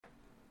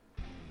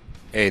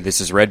Hey,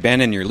 this is Red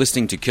Band, and you're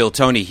listening to Kill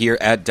Tony here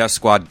at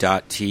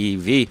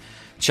DeathSquad.tv.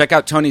 Check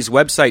out Tony's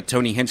website,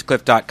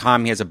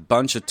 TonyHinchcliffe.com. He has a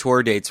bunch of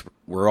tour dates.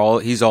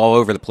 He's all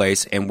over the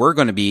place, and we're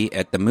going to be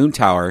at the Moon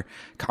Tower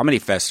Comedy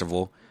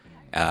Festival.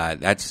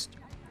 That's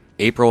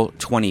April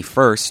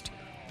 21st,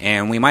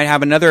 and we might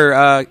have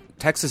another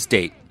Texas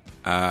date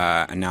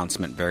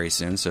announcement very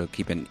soon, so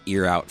keep an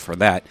ear out for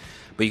that.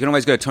 But you can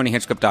always go to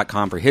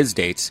TonyHinchcliffe.com for his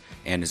dates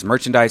and his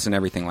merchandise and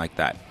everything like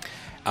that.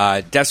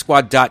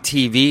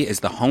 DeathSquad.tv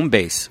is the home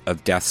base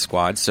of Death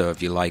Squad, so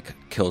if you like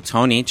Kill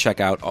Tony, check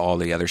out all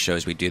the other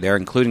shows we do there,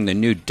 including the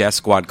new Death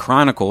Squad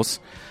Chronicles.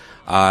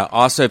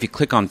 Also, if you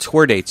click on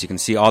tour dates, you can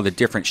see all the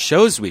different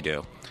shows we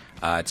do.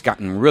 It's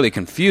gotten really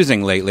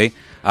confusing lately,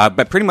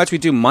 but pretty much we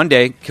do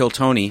Monday, Kill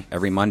Tony,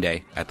 every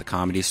Monday at the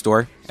Comedy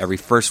Store. Every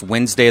first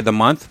Wednesday of the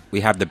month, we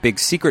have the big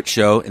secret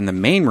show in the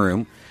main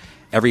room.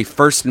 Every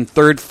first and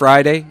third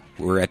Friday,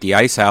 we're at the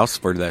Ice House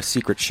for the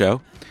secret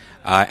show.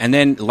 And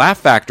then Laugh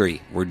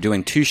Factory, we're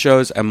doing 2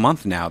 shows a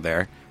month now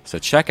there. So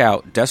check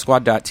out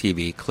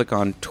DeathSquad.tv, click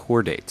on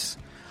tour dates.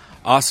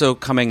 Also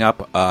coming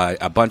up,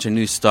 a bunch of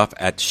new stuff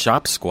at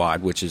Shop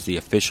Squad, which is the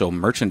official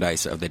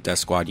merchandise of the Death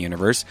Squad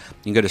universe.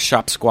 You can go to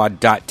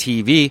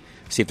ShopSquad.tv,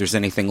 see if there's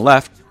anything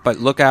left, but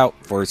look out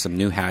for some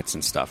new hats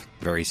and stuff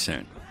very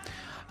soon.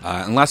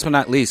 And last but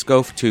not least,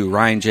 go to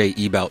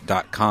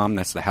RyanJEbelt.com.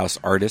 That's the house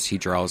artist. He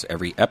draws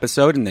every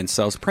episode and then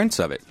sells prints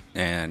of it.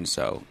 And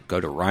so go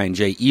to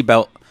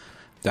RyanJEbelt.com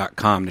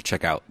to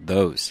check out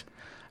those.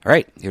 All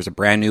right, here's a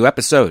brand new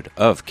episode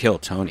of Kill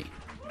Tony.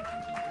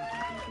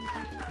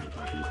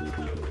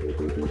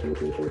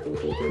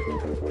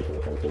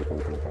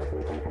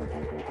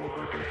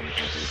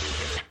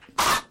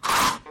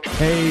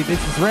 Hey,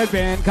 this is Red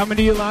Band coming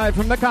to you live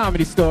from the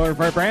Comedy Store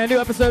for a brand new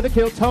episode of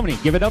Kill Tony.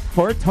 Give it up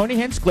for Tony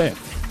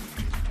Hinchcliffe.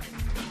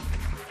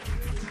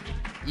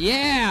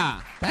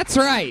 Yeah, that's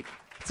right.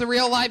 It's a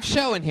real live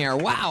show in here.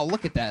 Wow,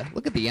 look at that.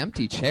 Look at the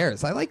empty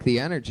chairs. I like the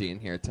energy in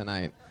here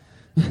tonight.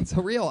 It's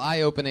a real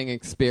eye-opening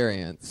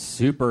experience.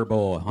 Super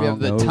Bowl. We have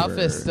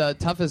the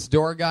toughest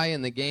door guy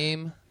in the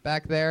game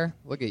back there.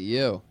 Look at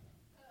you.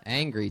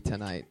 Angry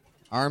tonight.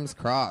 Arms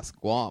crossed.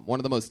 Guam. One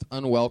of the most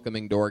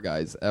unwelcoming door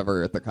guys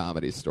ever at the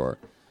Comedy Store.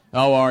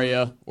 How are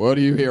you? What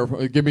are you here for?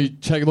 Let me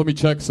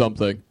check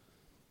something.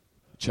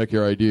 Check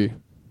your ID.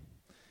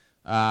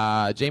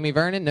 Jamie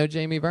Vernon? No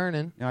Jamie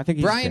Vernon. No, I think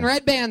he's Brian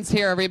Redband's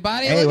here,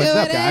 everybody. Hey, Look what's who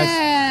up, it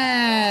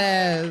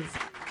guys? is.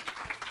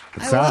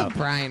 What's I up? love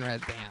Brian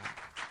Redband.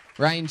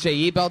 Ryan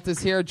J. Ebelt is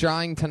here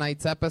drawing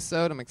tonight's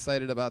episode. I'm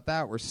excited about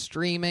that. We're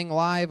streaming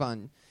live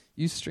on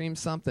Ustream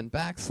something /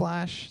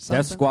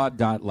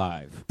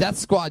 DeathSquad.live.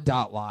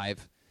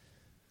 DeathSquad.live.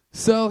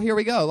 So here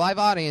we go. Live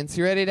audience.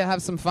 You ready to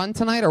have some fun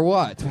tonight or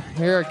what?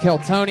 Here at Kill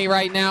Tony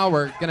right now.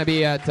 We're going to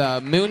be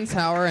at Moon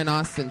Tower in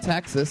Austin,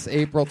 Texas,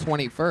 April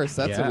 21st.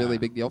 That's a really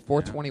big deal.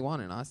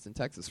 421 in Austin,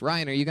 Texas.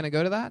 Ryan, are you going to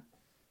go to that?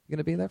 You going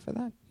to be there for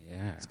that?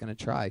 Yeah. He's going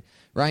to try.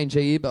 Ryan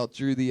J. Ebelt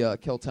drew the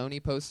Kill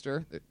Tony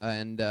poster,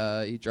 and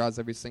he draws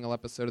every single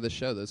episode of the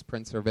show. Those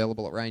prints are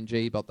available at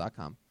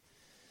RyanJEbelt.com.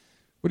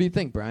 What do you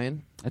think,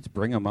 Brian? Let's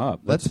bring him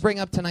up. Let's bring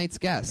up tonight's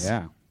guest.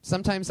 Yeah.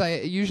 Sometimes I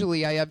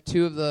have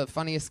 2 of the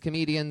funniest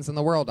comedians in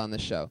the world on the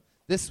show.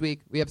 This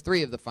week, we have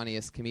 3 of the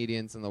funniest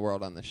comedians in the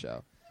world on the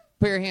show.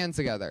 Put your hands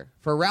together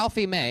for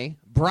Ralphie May,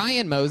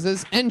 Brian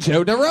Moses, and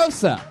Joe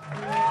DeRosa.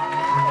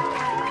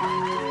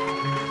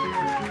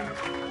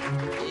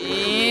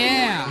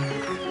 Yeah.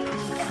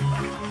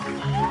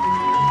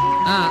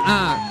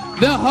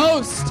 The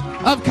host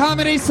of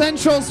Comedy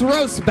Central's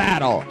Roast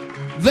Battle,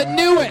 the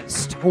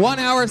newest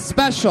 1-hour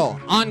special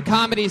on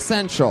Comedy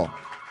Central.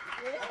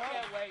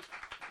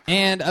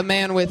 And a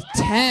man with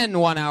 10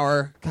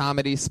 one-hour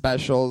comedy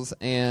specials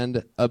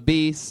and a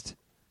beast,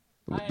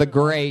 the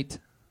great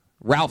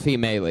Ralphie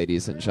May,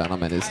 ladies and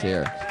gentlemen, is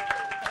here.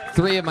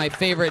 3 of my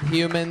favorite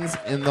humans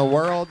in the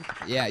world.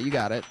 Yeah, you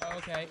got it.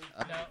 Okay.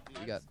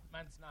 You got.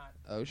 Mine's not.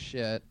 Oh,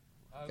 shit.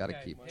 Okay. Gotta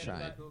keep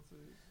trying.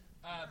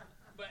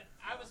 But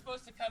I was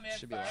supposed to come in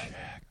Should be first,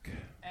 like-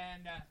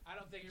 and I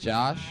don't think it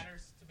Josh? really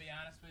matters, to be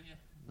honest with you.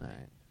 All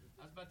right.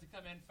 I was about to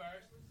come in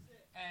first,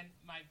 and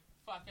my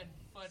fucking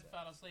foot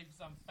fell asleep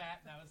because I'm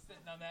fat, and I was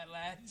sitting on that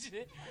ledge.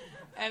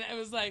 And it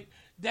was like,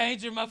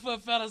 danger, my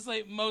foot fell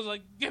asleep. And Mo was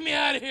like, get me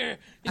out of here.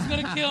 He's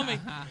going to kill me.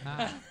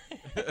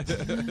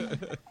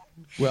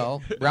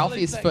 Well,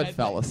 Ralphie's foot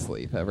fell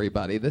asleep,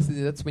 everybody.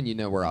 That's when you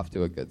know we're off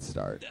to a good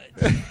start.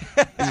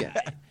 Yeah.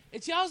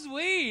 It's y'all's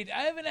weed.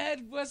 I haven't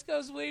had West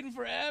Coast weed in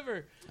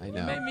forever. I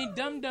know. It made me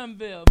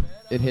dum-dum-bill, man.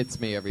 It hits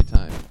me every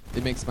time.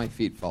 It makes my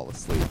feet fall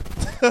asleep.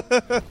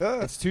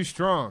 It's too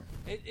strong.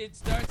 It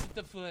starts at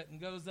the foot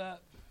and goes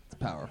up. It's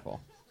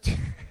powerful. Good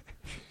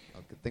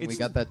thing we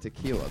got that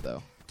tequila,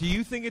 though. Do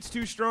you think it's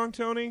too strong,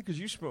 Tony? Because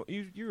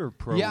you're a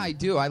pro. Yeah, I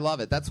do. I love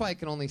it. That's why I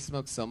can only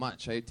smoke so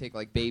much. I take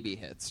like baby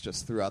hits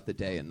just throughout the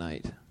day and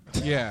night.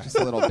 Yeah. Just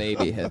little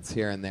baby hits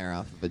here and there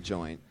off of a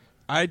joint.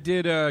 I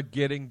did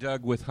Getting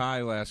Dug with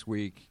High last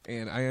week,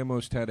 and I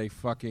almost had a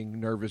fucking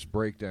nervous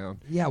breakdown.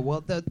 Yeah,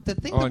 well, the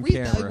thing On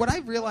camera. what I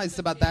realized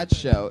about that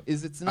show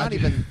is it's not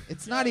even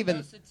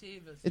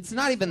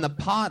the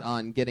pot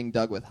on Getting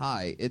Dug with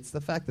High. It's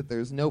the fact that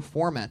there's no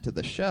format to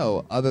the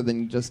show other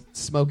than just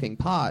smoking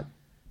pot.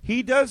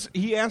 He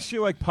asks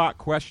you like pot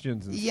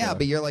questions and Yeah, stuff.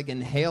 but you're like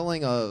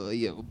inhaling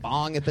a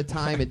bong at the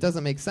time. It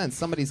doesn't make sense.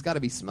 Somebody's got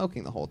to be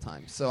smoking the whole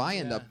time. So I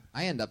end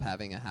up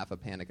having a half a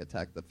panic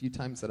attack the few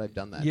times that I've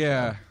done that.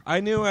 Yeah, I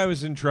knew I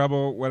was in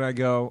trouble when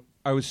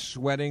I was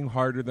sweating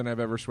harder than I've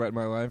ever sweat in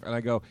my life, and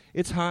I go,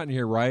 "It's hot in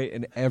here, right?"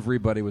 And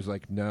everybody was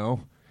like, "No."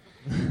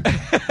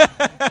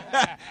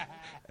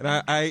 And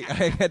I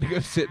had to go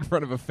sit in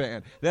front of a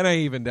fan. Then I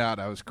evened out.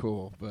 I was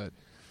cool, but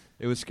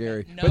it was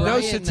scary. No, but no,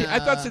 Brian, I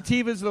thought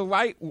sativa's the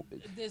light.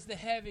 There's the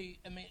heavy.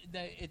 I mean,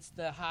 it's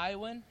the high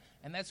one,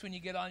 and that's when you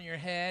get on your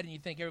head and you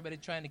think everybody's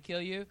trying to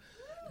kill you.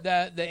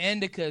 The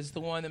indica is the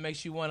one that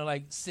makes you want to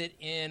like sit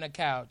in a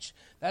couch.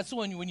 That's the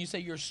one when you say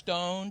you're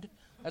stoned.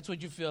 That's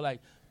what you feel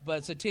like.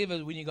 But sativa,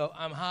 when you go,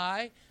 I'm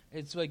high.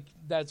 It's like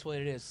that's what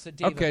it is.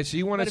 Sativa. Okay, so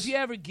you want to. But if you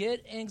ever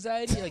get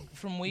anxiety like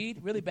from weed,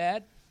 really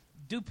bad,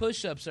 do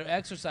push-ups or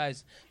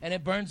exercise, and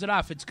it burns it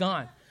off. It's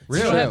gone.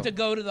 Really? You don't have to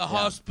go to the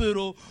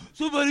hospital.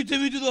 Somebody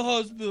take me to the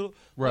hospital.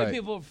 Right. Like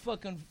people are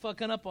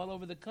fucking up all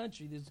over the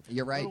country.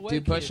 You're right. little Do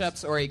white kids.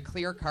 push-ups or a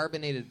clear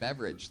carbonated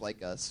beverage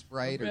like a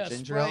Sprite or Yeah,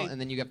 ginger ale, Sprite.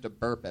 and then you have to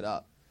burp it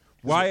up.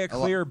 Why a a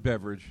lo- clear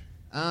beverage?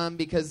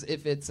 Because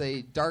if it's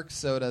a dark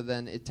soda,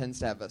 then it tends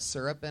to have a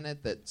syrup in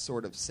it that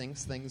sort of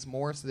sinks things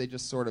more. So they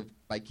just sort of,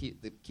 by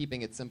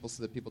keeping it simple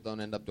so that people don't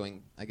end up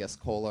doing, I guess,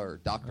 cola or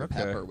Dr. Okay.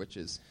 Pepper, which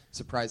is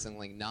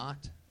surprisingly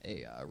not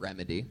a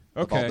remedy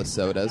of all Okay. the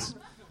sodas.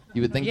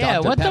 You would think Yeah,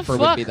 Dr. what the Pepper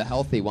would be fuck? the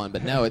healthy one,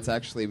 but no, it's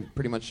actually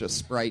pretty much just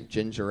Sprite,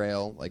 ginger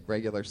ale, like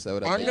regular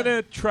soda. I'm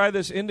gonna try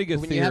this indica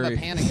when theory. you have a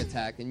panic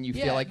attack and you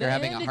feel like you're the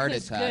having a heart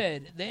indica's attack.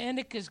 Good. The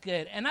indica's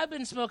good, and I've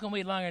been smoking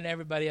weed longer than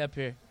everybody up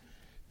here.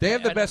 They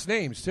have the I- best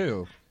names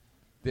too.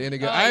 The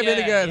indica. Oh, I have yeah,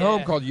 indica at home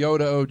yeah. called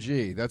Yoda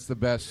OG. That's the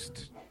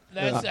best.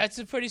 That's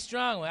a pretty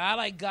strong one. I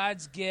like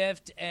God's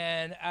Gift,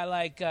 and I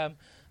like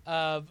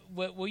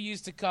what we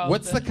used to call.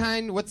 What's the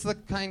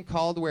kind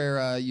called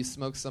where you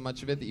smoke so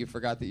much of it that you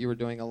forgot that you were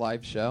doing a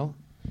live show?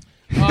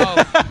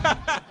 Oh,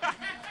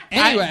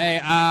 Anyway,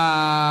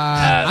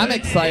 I'm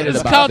excited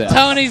it's about called this.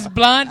 Tony's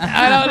Blunt.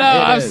 I don't know.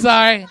 It I'm is.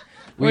 sorry.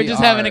 We're We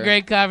just having a are-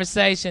 great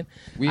conversation.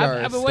 We I've- are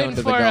I've been stoned waiting to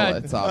the for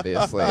gullets,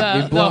 obviously. the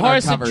We've blown our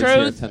horse of covers here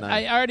truth.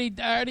 tonight. I already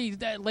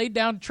laid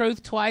down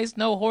truth twice.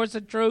 No horse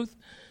of truth.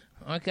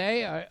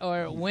 Okay,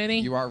 or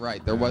Winnie. You are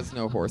right. There was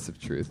no horse of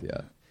truth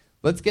yet.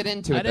 Let's get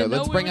into I it though. didn't know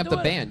Let's we bring were up the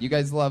doing band. You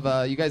guys love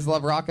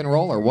rock and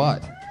roll or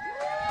what?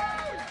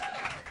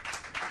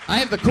 I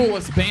have the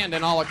coolest band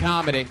in all of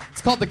comedy.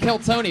 It's called the Kill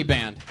Tony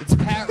Band. It's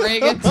Pat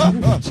Reagan,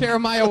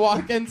 Jeremiah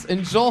Watkins,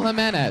 and Joel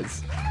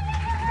Jimenez.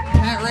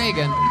 Pat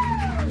Reagan.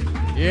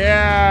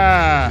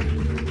 Yeah.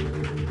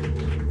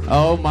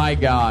 Oh my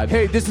God.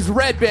 Hey, this is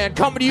Red Band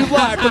coming to you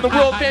live from the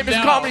world famous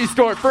No. Comedy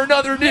Store for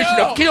another edition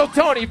No. of Kill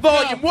Tony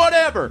Volume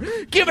Whatever.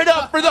 Give it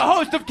up for the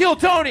host of Kill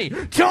Tony,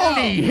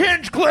 Tony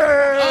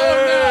Hinchcliffe.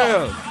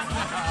 Oh,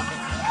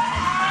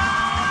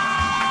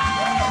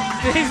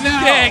 These No.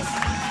 dicks.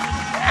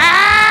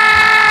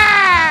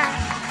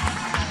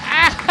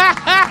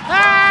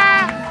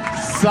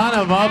 Son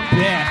of a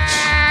bitch.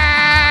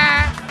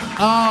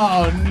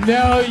 Oh,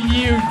 no,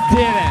 you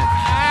didn't.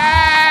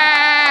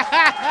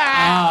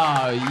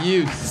 Oh,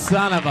 you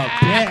son of a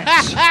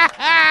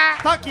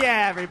bitch. Fuck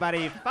yeah,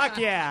 everybody. Fuck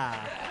yeah.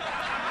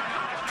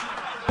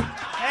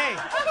 Hey,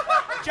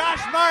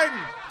 Josh Martin,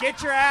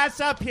 get your ass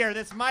up here.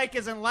 This mic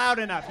isn't loud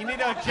enough. You need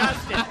to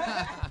adjust it.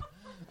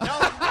 No.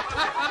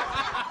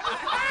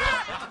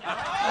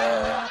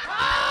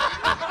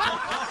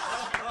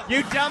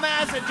 You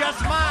dumbass,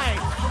 adjust mine.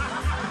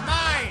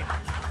 Mine.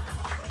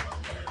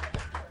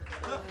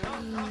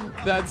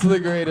 That's the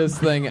greatest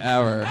thing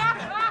ever.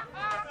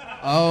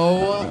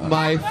 Oh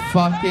my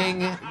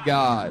fucking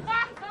God.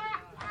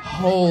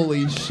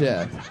 Holy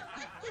shit.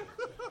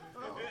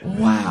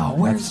 Wow,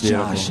 where's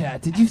Josh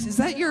at? Is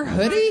that your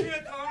hoodie?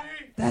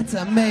 That's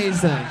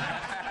amazing.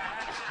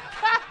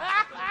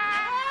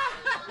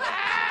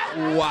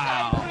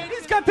 Wow.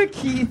 He's got the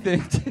key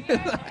thing too.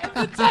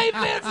 The tape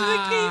is the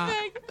key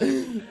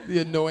thing. The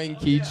annoying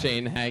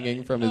keychain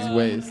hanging from his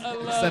waist. I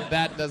love Except it.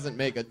 that doesn't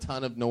make a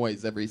ton of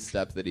noise every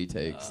step that he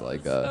takes.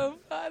 So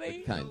funny.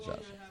 Kind Josh.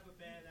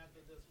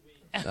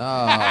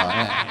 Oh,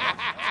 man.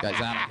 This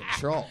guy's out of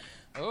control.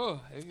 Oh,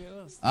 here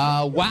goes.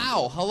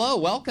 Wow. Hello.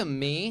 Welcome,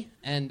 me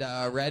and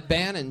Red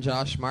Band and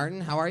Josh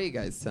Martin. How are you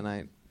guys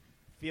tonight?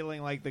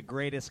 Feeling like the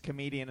greatest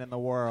comedian in the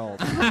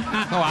world. Oh,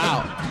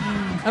 wow.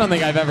 I don't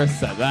think I've ever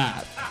said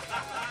that.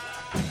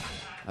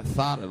 I've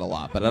thought it a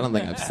lot, but I don't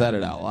think I've said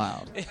it out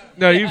loud.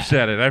 No, you've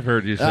said it. I've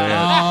heard you say it.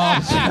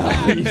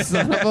 Oh, you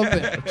son of a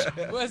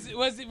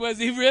bitch. Was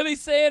he really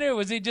saying it, or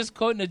was he just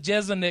quoting a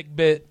Jeselnik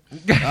bit?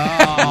 Oh,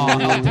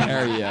 how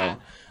dare you.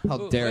 How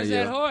dare Where's you.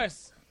 that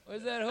horse?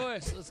 Where's that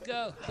horse? Let's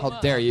go. How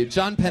dare you?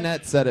 John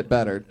Panette said it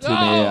better to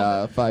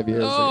Oh. me 5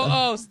 years ago.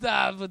 Oh,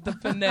 stop with the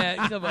finette.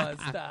 Come on,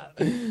 stop.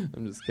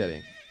 I'm just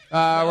kidding.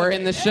 We're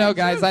in the show,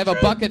 guys. I have a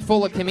bucket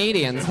full of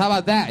comedians. How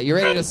about that? You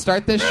ready to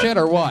start this shit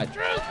or what?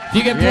 If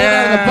you get pulled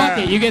out of the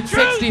bucket, you get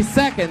 60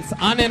 seconds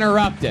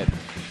uninterrupted.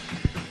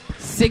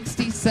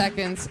 60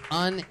 seconds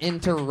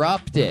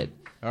uninterrupted.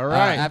 All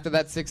right. After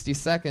that 60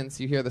 seconds,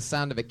 you hear the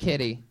sound of a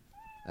kitty.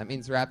 That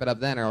means wrap it up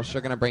then, or else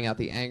you're going to bring out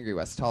the angry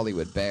West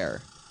Hollywood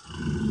bear.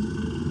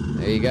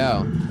 There you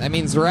go. That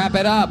means wrap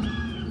it up.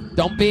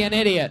 Don't be an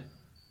idiot.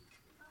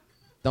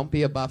 Don't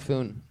be a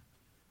buffoon.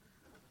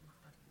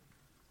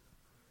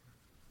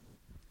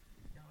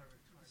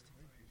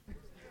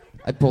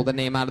 I pulled a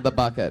name out of the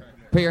bucket.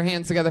 Put your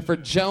hands together for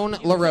Joan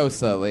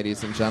LaRosa,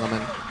 ladies and gentlemen.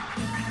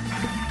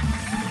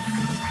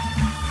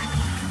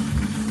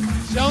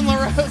 Joan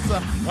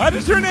LaRosa. What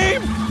is her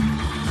name?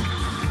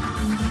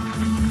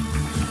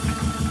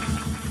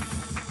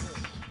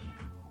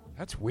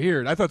 That's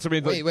weird. I thought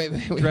somebody Wait.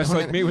 dressed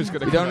like me was going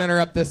to You don't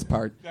interrupt this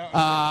part.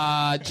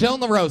 Joan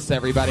LaRosa,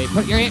 everybody.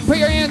 Put your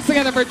hands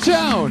together for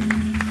Joan. Guys,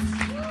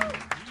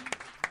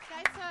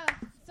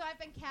 so I've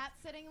been cat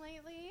sitting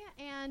lately,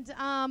 and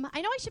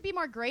I know I should be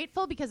more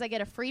grateful because I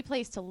get a free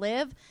place to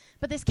live,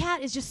 but this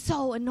cat is just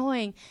so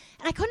annoying.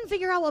 And I couldn't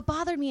figure out what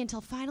bothered me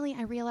until finally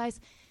I realized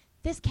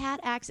this cat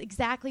acts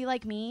exactly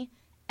like me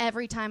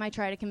every time I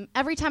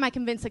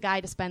convince a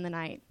guy to spend the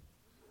night.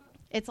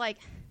 It's like,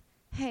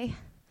 hey,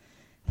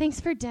 thanks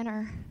for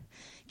dinner.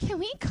 Can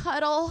we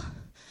cuddle?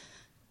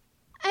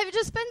 I've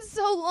just been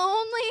so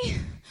lonely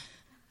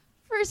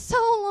for so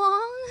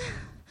long.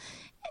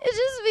 It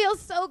just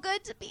feels so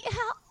good to be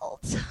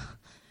held.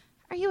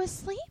 Are you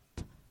asleep?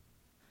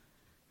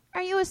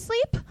 Are you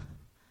asleep?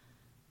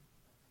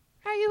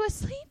 Are you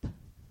asleep?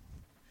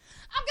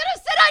 I'm gonna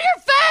sit on your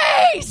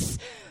face!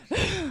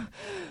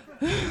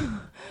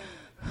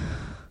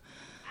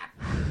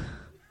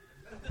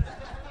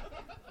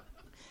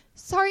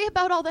 Sorry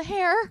about all the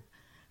hair.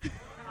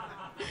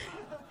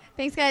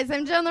 Thanks, guys.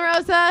 I'm Joan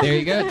LaRosa. There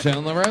you go,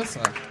 Joan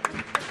LaRosa.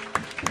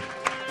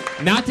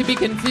 Not to be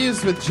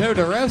confused with Joe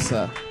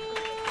DeRosa.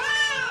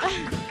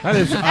 That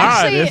is odd,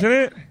 Actually, isn't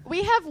it?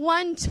 We have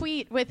one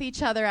tweet with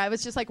each other. I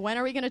was just like, when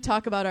are we going to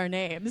talk about our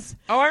names?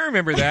 Oh, I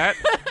remember that.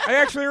 I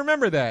actually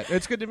remember that.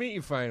 It's good to meet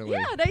you finally.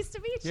 Yeah, nice to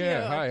meet you.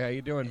 Yeah, hi, how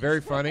you doing?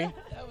 Very funny.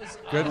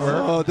 Good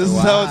work. Oh, this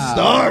is how it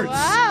starts.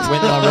 Wow.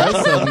 When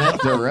LaRosa met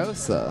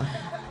DeRosa.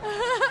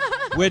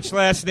 Which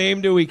last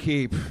name do we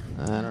keep?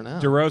 I don't know.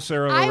 DeRosa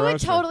or LaRosa? I would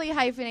totally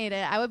hyphenate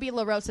it. I would be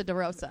LaRosa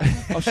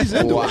DeRosa. Oh, she's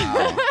into it.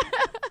 Wow.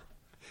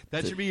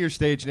 That should be your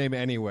stage name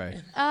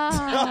anyway.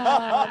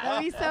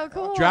 That'd be so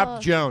cool. Drop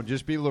Joan.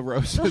 Just be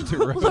LaRosa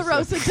DeRosa.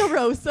 LaRosa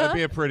DeRosa. That'd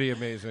be a pretty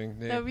amazing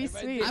name. That'd be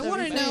sweet. I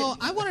want to know.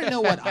 I want to know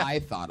what I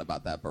thought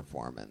about that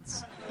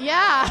performance.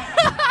 Yeah.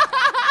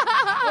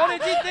 What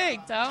did you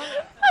think, Tom?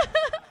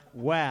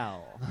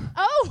 Well,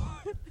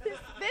 Oh,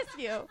 this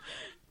you.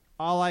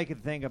 all I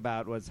could think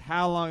about was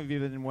how long have you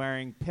been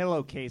wearing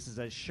pillowcases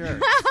as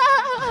shirts?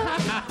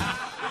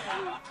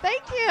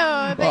 Thank you.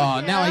 Oh,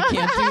 Thank you. now I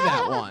can't do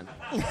that one.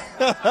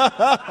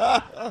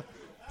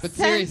 But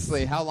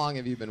seriously, how long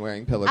have you been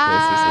wearing pillowcases?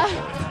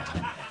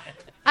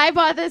 I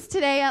bought this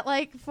today at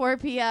like 4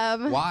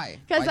 p.m. Why?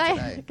 Because Why I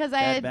today? because I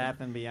Bed had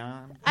Bath and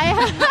Beyond.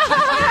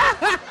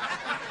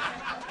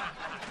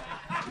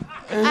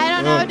 I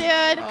don't know,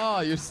 dude.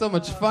 Oh, you're so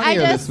much funnier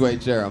this way,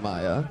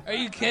 Jeremiah. Are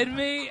you kidding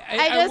me? I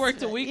I just-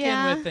 worked a weekend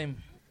yeah. with him.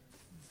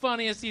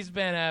 Funniest he's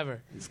been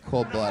ever. He's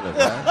cold-blooded,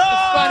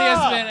 right?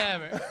 Funniest been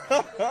ever.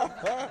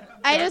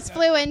 I just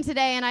flew in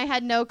today and I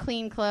had no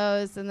clean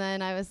clothes, and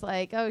then I was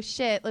like, "Oh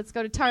shit, let's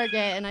go to Target,"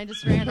 and I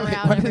just ran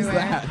around What is everywhere.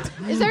 that?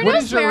 Is there What no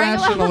is your swearing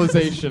allowed?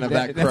 rationalization of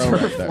that That's crow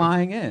her right there?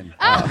 flying in.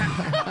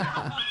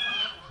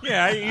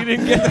 Yeah, you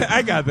didn't get that.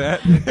 I got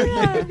that.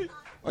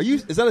 Are you?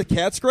 Is that a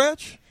cat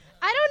scratch?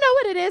 I don't know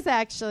what it is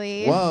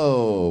actually.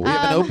 Whoa, we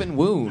have an open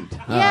wound.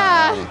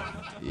 Yeah.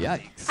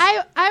 Yikes.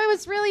 I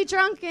was really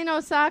drunk in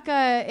Osaka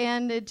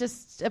and it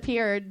just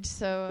appeared.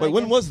 So Wait, I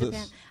when guess was Japan-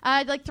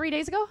 this? Like 3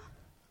 days ago.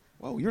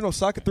 Whoa, you're in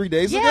Osaka 3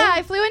 days ago? Yeah,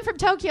 I flew in from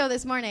Tokyo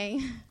this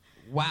morning.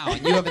 Wow,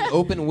 and you have an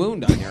open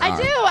wound on your arm.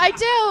 I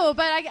do,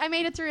 but I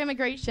made it through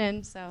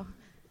immigration, so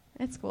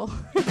it's cool.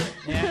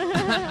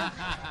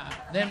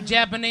 Them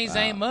Japanese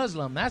ain't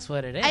Muslim. That's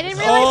what it is. I didn't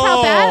realize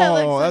how bad it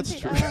looked. that's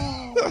Some true. pe-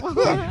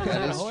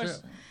 That is Horse.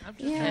 true. I'm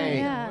just Yeah,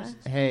 saying. yeah.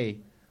 Hey,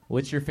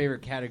 what's your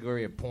favorite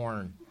category of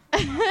porn?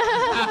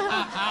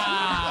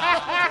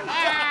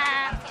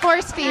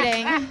 Force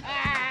feeding.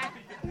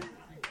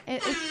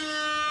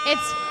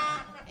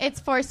 It's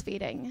force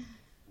feeding.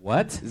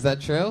 What? Is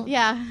that true?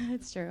 Yeah,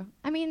 it's true.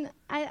 I mean,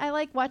 I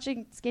like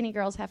watching skinny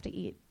girls have to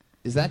eat.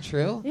 Is that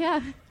true? Yeah,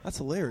 That's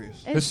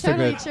hilarious. it's This took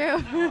totally a- true.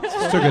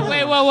 Took a-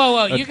 Wait, whoa.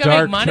 A You can make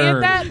dark money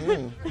turn. at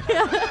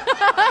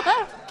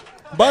that?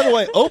 By the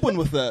way, open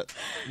with that.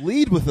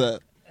 Lead with that.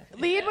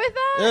 Lead with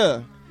that?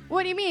 Yeah.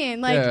 What do you mean?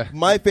 Like, Yeah.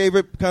 My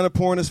favorite kind of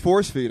porn is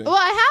force feeding. well,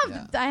 I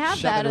have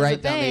Shove that it as right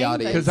a down the thing.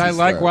 audience. but- Because I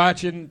like throat.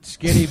 watching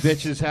skinny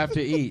bitches have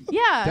to eat.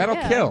 Yeah, That'll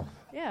yeah. kill.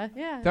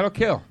 Yeah. That'll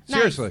kill. Nice,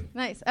 Seriously.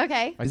 Nice.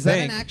 Okay. I Is that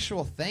an think.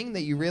 actual thing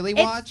that you really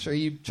It's- watch? Or are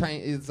you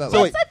trying? Is that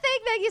So like, It's a thing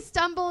that you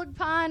stumble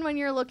upon when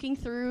you're looking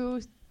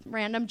through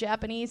random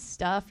Japanese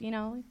stuff, you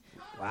know.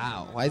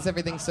 wow? Why is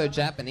everything so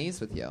Japanese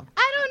with you?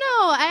 I don't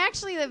know. I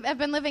actually have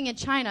been living in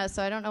China,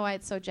 so I don't know why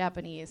it's so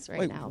Japanese right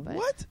Wait, now. But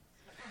what?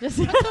 Just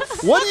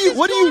What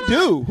do you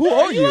do? Who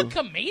are Are you you? a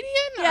comedian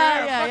or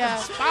Yeah, a yeah,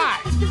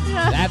 fucking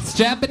spy? That's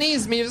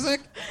Japanese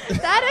music.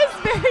 that is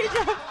very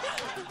Japanese.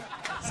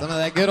 Some of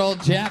that good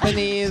old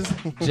Japanese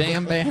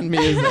jam band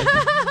music.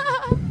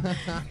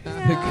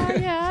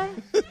 Yeah.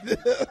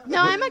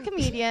 No, I'm a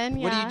comedian.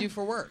 Yeah. What do you do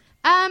for work?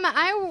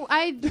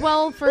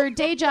 Well, for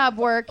day job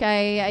work,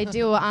 I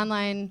do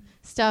online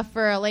stuff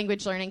for a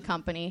language learning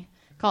company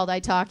called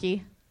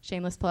Italki.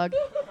 Shameless plug.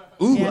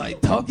 Ooh, Yeah.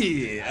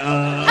 Italki.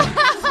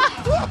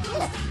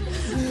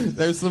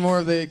 There's some more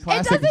of the It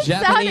classic doesn't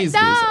Japanese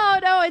sound. music.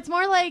 No. It's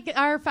more like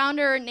our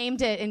founder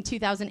named it in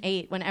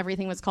 2008 when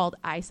everything was called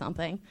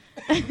something.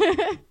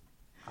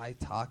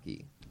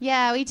 Italki.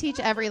 Yeah, we teach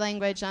every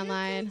language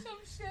online. Some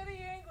shitty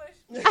English.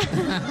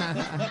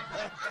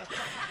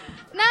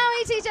 No,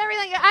 we teach every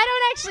language. I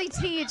don't actually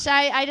teach.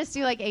 I just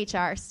do like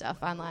HR stuff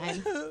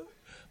online.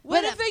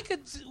 What But, if they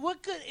could?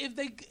 What could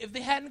if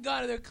they hadn't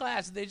gone to their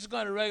class? If they just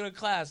gone to regular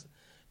class,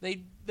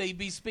 they'd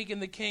be speaking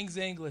the King's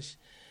English,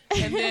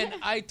 and then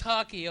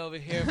Italki over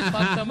here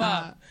fucked them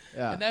up,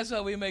 Yeah. and that's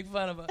why we make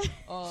fun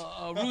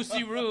of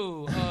Roosy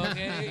Roo.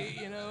 Okay,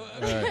 you know,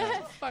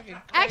 fucking.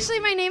 Crazy. Actually,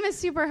 my name is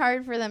super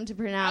hard for them to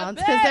pronounce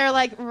because bet. they're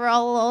like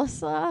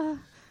Rolosa.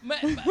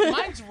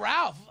 Mine's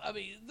Ralph. I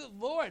mean, the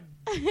Lord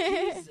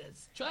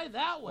Jesus, try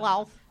that one.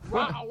 Ralph.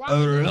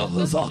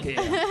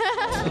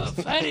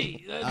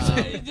 Fetty.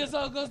 It just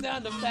all goes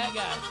down to fat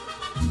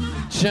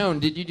guy. Joan,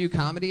 did you do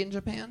comedy in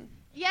Japan?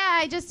 Yeah,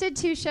 I just did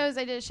 2 shows.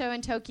 I did a show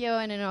in Tokyo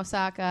and in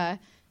Osaka.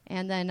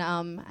 And then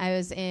I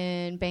was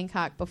in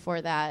Bangkok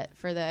before that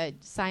for the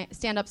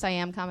stand-up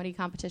Siam comedy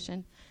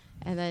competition.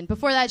 And then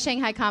before that,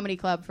 Shanghai Comedy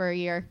Club for a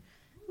year.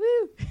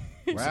 Woo!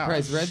 I'm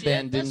surprised Red Shit,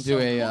 Band that's didn't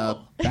do so a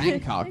cool.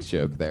 Bangkok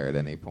joke there at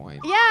any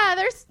point.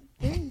 Yeah,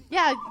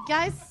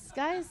 guys,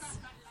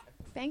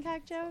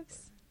 Bangkok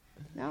jokes?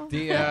 No?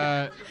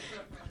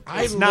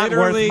 It's not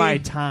worth my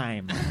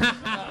time.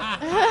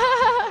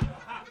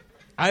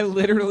 I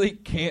literally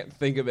can't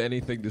think of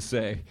anything to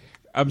say.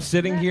 I'm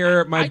sitting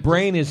here. My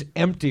brain is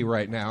empty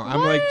right now. I'm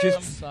like,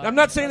 I'm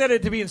not saying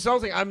that to be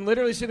insulting. I'm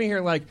literally sitting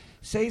here like,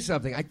 say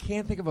something. I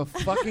can't think of a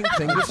fucking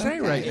thing to say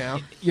right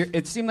now.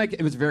 It seemed like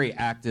it was very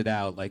acted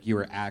out, like you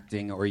were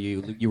acting, or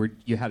you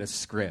had a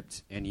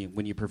script, and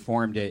when you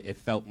performed it, it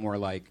felt more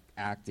like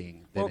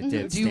acting than it did.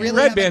 Do you stand-up. really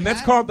Red have a Band.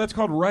 cat? That's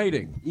called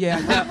writing. Yeah.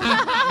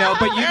 No,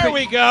 but you There could,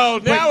 we go.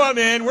 Now I'm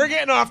in. We're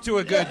getting off to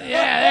a good.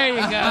 Yeah, there you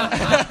go.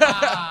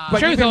 but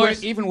Truth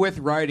horse. even with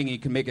writing, you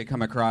can make it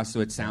come across so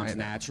it sounds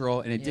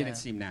natural, and it Yeah. didn't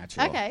seem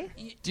natural. Okay.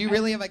 Do you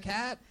really have a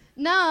cat?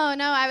 No,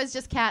 I was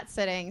just cat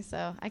sitting,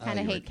 so I kind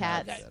of you were hate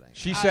cat cats. sitting.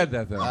 She said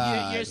that though. Your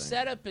I see.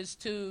 setup is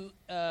too,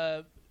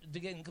 to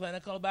get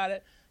clinical about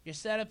it, your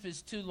setup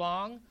is too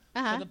long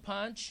Uh-huh. for the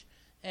punch,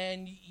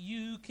 and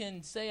you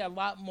can say a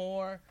lot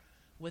more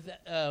with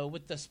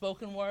the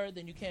spoken word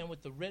than you can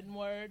with the written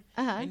word.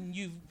 Uh-huh. And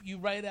you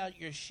write out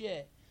your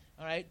shit,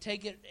 all right?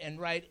 Take it and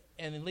write,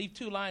 and then leave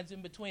 2 lines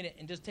in between it,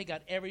 and just take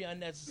out every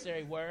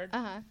unnecessary word,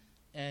 Uh-huh.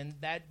 and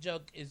that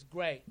joke is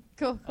great.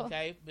 Cool.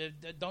 Okay,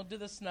 but don't do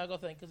the snuggle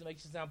thing because it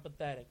makes you sound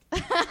pathetic.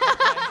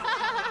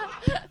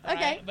 Okay.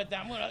 Right? But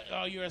I'm gonna.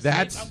 Oh, you're asleep.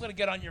 That's- I'm gonna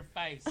get on your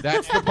face.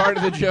 That's the part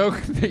of the joke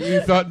that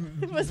you thought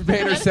made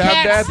her That's sound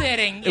cat bad.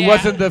 sitting, It yeah.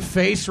 wasn't the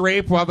face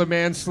rape while the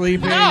man's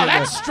sleeping. No, and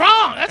that's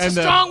strong. That's a and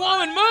the- strong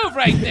woman move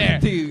right there.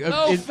 The,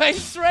 No it-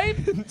 face rape.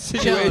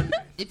 Joan,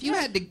 if you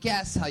had to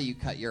guess how you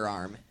cut your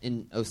arm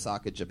in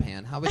Osaka,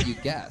 Japan, how would you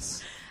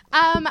guess?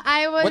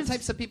 I was. What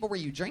types of people were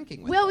you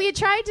drinking with? Well, we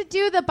tried to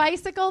do the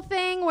bicycle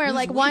thing where, Who's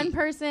like, we? one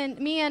person,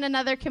 me and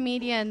another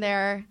comedian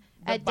there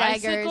The at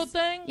bicycle Daggers.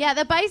 thing? Yeah,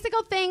 the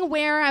bicycle thing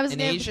where I was An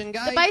gonna- Asian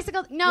guy? The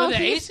bicycle. No, With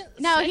the he's Asian-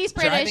 no, he's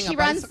driving British. a He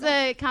runs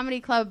bicycle? the comedy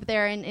club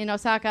there in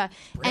Osaka,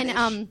 British?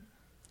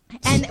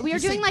 and we were You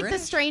say doing like the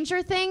British?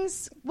 Stranger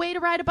Things way to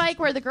ride a bike,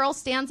 where the girl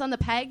stands on the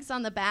pegs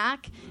on the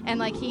back and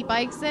like he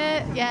bikes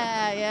it.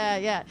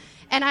 Yeah.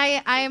 And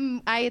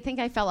I think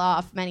I fell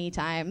off many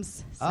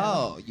times. So.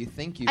 Oh, you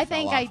think you I fell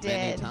think off I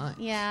many did. times.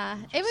 Yeah.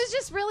 It was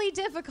just really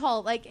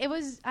difficult. Like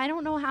I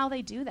don't know how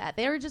they do that.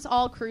 They were just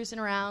all cruising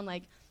around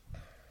like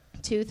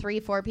 2, 3,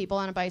 4 people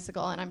on a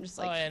bicycle, and I'm just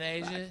like, Oh, in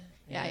Asia. fuck.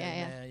 Yeah.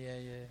 Yeah.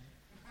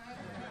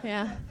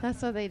 Yeah,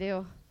 that's what they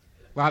do.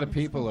 A lot of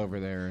people over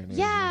there. in Asia.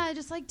 Yeah,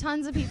 just like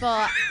tons of people.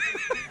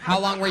 How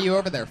long were you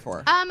over there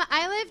for?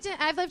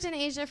 I've lived in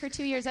Asia for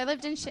 2 years. I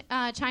lived in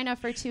China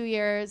for 2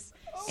 years.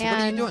 So what are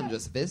you and doing?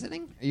 Just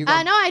visiting? Are you no,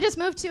 I just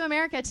moved to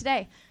America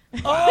today.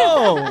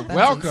 Oh,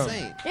 welcome.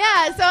 Insane.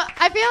 Yeah, so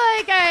I feel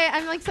like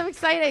I'm like so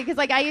excited because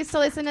like I used to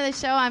listen to the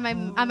show on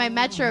my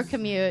metro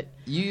commute.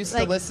 You used to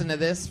Like- listen to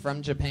this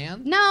from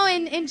Japan? No,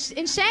 in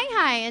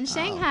Shanghai. In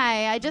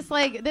Shanghai, I just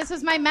like this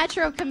was my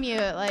metro commute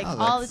like Oh,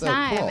 all the that's so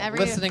time. cool. Every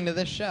Listening to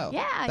this show.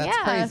 Yeah, That's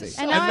yeah. crazy.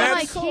 And now And I'm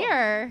like that's-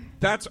 here.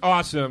 That's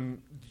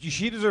awesome.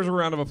 She deserves a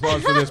round of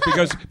applause for this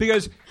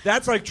because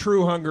that's like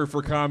true hunger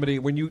for comedy.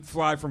 When you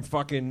fly from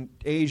fucking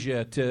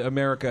Asia to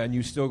America and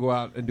you still go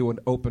out and do an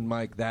open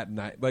mic that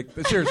night, like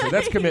seriously,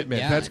 that's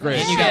commitment. Yeah. That's great.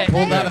 And you got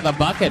pulled out of the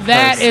bucket.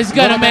 That first. is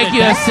gonna Little bit make of you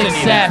a destiny.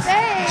 success,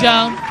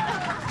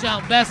 Thanks.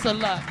 Joan. Best of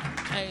luck.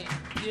 Hey,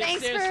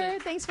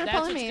 Thanks for that's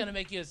pulling what's me. gonna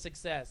make you a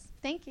success.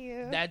 Thank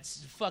you.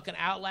 That's fucking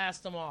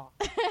outlast them all.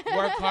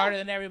 Work harder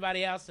than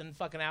everybody else and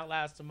fucking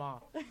outlast them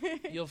all.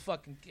 You'll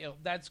fucking kill.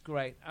 That's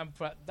great.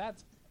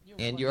 That's.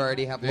 And you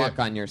already have luck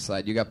on your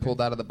side. You got pulled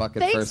out of the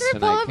bucket Thanks first for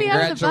tonight. pulling me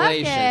out of the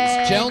Congratulations.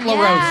 bucket. Joan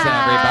LaRosa,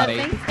 Yeah,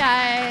 everybody. Thanks,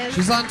 guys.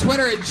 She's on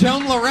Twitter at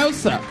Joan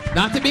LaRosa.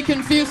 Not to be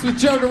confused with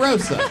Joe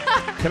DeRosa.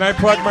 Can I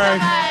plug my?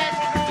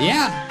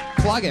 Yeah,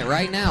 plug it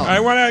right now.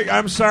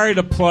 I'm sorry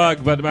to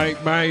plug, but my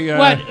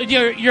What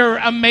your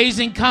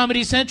amazing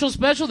Comedy Central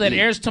special that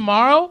airs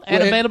tomorrow and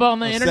Well, available on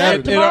the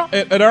internet Saturday. tomorrow?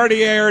 It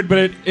already aired,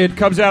 but it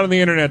comes out on the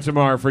internet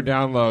tomorrow for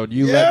download.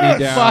 You let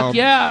me down. Fuck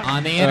yeah!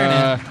 On the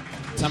internet.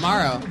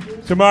 Tomorrow.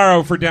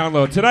 Tomorrow for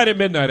download. Tonight at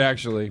midnight,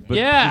 actually. But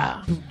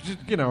Yeah.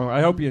 just,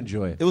 I hope you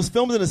enjoy it. It was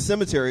filmed in a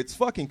cemetery. It's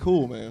fucking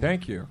cool, man.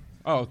 Thank you.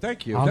 Oh,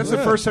 thank you. Oh, That's the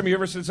good. first time you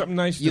ever said something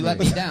nice to You me. let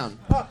me down.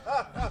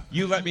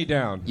 You let me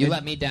down. You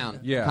let me down.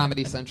 Yeah.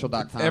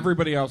 ComedyCentral.com.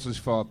 Everybody else's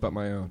fault but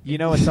my own. You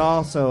know, it's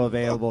also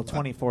available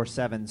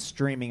 24/7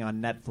 streaming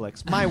on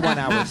Netflix. My 1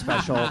 hour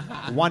special,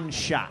 One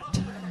Shot.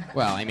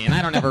 Well, I mean,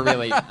 I don't ever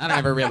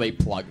really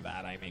plug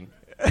that. I mean,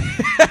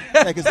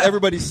 Yeah, because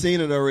everybody's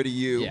seen it already.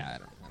 yeah, I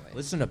don't really.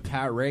 Listen to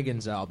Pat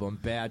Reagan's album,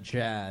 Bad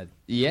Chad.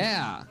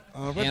 Yeah.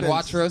 Red And Band's-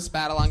 watch Roast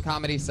Battle on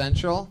Comedy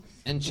Central.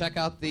 And check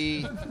out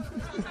the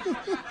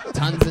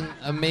tons of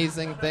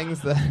amazing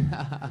things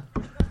that.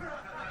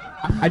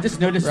 I just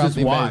noticed his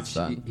Ralphie watch. Mays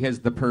done. He has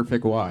the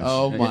perfect watch.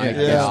 Oh my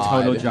It's God.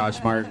 total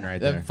Josh Martin right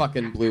That there.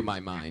 fucking blew my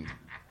mind.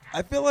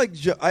 I feel like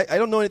I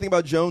don't know anything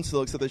about Joan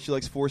still except that she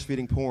likes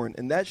force-feeding porn,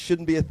 and that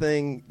shouldn't be a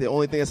thing. The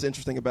only thing that's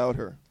interesting about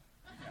her.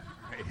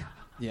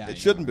 Yeah, It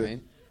shouldn't be.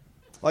 right?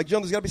 Like,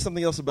 Joan, there's got to be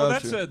something else Well,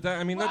 about that's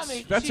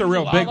you. that's she's a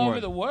real big all over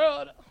one. the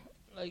world,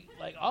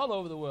 like all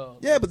over the world.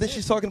 Yeah, but then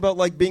she's talking about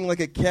like being like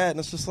a cat, and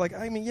it's just like,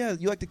 I mean, yeah,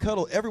 you like to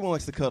cuddle. Everyone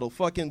likes to cuddle.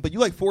 Fucking, but you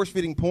like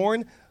force-feeding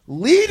porn?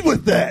 Lead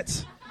with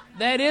that,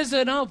 That is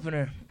an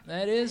opener.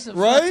 That is a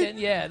right? fucking,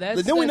 yeah.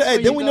 That's then we that's know, where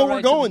then you we go know right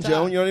we're to the going, top.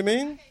 Joan. You know what I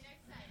mean?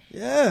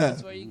 Yeah.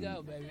 That's where you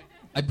go, baby.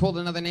 I pulled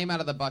another name out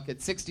of the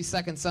bucket. 60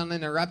 Seconds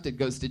Uninterrupted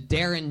goes to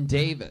Darren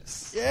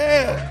Davis.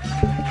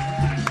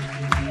 Yeah.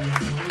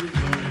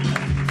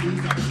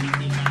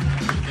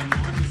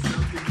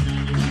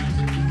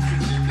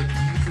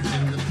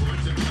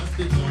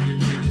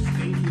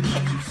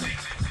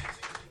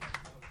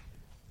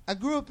 I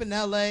grew up in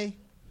L.A.,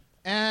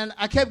 and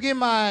I kept getting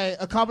my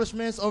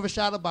accomplishments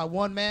overshadowed by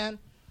one man,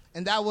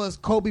 and that was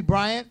Kobe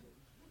Bryant.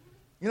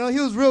 You know, he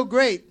was real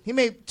great. He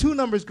made two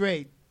numbers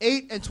great,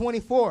 8 and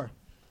 24.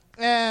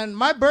 And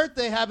my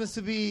birthday happens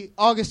to be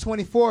August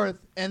 24th,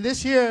 and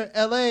this year,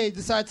 L.A.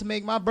 decided to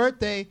make my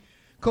birthday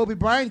Kobe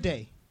Bryant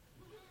Day.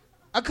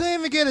 I couldn't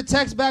even get a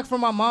text back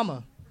from my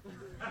mama.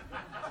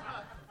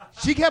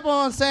 She kept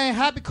on saying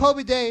Happy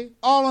Kobe Day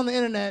all on the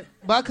internet,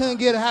 but I couldn't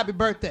get a happy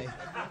birthday.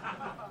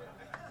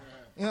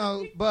 You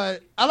know,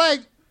 but I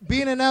like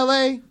being in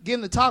LA,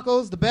 getting the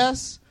tacos, the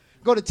best.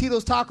 Go to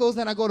Tito's Tacos,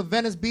 then I go to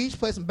Venice Beach,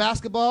 play some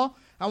basketball.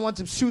 I want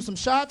to shoot some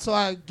shots, so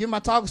I give my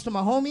tacos to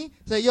my homie.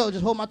 Say, yo,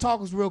 just hold my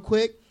tacos real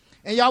quick.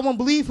 And y'all won't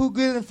believe who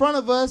get in front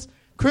of us.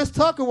 Chris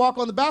Tucker walk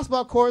on the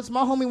basketball courts.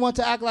 My homie want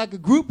to act like a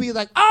groupie,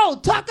 like, oh,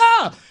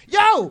 Tucker,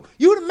 yo,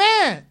 you the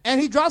man. And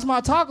he drops my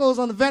tacos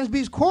on the Venice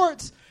Beach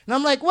courts. And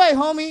I'm like, wait,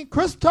 homie,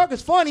 Chris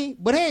Tucker's funny,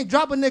 but he ain't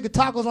dropping nigga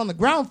tacos on the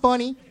ground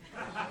funny.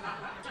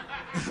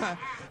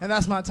 And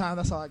that's my time.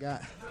 That's all I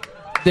got.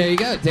 There you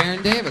go,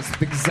 Darren Davis.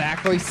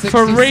 Exactly 60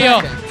 For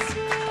real. seconds.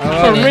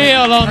 For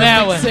real on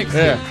that one. 60.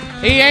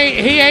 He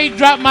ain't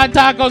dropped my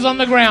tacos on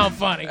the ground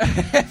funny.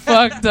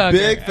 Fuck Tucker.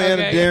 Big fan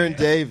Okay. of Darren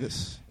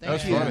Davis. That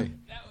was funny.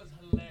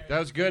 That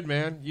was good,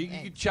 man. You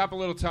could chop a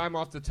little time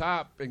off the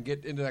top and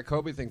get into that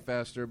Kobe thing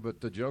faster, but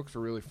the jokes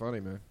were really funny,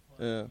 man.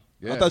 Yeah.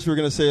 Yeah. I thought you were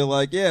going to say,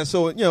 like, yeah,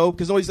 so, you know,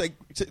 because nobody's like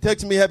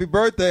texting me happy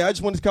birthday. I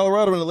just went to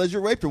Colorado and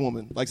allegedly raped a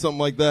woman. Like something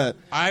like that.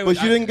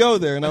 But you didn't go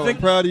there, and I'm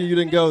proud of you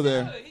didn't go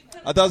there.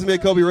 I thought it was going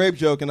to be a Kobe rape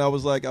joke, and I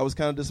was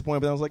kind of disappointed,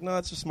 but I was like, no,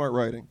 it's just smart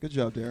writing. Good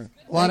job, Darren.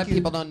 A lot of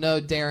people don't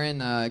know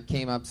Darren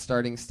came up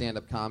starting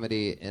stand-up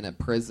comedy in a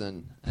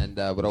prison and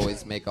would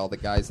always make all the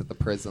guys at the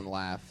prison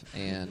laugh,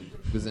 and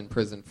was in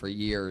prison for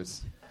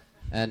years,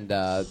 and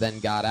then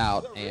got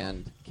out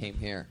and came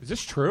here. Is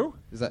this true?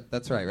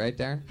 That's right,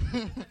 Darren?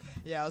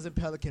 Yeah, I was in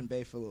Pelican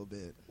Bay for a little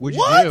bit. What'd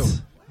you do?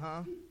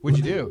 Huh? What'd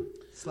you do?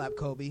 Slap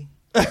Kobe.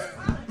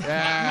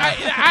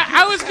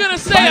 I was gonna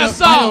say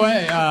assault. By the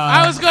way,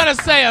 I was gonna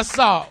say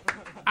assault.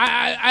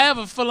 I have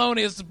a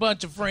felonious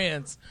bunch of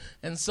friends,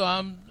 and so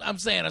I'm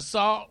saying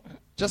assault.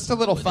 Just a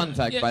little fun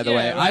fact, by the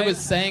way. Right? I was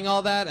saying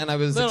all that, and I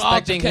was Little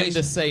expecting him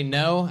altercation. to say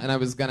no, and I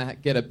was going to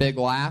get a big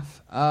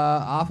laugh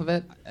off of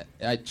it.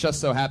 It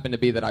just so happened to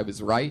be that I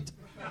was right.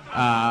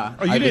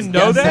 You didn't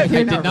know that? I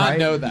You're did not not right.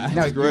 know that.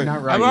 No, you're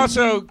not right. I'm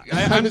also.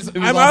 It was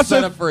I'm all also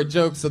set up for a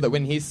joke, so that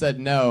when he said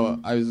no,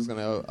 I was just going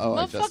to. Oh,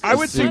 I just I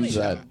would assumed say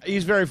that.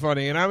 he's very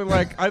funny, and I'm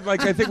like,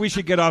 I think we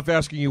should get off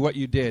asking you what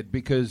you did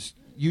because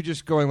you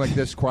just going like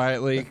this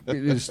quietly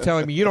is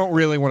telling me you don't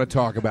really want to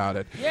talk about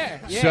it.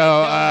 Yeah.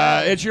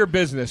 So it's your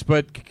business,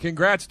 but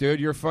congrats, dude.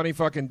 You're a funny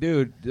fucking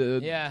dude.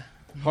 Yeah.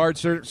 Hard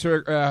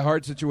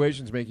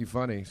situations make you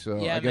funny, so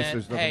Yeah, I guess man.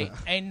 there's nothing. Hey,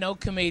 ain't no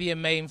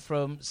comedian made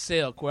from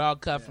silk. We're all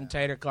cut from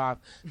tater cloth.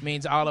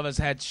 Means all of us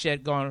had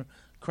shit going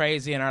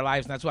crazy in our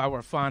lives, and that's why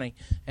we're funny.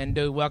 And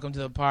dude, welcome to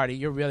the party.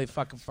 You're really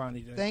fucking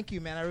funny, dude. Thank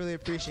you, man. I really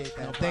appreciate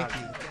that. Thank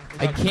you.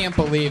 I can't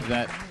believe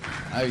that.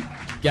 I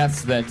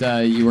guess that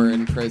you were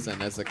in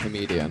prison as a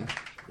comedian.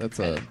 That's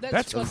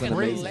That's an fucking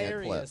amazing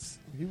hilarious.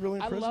 You really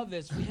in I prison? love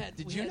this.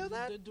 Did you know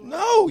that?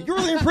 No, you're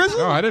really in prison?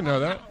 No, I didn't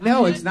know that.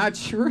 No, it's not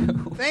true.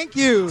 Thank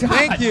you. God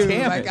Thank you.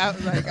 damn it.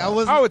 I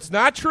was. Oh, it's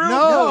not true?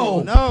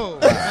 No.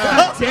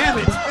 God damn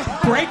it.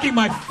 It's breaking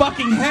my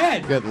fucking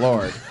head. Good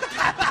Lord.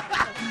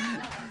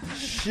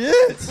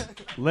 Shit.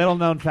 Little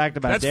known fact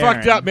about That's Darren.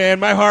 fucked up, man.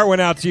 My heart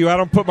went out to you. I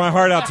don't put my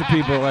heart out to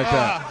people like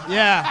that.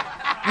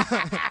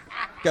 Yeah.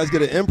 Guys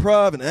get an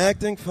improv and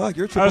acting. Fuck,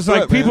 you're a triple I was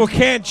like, threat, man. people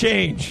can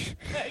change.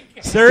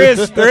 There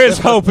is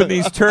hope in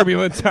these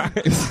turbulent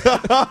times.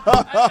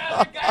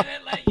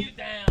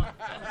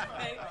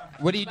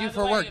 What do you do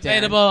for work, Darren?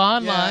 Available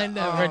online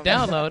for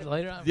download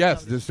later on.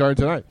 Yes, just starting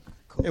tonight.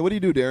 Hey, what do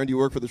you do, Darren? Do you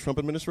work for the Trump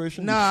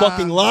administration? Nah. You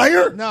fucking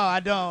liar! No, I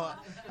don't.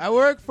 I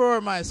work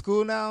for my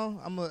school now.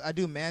 I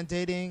do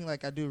mandating.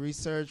 Like I do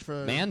research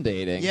for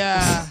Mandating?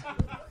 Yeah.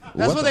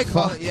 That's what the they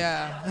call fuck? it.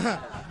 Yeah.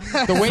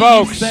 The way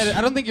Folks. you said it,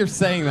 I don't think you're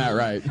saying that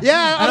right.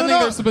 Yeah, I don't think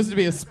know. there's supposed to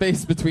be a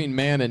space between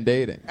man and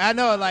dating. I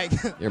know, like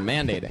You're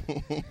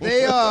mandating.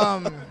 they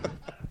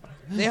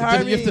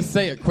hired me. You have to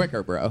say it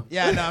quicker, bro.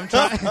 Yeah, no, I'm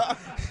trying.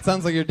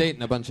 Sounds like you're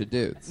dating a bunch of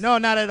dudes. No,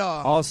 not at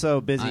all.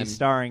 Also busy I'm-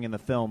 starring in the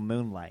film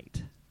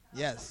Moonlight.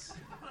 Yes.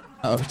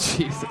 Oh,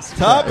 Jesus.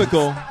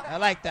 Topical. I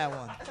like that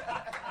one.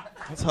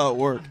 That's how it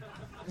worked.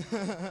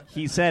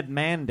 He said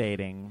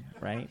mandating,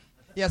 right?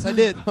 Yes, I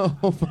did.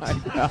 Oh, my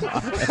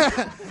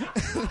God.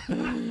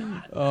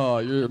 Oh,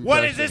 you're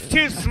What is this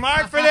too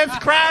smart for this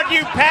crowd,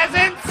 you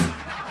peasants?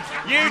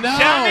 You No.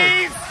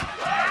 dummies?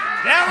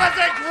 That was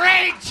a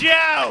great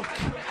joke.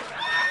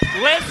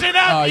 Listen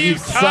up, Oh, you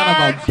son of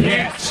a tards,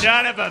 bitch. You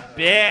son of a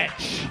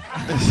bitch.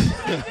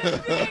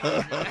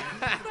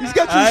 He's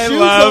got your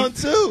shoes on,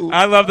 too.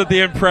 I love that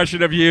the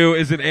impression of you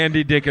is an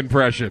Andy Dick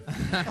impression.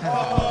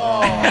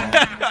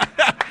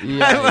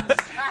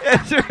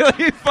 It's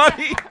really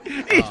funny.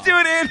 He's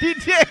doing Andy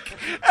Dick.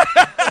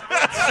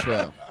 That's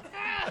true.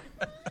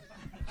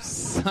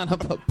 Son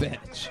of a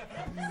bitch.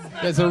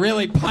 You guys are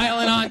really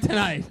piling on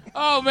tonight.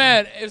 Oh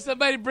man, if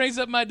somebody brings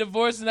up my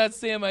divorce and not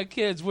seeing my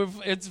kids,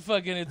 it's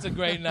a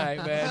great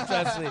night, man.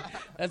 Trust me.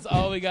 That's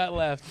all we got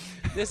left.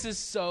 This is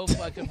so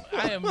fucking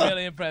I am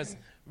really impressed.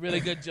 Really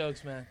good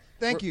jokes, man.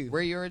 Thank you. Where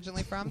are you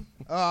originally from?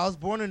 I was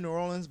born in New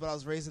Orleans, but I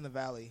was raised in the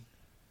Valley.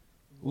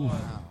 Wow.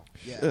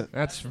 Yeah.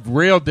 That's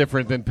real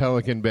different than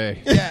Pelican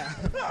Bay. Yeah.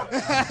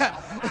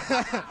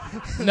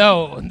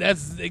 No,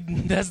 that's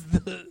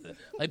the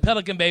like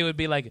Pelican Bay would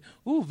be like,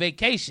 ooh,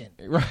 vacation.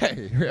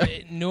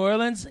 Right. New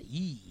Orleans,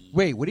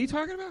 Wait, what are you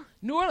talking about?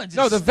 New Orleans.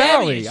 No, is the stabby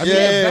Valley. as I mean,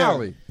 shit. the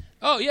Valley.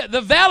 Oh yeah,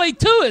 the Valley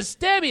too is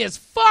stabby as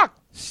fuck.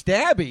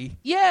 Stabby?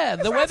 Yeah,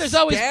 the not weather's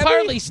always stabby.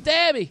 partly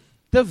stabby.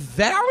 The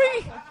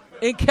Valley?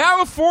 In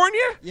California?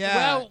 Yeah.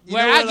 Well, You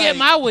where know, I we're get like-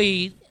 my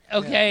weed,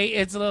 okay,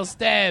 it's a little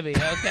stabby,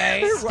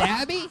 okay?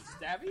 Stabby?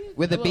 Stabby?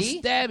 With a little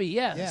B? Stabby,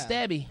 yeah, Yeah.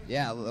 stabby.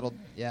 Yeah, a little,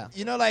 yeah.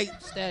 You know, like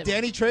Stabby.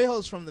 Danny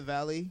Trejo's from the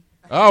Valley.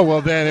 Oh,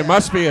 well, then it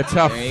must be a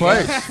tough There you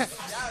place.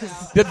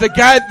 Did the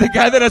guy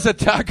that has a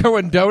taco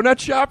and donut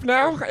shop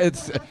now? It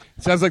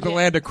sounds like the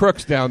land of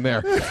crooks down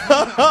there.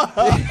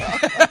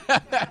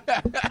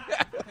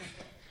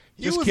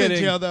 He Just was kidding.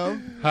 in jail though.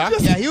 Huh?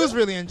 Yeah, he was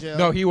really in jail.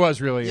 No, he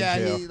was really Yeah,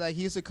 in jail.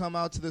 he used to come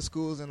out to the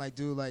schools and like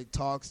do like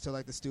talks to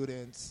like the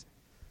students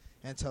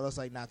and tell us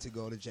like not to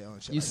go to jail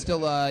and shit. You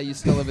like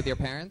still live with your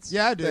parents? that.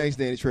 Yeah, I do. Thanks,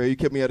 Danny Trejo. You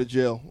kept me out of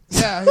jail.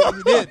 Yeah,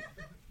 he did.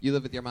 You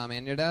live with your mom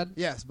and your dad?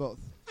 Yes, both.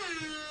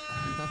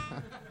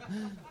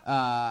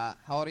 How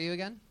old are you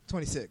again?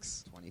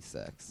 26.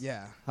 26.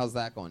 Yeah. How's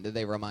that going? Did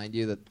they remind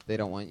you that they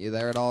don't want you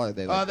there at all? Or are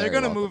they like, They're very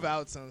gonna welcome? move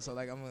out soon, so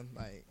like I'm gonna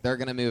like. They're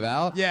gonna move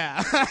out?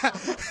 Yeah.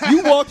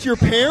 You walked your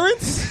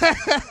parents?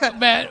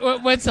 Man,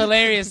 what's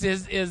hilarious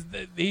is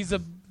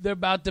they're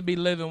about to be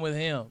living with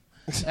him.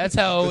 That's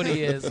how old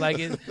he is. Like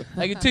in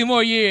 2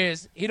 more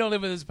years, he don't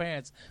live with his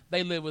parents.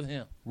 They live with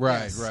him.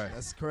 Right, Yes, right.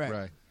 That's correct.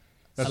 Right.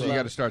 That's what you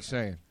got to start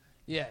saying.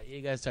 Yeah,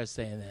 you gotta start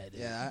saying that.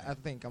 Dude. Yeah, I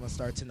think I'm gonna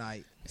start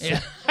tonight.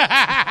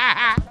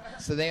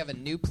 So they have a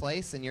new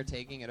place and you're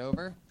taking it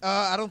over?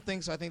 I don't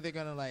think so. I think they're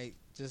gonna like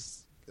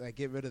just like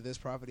get rid of this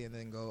property and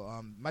then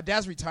go. My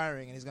dad's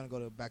retiring and he's gonna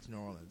go back to New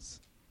Orleans.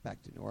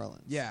 Back to New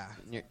Orleans. Yeah.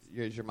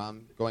 Is your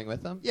mom going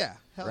with them? Yeah.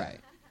 Hell right.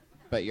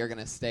 But you're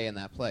gonna stay in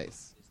that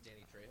place. Is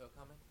Danny Trejo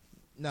coming?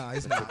 No,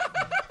 he's not.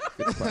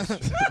 Good question.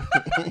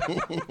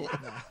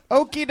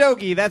 Okie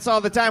dokie. That's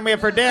all the time we have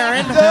for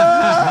Darren.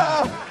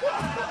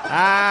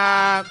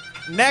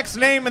 Next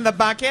name in the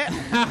bucket.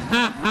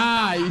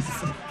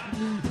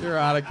 You're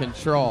out of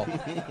control.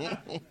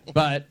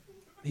 But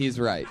he's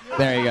right.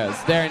 There he goes.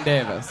 Darren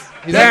Davis.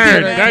 He's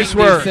Darren, nice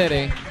work.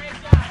 City.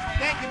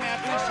 Thank you, man.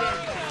 Appreciate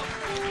it.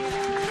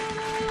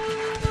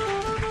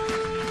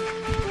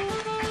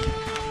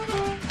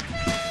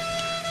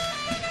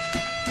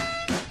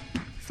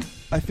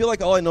 I feel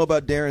like all I know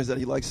about Darren is that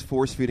he likes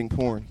force-feeding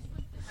porn.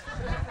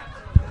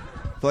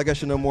 I feel like I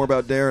should know more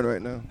about Darren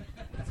right now.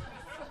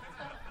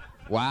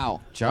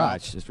 Wow.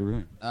 Josh, just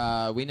ruined.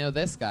 We know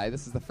this guy.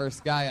 This is the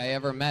first guy I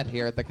ever met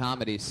here at the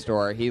Comedy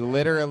Store. He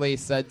literally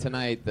said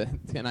tonight that,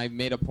 and I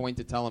made a point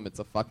to tell him it's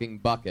a fucking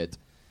bucket.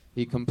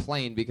 He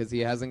complained because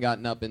he hasn't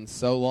gotten up in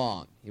so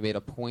long. He made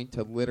a point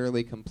to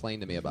literally complain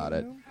to me about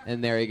it.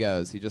 And there he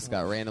goes. He just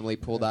got randomly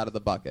pulled out of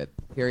the bucket.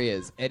 Here he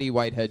is, Eddie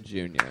Whitehead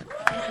Jr.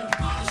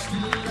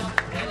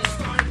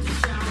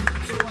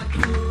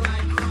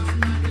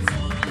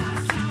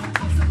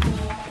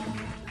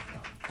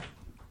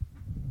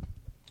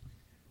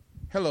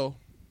 Hello.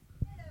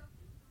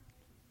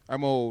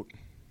 I'm old.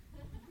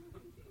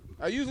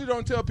 I usually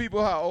don't tell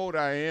people how old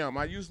I am.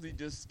 I usually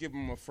just give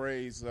them a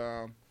phrase.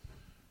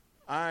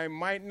 I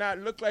might not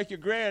look like your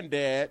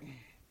granddad,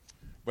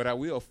 but I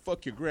will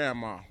fuck your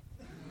grandma.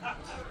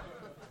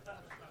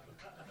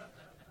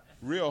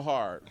 Real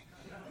hard.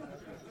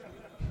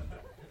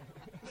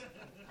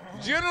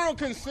 General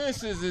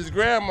consensus is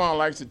grandma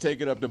likes to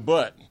take it up the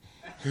butt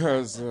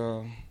because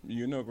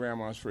you know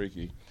grandma's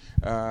freaky.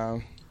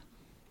 A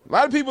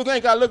lot of people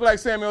think I look like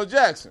Samuel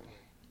Jackson.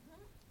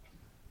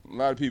 A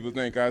lot of people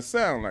think I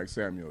sound like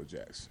Samuel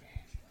Jackson.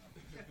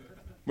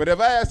 But if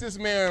I ask this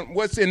man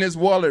what's in his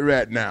wallet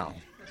right now,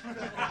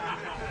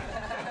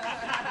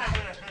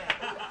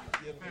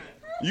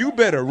 you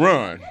better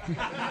run.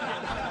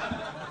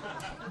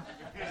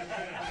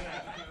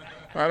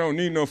 I don't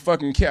need no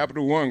fucking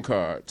Capital One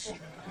cards.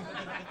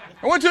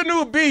 I went to a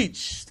new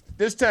beach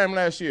this time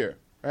last year.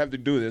 I have to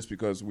do this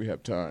because we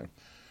have time.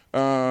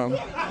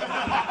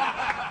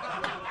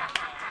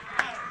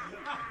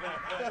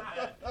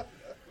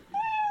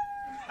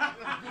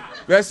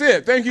 That's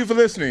it. Thank you for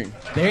listening.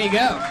 There you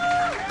go.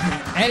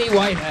 Eddie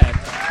Whitehead.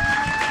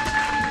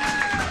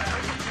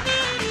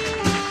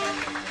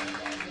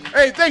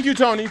 Hey, thank you,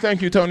 Tony.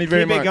 Thank you, Tony,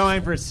 very much. Keep it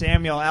going for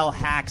Samuel L.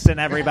 Jackson,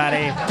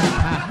 everybody.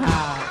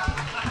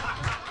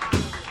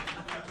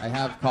 I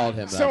have called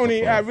him that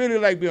Tony, before. I really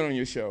like being on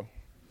your show.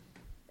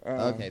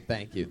 Okay,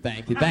 thank you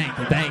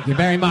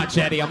very much,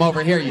 Eddie. I'm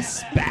over here, you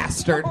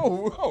bastard.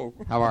 Oh.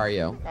 How are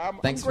you?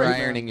 Thanks for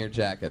great, ironing your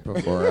jacket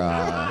before.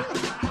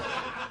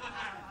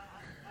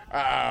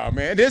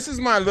 Man, this is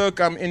my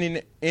look. I'm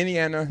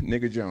Indiana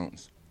Nigga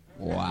Jones.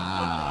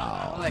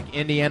 Wow. Like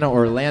Indiana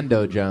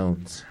Orlando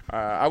Jones.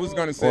 I was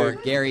going to say. Or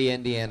Gary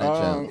Indiana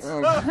Jones.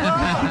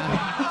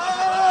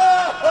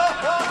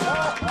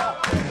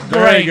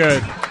 Very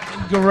good.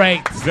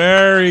 Great.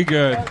 Very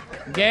good.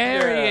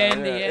 Gary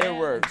Indiana. It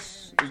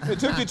works. It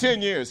took you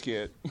 10 years,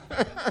 kid.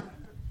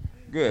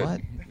 Good.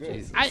 What?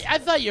 I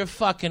thought you're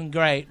fucking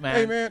great, man.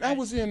 Hey, man, I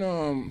was in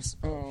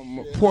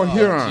Port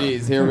Huron.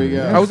 Jeez, here we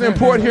go. I was in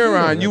Port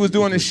Huron. You was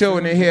doing a show,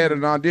 and they had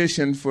an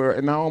audition for,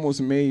 and I almost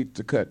made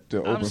the cut to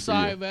open I'm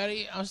sorry, for you.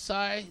 buddy. I'm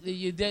sorry that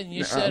you didn't.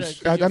 You should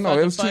have. I know.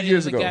 It was 2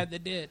 years ago. The guy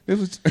that did. It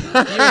was. You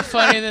were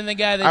funnier than the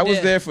guy that did. I was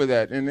there for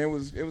that, and it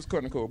was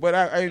kind of cool. But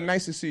I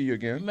nice to see you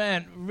again.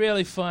 Man,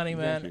 really funny,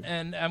 man.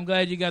 And I'm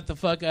glad you got the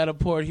fuck out of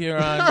Port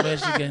Huron,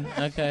 Michigan.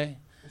 Okay.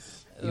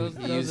 Those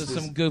are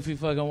some goofy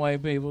fucking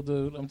white people,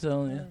 dude. I'm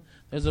telling you.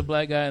 There's a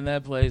black guy in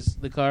that place.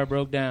 The car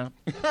broke down.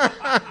 You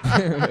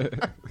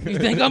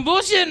think I'm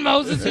bullshitting,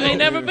 Moses? You ain't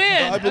never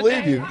been. I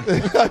believe you.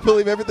 I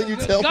believe everything you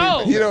tell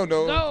me. You don't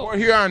know. Port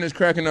Huron is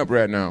cracking up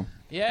right now.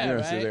 Yeah,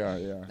 right. So they are,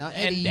 yeah. Now,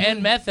 Eddie,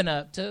 and mething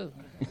up, too.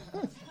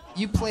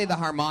 You play the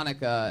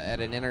harmonica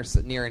at an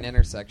near an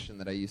intersection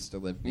that I used to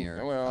live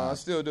near. Well, I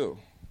still do.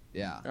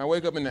 Yeah. I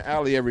wake up in the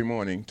alley every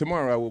morning.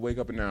 Tomorrow I will wake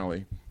up in the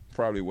alley,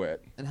 probably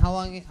wet. And how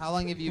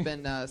long have you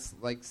been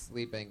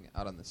sleeping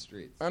out on the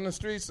streets? On the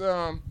streets,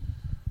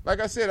 like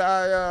I said,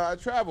 I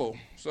travel.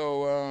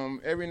 So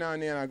every now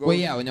and then I go. Well,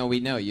 yeah, no, we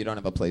know you don't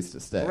have a place to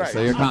stay, Right.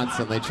 so you're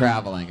constantly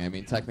traveling. I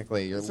mean,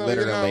 technically, you're So,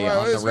 literally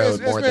well, on the it's road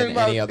been more than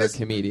about- any other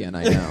comedian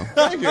I know.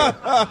 Thank you.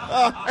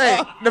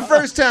 Hey, the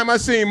first time I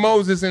seen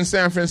Moses in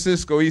San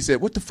Francisco, he said,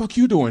 "What the fuck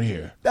you doing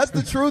here?" That's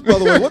the truth, by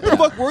the way. What the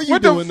fuck were you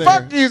What doing the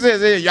there? fuck? He says,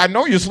 "Hey, I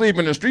know you sleep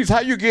in the streets. How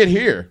you get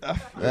here?"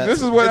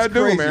 This is what I that's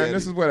do, crazy, man. Eddie.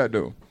 This is what I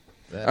do.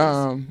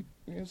 That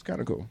It's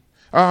kind of cool.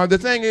 The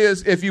thing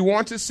is, if you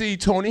want to see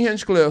Tony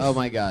Hinchcliffe, Oh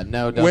my God,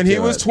 no! Don't when he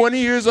do was it. 20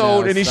 years No,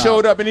 old and he stop.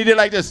 showed up and he did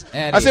like this,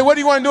 Eddie. I said, "What do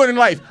you want to do in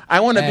life?"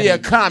 "I want to be a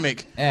Eddie.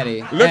 comic."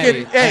 Eddie, Look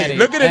Eddie, at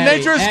look at the Eddie,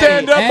 nature of Eddie,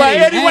 stand up by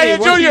Eddie, Eddie Wayne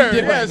what are you Jr.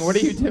 doing? Yes. What are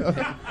you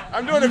doing?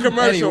 I'm doing a commercial.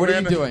 Eddie, what are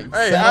you man. doing?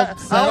 Hey,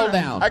 Settle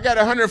down. I got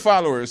 100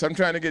 followers. I'm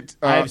trying to get.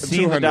 I've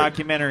seen 200. the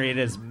documentary. It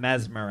is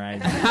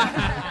mesmerizing.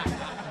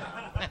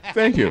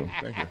 Thank you.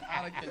 Thank you.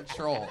 Out of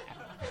control.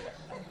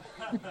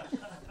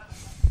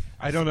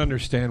 I don't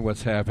understand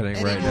what's happening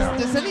Eddie, right now.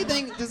 Does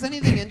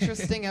anything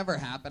interesting ever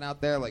happen out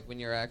there? Like when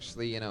you're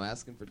actually,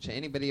 asking for change?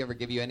 Anybody ever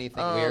give you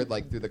anything weird,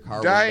 like through the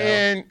car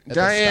Diane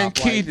window?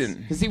 Keaton.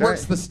 Because he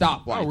works the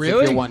stoplights. Oh,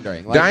 really? If you're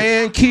wondering. Like,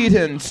 Diane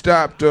Keaton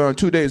stopped 2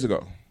 days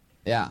ago.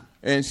 Yeah.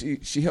 And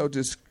she held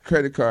this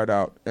credit card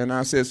out, and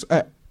I says,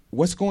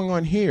 "What's going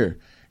on here?"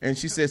 And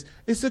she says,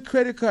 "It's a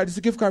credit card. It's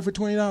a gift card for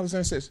 $20." And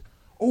I says,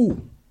 "Oh."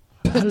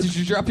 Did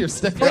you drop your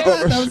stick like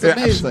that? That was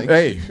amazing.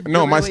 Hey,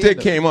 no, my stick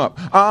came up.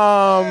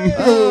 Thank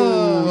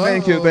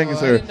you,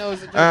 sir. I didn't know it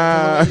was a joke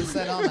until what you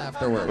said on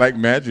afterward. Like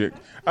magic.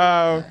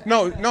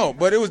 No,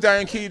 but it was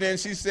Diane Keaton, and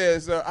she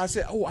says, I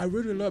said, "Oh, I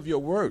really love your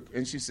work."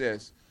 And she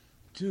says,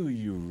 "Do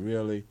you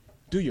really?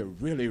 Do you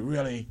really,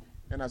 really?"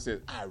 And I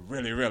said, "I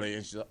really, really."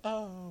 And she said,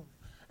 "Oh."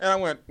 And I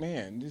went,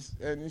 "Man,"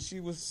 and she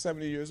was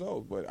 70 years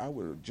old, but I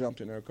would have jumped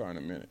in her car in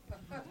a minute.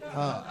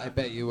 I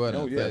bet you would.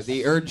 Oh, yes.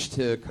 The urge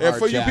to Yeah,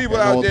 for you carjack people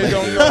an out old there lady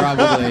don't know.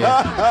 probably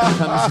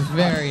comes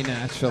very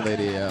naturally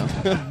to you.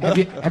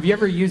 Have you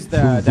ever used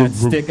that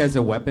stick as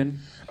a weapon?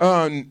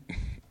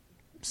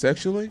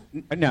 Sexually?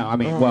 No, I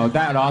mean, well,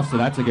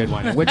 that's a good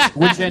one.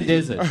 Which end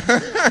is it?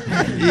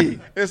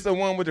 It's the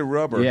one with the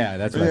rubber. Yeah,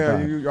 that's what I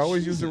thought. You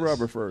always use the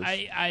rubber first.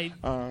 I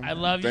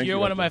love you. Thank You're you,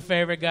 one of Doctor. my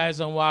favorite guys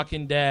on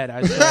Walking Dead.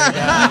 I swear to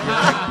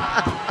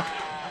God.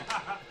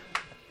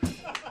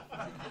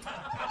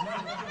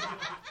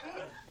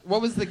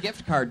 What was the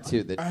gift card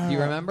to? Do you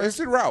remember? It's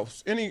at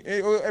Ralph's. As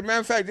a matter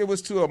of fact, it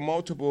was to a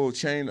multiple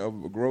chain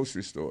of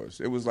grocery stores.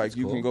 It was like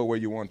you can go where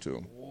you want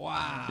to.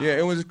 Wow. Yeah,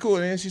 it was cool.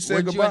 And then she said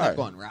Where'd goodbye. you end up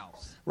going,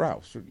 Ralph's?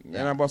 Ralph's. And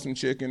I bought some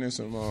chicken and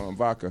some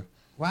vodka.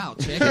 Wow,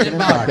 chicken and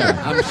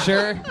vodka. I'm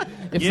sure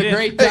it's a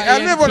great Hey, I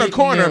Diane live on a Keaton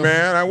corner, meal.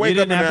 man. I wake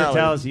You up in didn't the have to alley.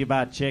 tell us you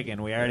bought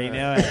chicken. We already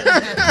knew it.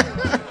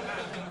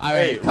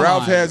 Hey, come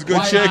Ralph on. has good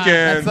Why not? chicken.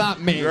 That's not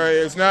me. Right,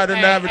 it's not an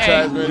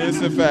advertisement. It's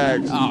a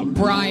fact. Oh,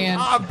 Brian.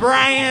 Oh,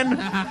 Brian.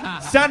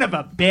 Son of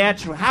a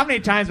bitch. How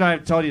many times have I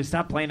told you to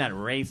stop playing that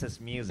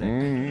racist music?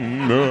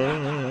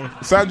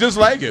 Sound just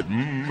like it.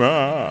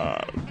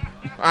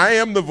 I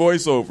am the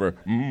voiceover.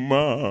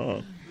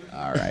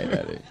 All right,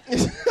 Eddie.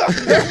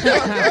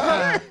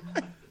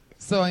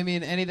 So, I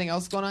mean, anything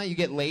else going on? You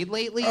get laid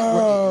lately? You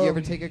ever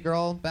take a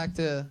girl back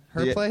to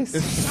her place?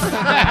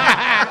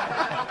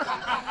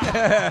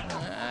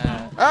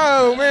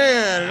 Oh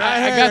man!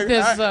 I got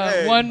this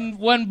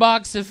one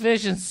box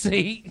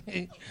efficiency.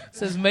 It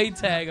says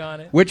Maytag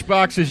on it. Which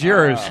box is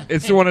yours?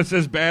 It's the one that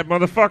says "bad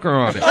motherfucker"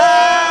 on it.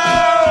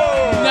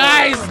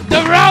 Nice,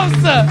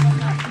 DeRosa.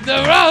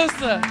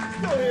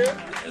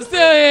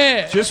 Still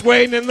here. Just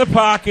waiting in the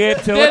pocket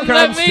till Didn't it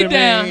let comes me to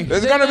down. me.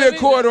 There's gonna be a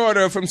court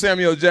order from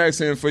Samuel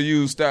Jackson for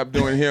you stop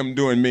doing him,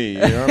 doing me. You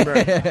know what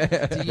I'm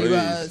Do you,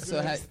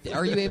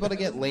 are you able to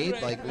get laid?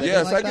 Like, living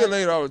Yes, like I that? get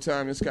laid all the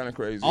time. It's kind of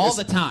crazy. All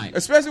the time?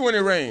 especially when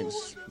it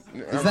rains.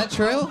 Is that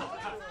true?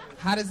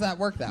 How does that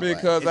work that way?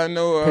 Because I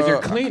know. Because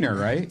you're cleaner,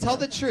 right? Tell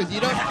the truth.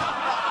 You don't.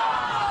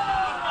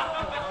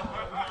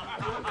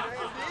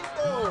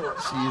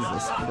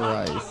 Jesus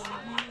Christ.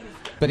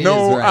 But he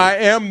No, is right. I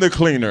am the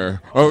cleaner.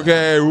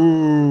 Okay.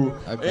 Ooh.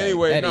 Okay,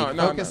 Anyway, Eddie, no.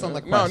 focus on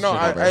the No, question no.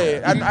 over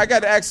here. I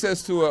got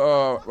access to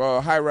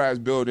a high-rise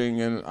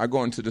building, and I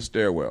go into the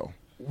stairwell.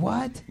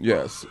 What?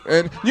 Yes.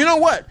 And you know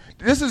what?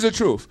 This is the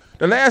truth.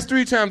 The last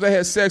 3 times I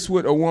had sex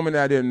with a woman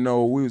I didn't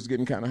know, we was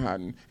getting kind of hot.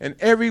 And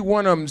every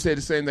one of them said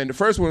the same thing. The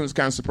first one was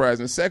kind of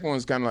surprising. The second one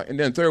was kind of like, and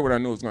then the third one I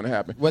knew was going to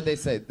happen. What'd they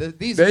say?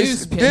 These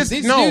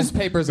No,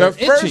 newspapers the are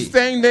first itchy.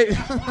 thing they...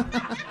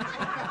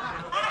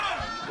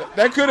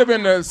 That could have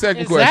been the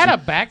second Is question. that a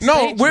backstage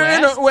No,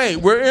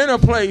 West? we're in a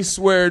place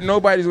where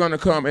nobody's going to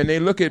come, and they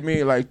look at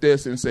me like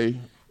this and say,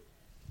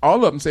 all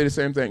of them say the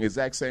same thing,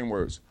 exact same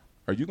words.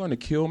 Are you going to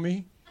kill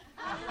me?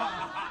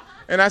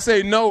 And I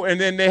say no,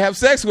 and then they have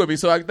sex with me,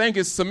 so I think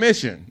it's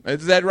submission.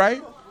 Is that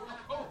right?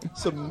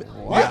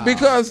 Yeah,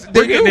 because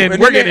they do. And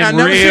We're then getting I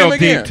never see real him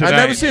again. deep I tonight.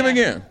 never see him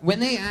again.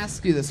 When they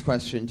ask you this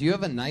question, do you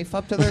have a knife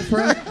up to their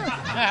throat?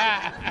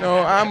 No,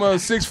 I'm a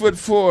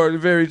 6'4",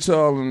 very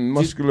tall and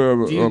muscular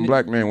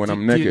black man when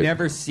I'm naked. Do you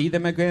never see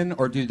them again,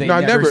 or do they No,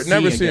 I never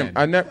never see again? him.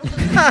 I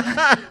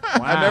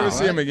never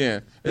see him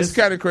again. It's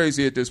kind of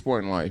crazy at this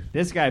point in life.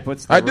 This guy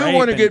puts the I do rape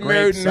want to in get grape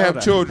married and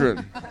have soda.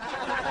 children.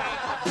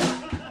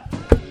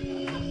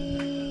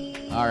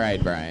 All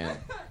right, Brian.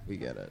 We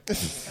get it.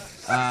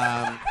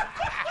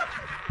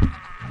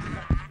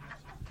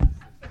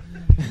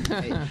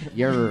 Hey,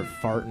 you ever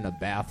fart in a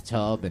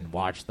bathtub and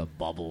watch the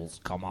bubbles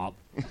come up?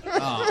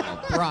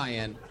 Oh,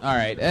 Brian. All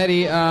right,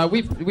 Eddie.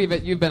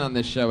 You've been on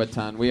this show a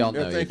ton. We all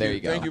know you. There you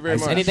go. Thank you very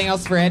much. Anything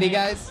else for Eddie,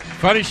 guys?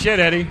 Funny shit,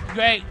 Eddie.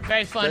 Great,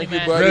 very funny, Thank you,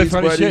 man. buddies, Really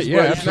funny buddies, shit, yeah,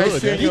 buddies. absolutely.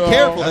 Nice seeing Be you all.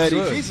 careful, Eddie.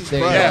 Absolutely. Jesus There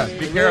you Christ. Yeah,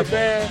 be careful.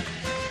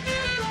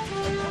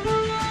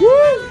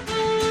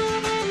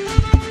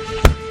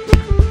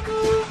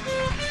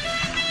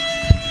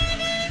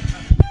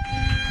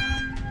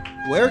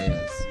 Where? He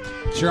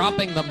is.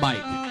 Dropping the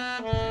mic.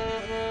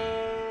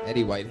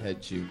 Eddie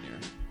Whitehead Jr.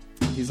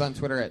 He's on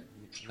Twitter at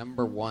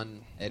 #1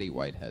 Eddie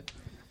Whitehead.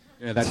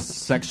 Yeah, that's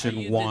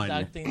section 1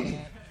 on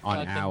fucking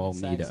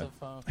Alameda.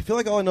 saxophone. I feel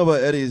like all I know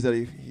about Eddie is that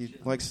he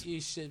likes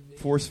You should be.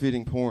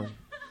 force-feeding porn.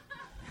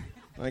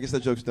 I guess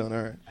that joke's done.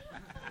 All right.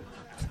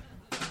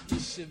 You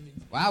should be.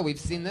 Wow, we've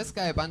seen this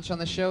guy a bunch on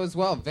the show as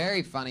well.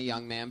 Very funny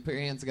young man. Put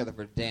your hands together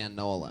for Dan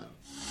Nolan.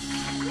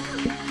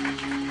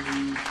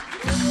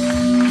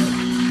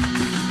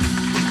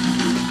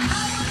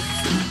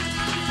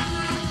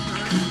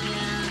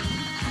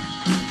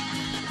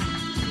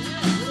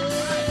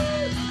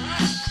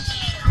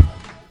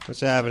 What's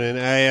happening?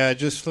 I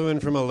just flew in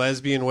from a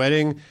lesbian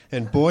wedding,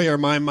 and boy, are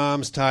my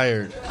moms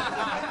tired.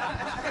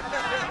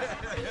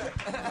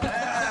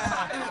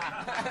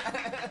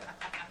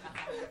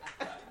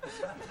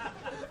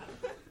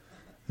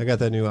 I got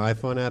that new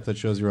iPhone app that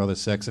shows you where all the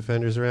sex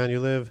offenders around you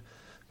live,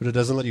 but it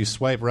doesn't let you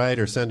swipe right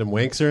or send them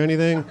winks or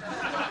anything.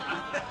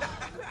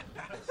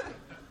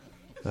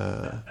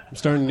 I'm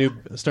starting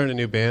a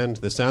new band.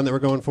 The sound that we're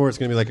going for is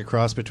going to be like a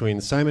cross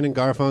between Simon and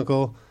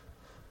Garfunkel,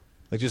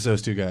 like just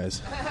those two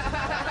guys.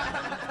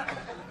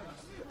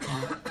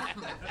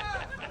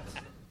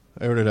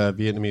 I ordered a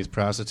Vietnamese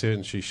prostitute,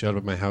 and she showed up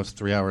at my house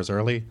 3 hours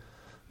early.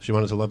 She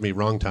wanted to love me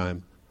wrong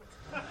time.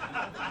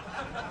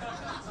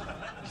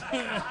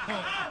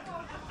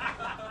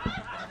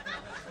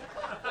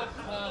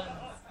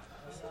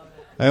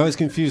 I always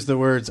confuse the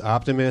words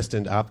optimist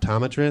and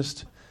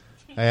optometrist.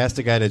 I asked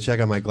a guy to check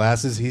out my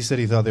glasses. He said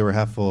he thought they were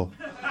half full.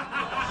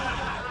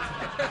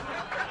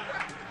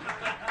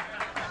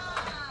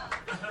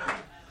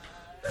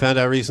 Found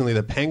out recently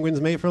that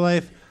penguins mate for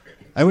life.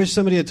 I wish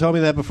somebody had told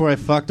me that before I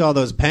fucked all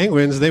those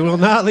penguins. They will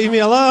not leave me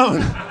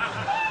alone.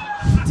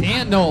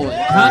 Dan Nolan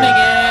coming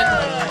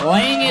in,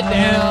 laying it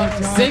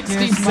down,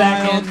 60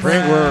 seconds.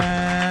 Great work.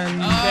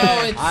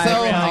 Oh, it's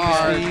so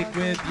hard. Speak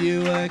with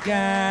you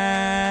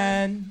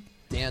again.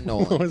 Dan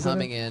Nolan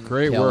coming in,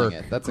 Great killing work.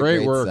 it. That's Great a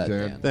great work, set,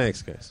 Dan.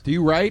 Thanks, guys. Do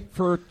you write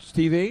for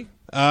TV?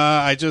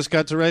 I just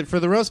got to write for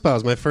the Roast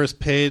Pals, my first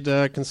paid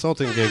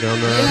consulting gig on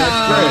the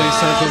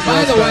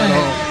By Central the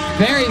way,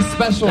 very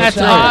special That's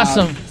shout out.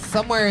 awesome.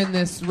 Somewhere in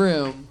this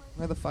room,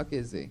 where the fuck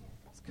is he?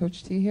 Is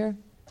Coach T here?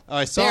 Oh,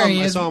 I saw There him.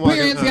 he I is. saw him Put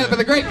your walking. hands together for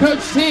the great Coach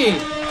T.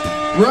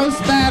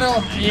 Roast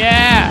battle.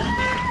 Yeah.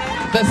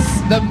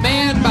 The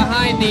man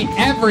behind the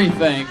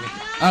everything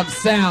of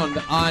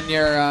sound on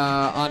your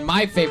on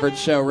my favorite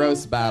show,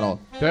 Roast Battle.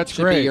 That's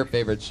Should great. be your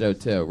favorite show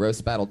too.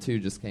 Roast Battle 2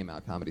 just came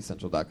out.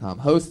 ComedyCentral.com.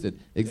 Hosted,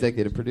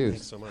 executive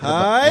produced. so much.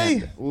 Hi.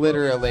 And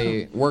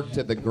literally worked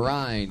to the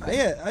grind.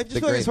 Yeah, I just The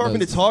feel like it's great hard for me to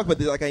Moses. talk about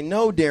this. Like, I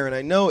know Darren,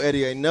 I know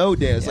Eddie, I know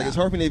Dan. It's like Yeah. it's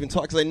hard for me to even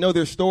talk because I know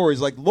their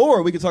stories. Like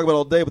Laura, we could talk about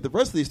all day, but the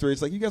rest of these three,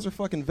 it's like you guys are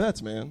fucking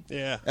vets, man.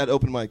 Yeah. At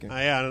open micing.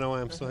 Yeah, I don't know why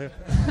I'm still here.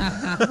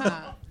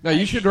 No,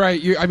 you should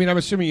write. I mean, I'm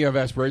assuming you have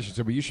aspirations,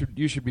 but you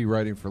should be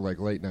writing for like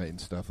late night and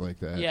stuff like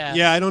that. Yeah.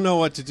 Yeah, I don't know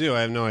what to do.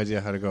 I have no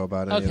idea how to go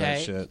about any of that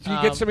Okay. shit. So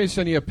you get somebody to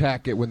send you a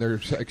packet when they're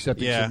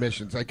accepting Yeah.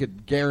 submissions. I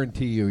could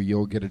guarantee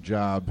you'll get a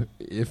job,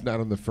 if not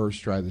on the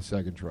first try, the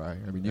second try.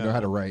 I mean, you know Yeah. how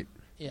to write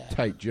Yeah.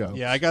 tight jokes.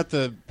 Yeah, I got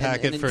the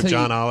packet for until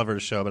John you-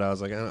 Oliver's show, but I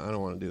was like, I don't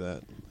want to do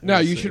that. No,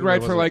 It's- you should it write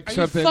really for like Are you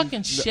something.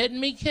 fucking shitting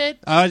me, kid?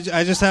 I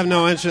just have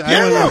no interest. I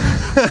don't know.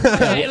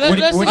 Hey,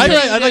 listen I'd to like-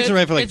 this, I'd like to dude.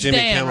 write for, like, It's Jimmy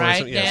Dan, Kimmel or right?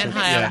 something. Yeah, Dan,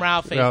 something- hi, yeah. I'm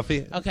Ralphie.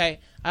 Ralphie. Okay,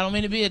 I don't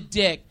mean to be a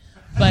dick,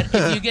 but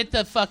if you get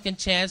the fucking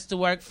chance to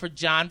work for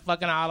John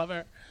fucking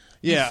Oliver,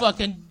 Yeah. you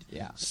fucking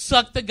Yeah.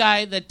 suck the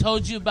guy that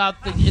told you about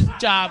his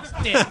job's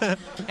dick,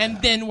 and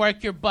then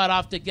work your butt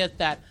off to get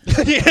that.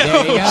 There you go.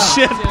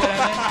 Shit. See what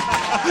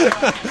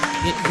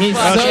I mean? He's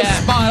Fuck so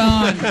yeah. spot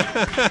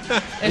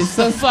on. It's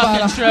so the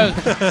fucking spot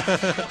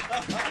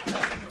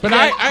truth. But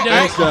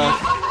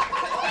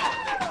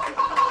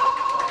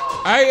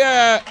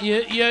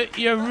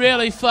you're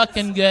really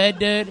fucking good,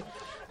 dude.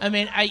 I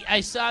mean,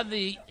 I saw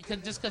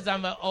just because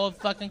I'm an old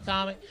fucking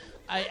comic,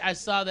 I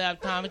saw the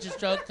optometrist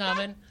stroke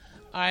coming.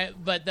 All right,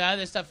 but the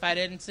other stuff I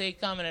didn't see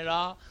coming at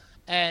all.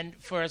 And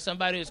for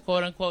somebody who's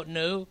quote unquote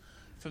new,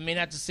 for me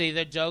not to see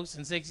their jokes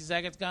in 60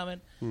 seconds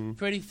coming,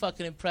 pretty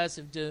fucking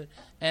impressive, dude.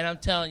 And I'm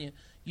telling you,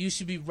 you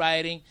should be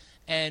writing.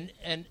 And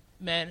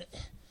man,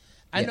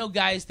 I know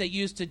guys that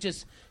used to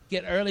just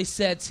get early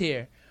sets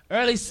here,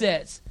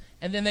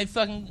 and then they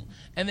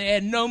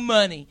had no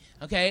money,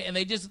 okay, and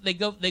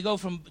they go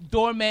from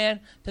doorman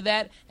to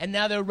that, and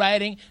now they're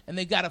writing, and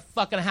they got a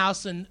fucking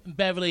house in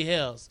Beverly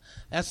Hills.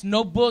 That's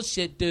no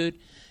bullshit, dude.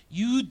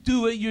 You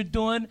do what you're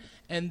doing,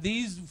 and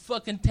these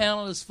fucking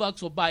talentless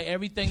fucks will buy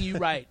everything you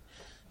write.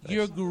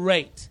 You're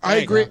great. I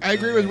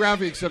agree with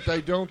Ralphie, except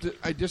I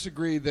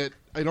disagree that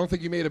I don't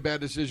think you made a bad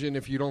decision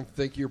if you don't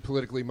think you're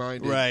politically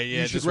minded. Right, yeah,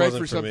 you it should just write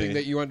wasn't for for something me.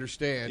 that you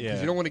understand because Yeah.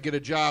 you don't want to get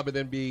a job and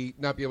then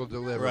not be able to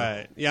deliver.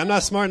 Right. Yeah, I'm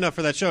not smart enough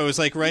for that show. It was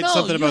like write No,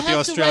 something you about the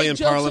have to Australian write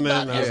jokes Parliament.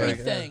 about and I was like,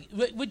 everything.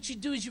 What you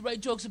do is you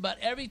write jokes about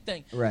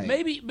everything. Right.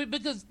 Maybe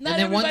because not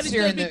And then once everybody's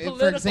you're going in to be the,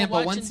 political. for example,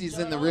 watching once he's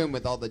in the room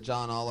with all the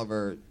John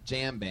Oliver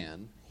jam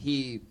band,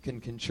 he can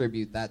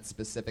contribute that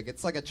specific.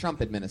 It's like a Trump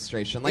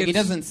administration. Like he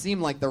It's- doesn't seem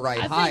like the right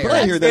I think hire.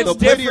 it's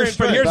different,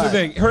 but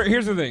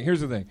here's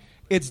the thing.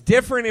 It's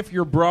different if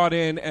you're brought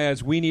in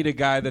as we need a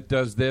guy that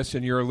does this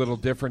and you're a little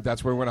different.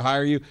 That's where we want to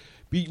hire you.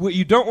 What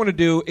you don't want to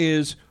do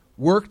is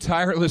work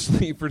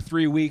tirelessly for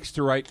 3 weeks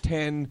to write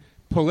 10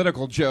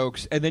 political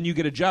jokes, and then you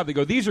get a job. They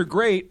go, these are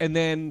great, and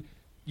then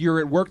you're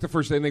at work the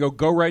first day, and they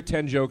go write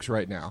 10 jokes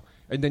right now,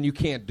 and then you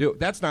can't do it.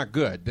 That's not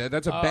good.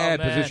 That's a bad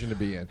man. position to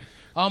be in.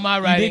 All my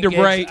You writing need to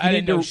gigs, write. I you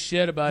didn't need know to-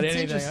 shit about It's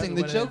anything. interesting.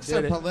 The jokes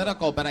are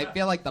political, but I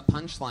feel like the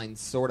punchlines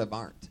sort of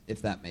aren't,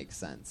 if that makes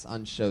sense,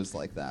 on shows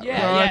like that.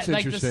 Yeah, right? yeah.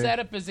 Like the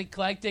setup is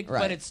eclectic, Right.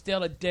 but it's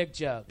still a dick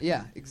joke.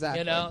 Yeah, exactly.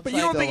 You know, But It's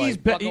you don't like think he's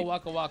waka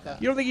waka waka.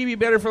 You don't think he'd be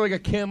better for like a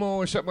Kimmel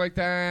or something like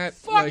that?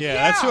 Fuck yeah,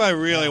 that's who I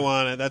really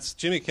wanted. That's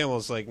Jimmy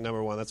Kimmel's like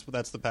number one. That's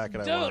the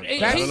packet I want.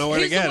 Dude, But I don't know where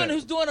to he's the get one it.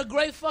 who's doing a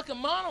great fucking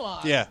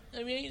monologue. Yeah.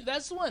 I mean,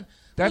 that's the one.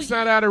 That's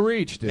not out of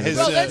reach, dude.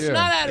 Bro, that's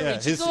not out of yeah,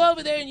 reach. You go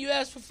over there and you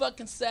ask for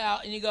fucking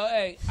Sal, and you go,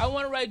 hey, I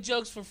want to write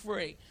jokes for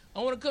free. I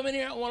want to come in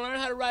here. I want to learn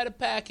how to write a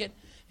packet.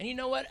 And you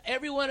know what?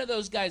 Every one of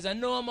those guys, I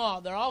know them all.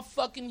 They're all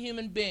fucking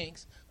human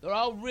beings. They're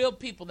all real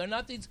people. They're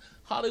not these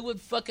Hollywood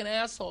fucking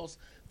assholes.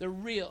 They're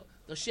real.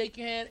 They'll shake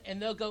your hand,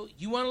 and they'll go,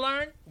 you want to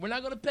learn? We're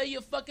not going to pay you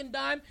a fucking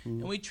dime,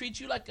 and we treat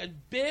you like a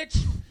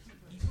bitch?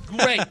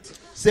 Great.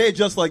 Say it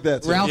just like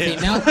that. Sir. Ralphie,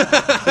 now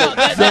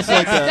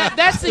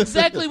That's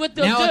exactly what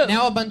they'll do.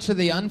 Now a bunch of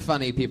the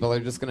unfunny people are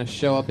just going to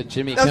show up at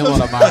Jimmy Kimmel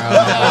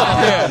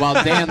tomorrow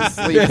while Dan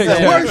sleeps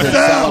and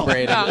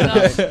celebrating.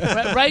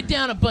 No. Write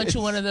down a bunch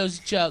of one of those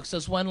jokes,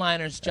 those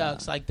one-liners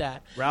jokes like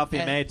that. Ralphie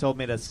May told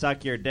me to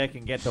suck your dick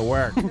and get to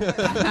work.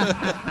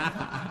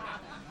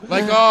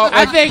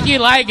 I think you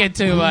like it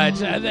too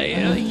much. I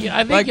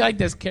think you like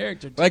this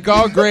character. Like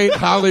all great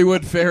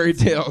Hollywood fairy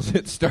tales,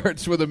 it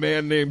starts with a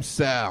man named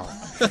Sal.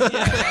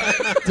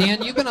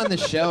 Dan, you've been on the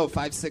show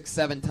 5, 6,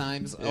 7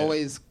 times,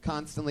 always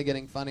constantly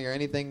getting funnier.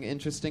 Anything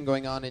interesting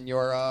going on in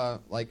your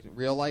like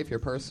real life, your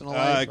personal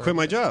life? I quit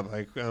my job.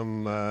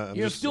 I'm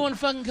You're just doing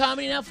fucking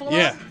comedy now full on?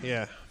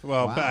 Yeah.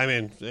 Well, Wow. I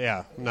mean,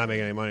 yeah, I'm not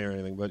making any money or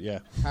anything, but yeah.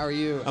 How are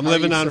you? I'm how are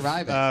living you on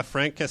surviving?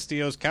 Frank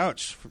Castillo's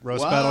couch.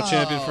 Roast Whoa, battle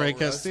champion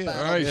Frank roast Castillo.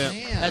 battle champ.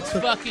 That's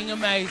fucking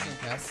amazing.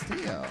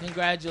 Castillo.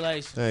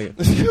 Congratulations. Thank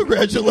you.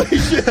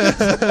 Congratulations.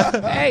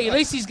 Hey, at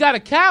least he's got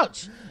a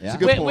couch. Yeah. That's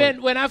a good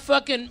point.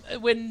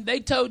 When they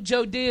towed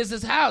Joe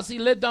Diaz's house, he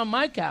lived on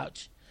my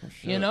couch.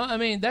 You know, I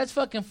mean, that's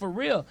fucking for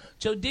real.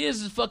 Joe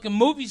Diaz is fucking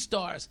movie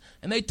stars,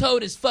 and they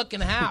towed his fucking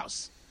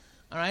house.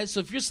 All right, so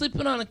if you're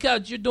sleeping on a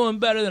couch, you're doing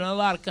better than a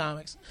lot of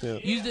comics. Yeah.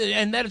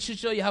 And that should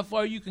show you how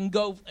far you can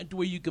go to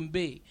where you can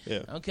be.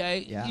 Yeah.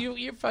 Okay? Yeah.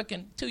 You're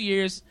fucking 2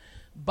 years.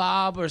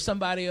 Bob or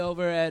somebody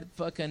over at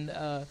fucking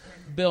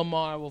Bill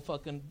Maher will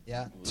fucking...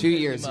 Yeah, 2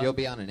 years, you'll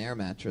be on an air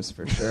mattress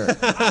for sure.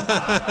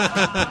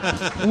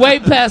 Way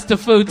past the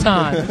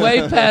futon.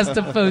 Way past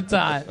the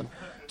futon.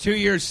 2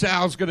 years,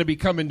 Sal's going to be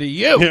coming to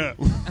you. Yeah.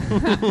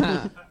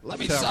 Let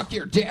me suck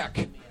your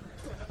dick.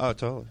 Oh,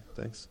 totally.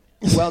 Thanks.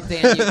 Well,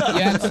 Dan, you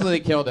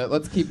absolutely killed it.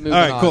 Let's keep moving All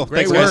right, on. cool.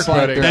 Great Thanks, work, guys.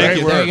 buddy. Thank Great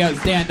you. work. There you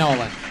go, Dan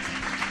Nolan.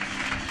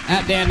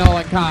 At Dan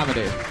Nolan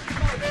Comedy.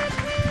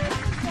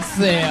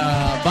 See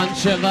a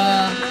bunch of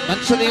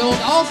the old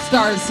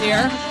all-stars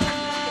here.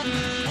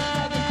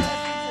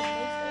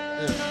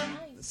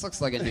 This looks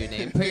like a new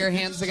name. Put your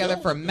hands together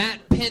for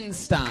Matt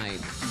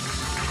Pinstein.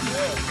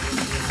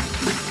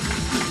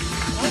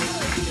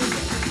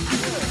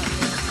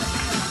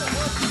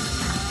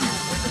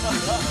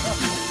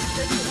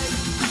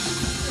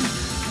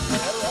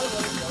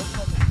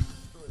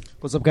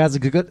 What's up, guys?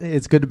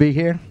 It's good to be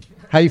here.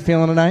 How you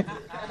feeling tonight?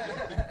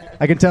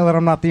 I can tell that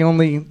I'm not the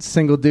only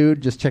single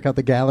dude. Just check out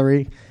the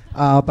gallery.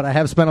 But I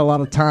have spent a lot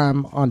of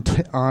time on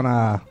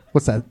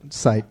what's that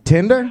site?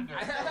 Tinder?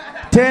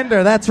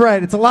 Tinder, that's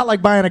right. It's a lot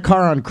like buying a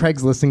car on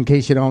Craigslist, in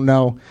case you don't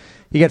know.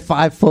 You get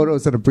 5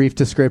 photos and a brief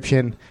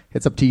description.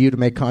 It's up to you to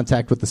make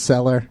contact with the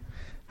seller.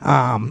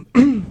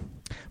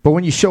 But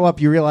when you show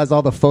up, you realize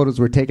all the photos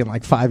were taken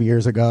like 5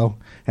 years ago,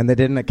 and they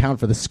didn't account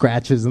for the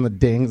scratches and the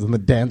dings and the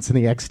dents in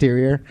the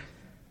exterior,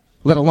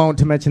 let alone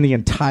to mention the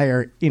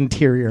entire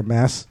interior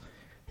mess.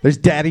 There's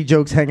daddy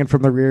jokes hanging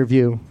from the rear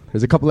view.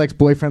 There's a couple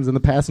ex-boyfriends in the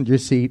passenger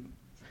seat.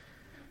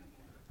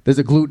 There's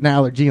a gluten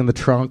allergy in the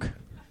trunk.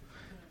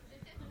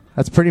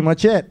 That's pretty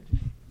much it.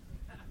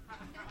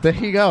 There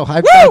you go.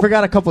 I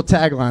forgot a couple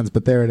taglines,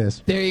 but there it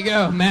is. There you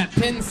go, Matt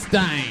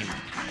Pinstein.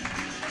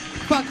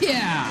 Fuck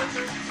yeah.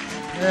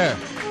 Yeah.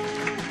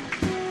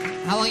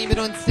 How long you been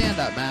doing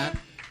stand-up, Matt?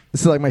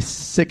 This is like my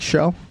 6th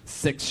show.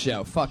 6th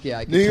show. Fuck yeah.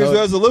 I New Year's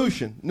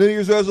resolution. New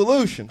Year's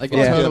resolution. I can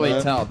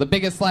totally tell. The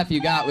biggest laugh you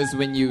got was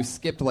when you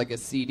skipped like a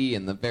CD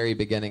in the very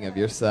beginning of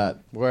your set.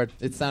 Word.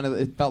 It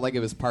felt like it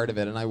was part of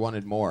it, and I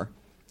wanted more.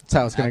 That's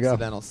how it's going to go.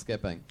 Accidental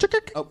skipping.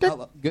 Oh,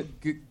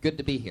 good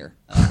to be here.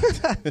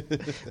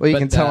 Well, you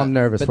can tell I'm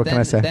nervous. But What can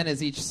I say? Then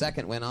as each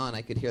second went on,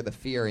 I could hear the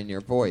fear in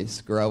your voice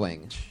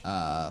growing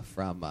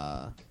from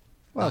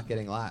not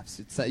getting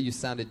laughs. You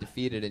sounded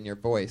defeated in your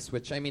voice,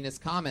 which, I mean, is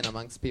common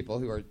amongst people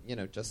who are,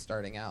 just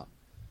starting out.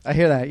 I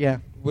hear that, yeah.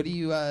 What do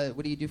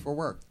you do for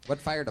work? What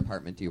fire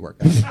department do you work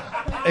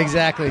at?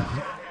 Exactly.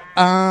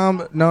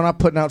 No, not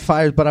putting out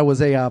fires, but I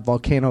was a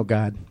volcano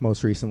god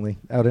most recently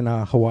out in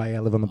Hawaii. I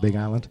live on the Big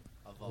Island.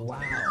 Wow.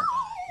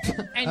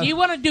 And you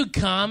want to do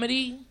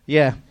comedy?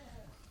 Yeah.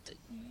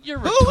 You're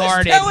Who retarded.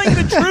 is telling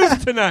the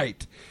truth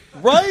tonight?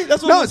 Right?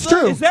 That's what No, I'm it's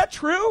saying. true. Is that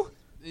true?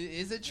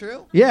 Is it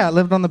true? Yeah, I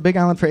lived on the Big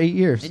Island for 8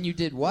 years. And you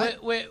did what?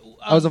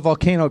 I was a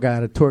volcano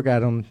guide, a tour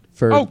guide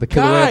for the guide.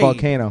 Kilauea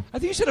volcano. I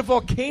think you said a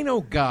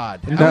volcano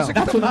god. No.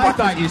 That's what I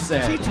thought you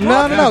said.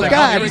 No,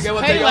 guide. Here we go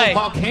with the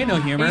volcano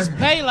humor. He's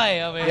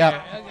Pele over Yep.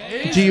 here.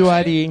 Okay.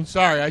 Guide.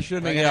 Sorry, I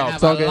shouldn't have yelled.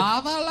 It's all good.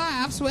 Lava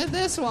laughs with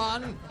this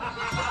one.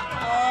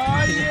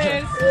 Oh,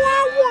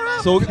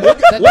 yes. So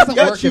That what doesn't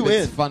got work you if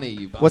in? it's funny.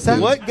 You What's that?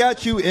 What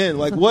got you in?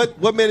 Like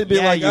what made it be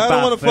Yeah, like you I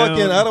don't want to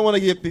buffoon. I don't want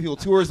to give people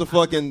tours of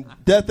fucking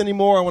death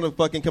anymore. I want to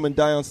fucking come and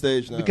die on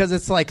stage now. Because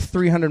it's like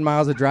 300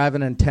 miles of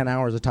driving and 10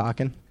 hours of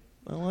talking.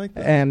 I like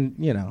that. And,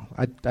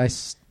 I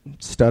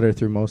stutter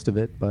through most of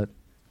it, but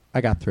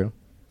I got through.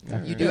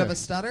 You do have a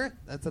stutter?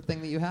 That's a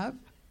thing that you have?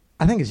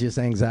 I think it's just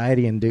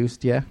anxiety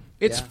induced, yeah.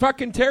 It's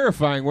fucking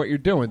terrifying what you're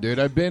doing, dude.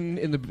 I've been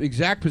in the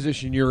exact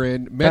position you're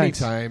in many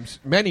times.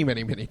 Many,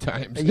 many, many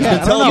times. Yeah, You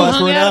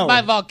hung out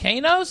by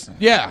volcanoes?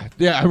 Yeah,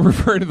 I'm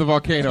referring to the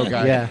volcano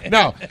guy. Yeah.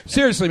 No,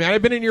 seriously, man.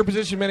 I've been in your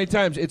position many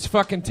times. It's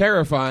fucking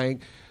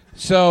terrifying.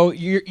 So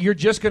you're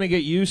just gonna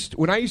get used.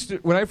 When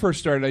I first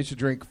started, I used to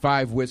drink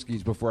 5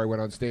 whiskeys before I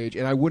went on stage,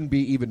 and I wouldn't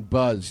be even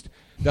buzzed.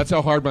 That's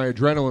how hard my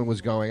adrenaline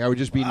was going. I would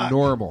just be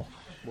normal.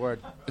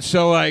 Word.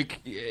 So like,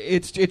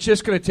 it's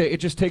just gonna take. It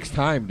just takes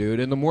time, dude.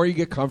 And the more you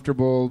get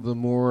comfortable, the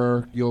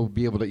more you'll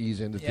be able to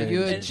ease into things.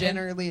 You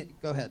generally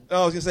go ahead.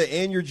 Oh, I was gonna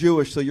say, and you're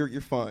Jewish, so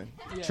you're fine.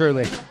 Yeah.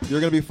 Truly. You're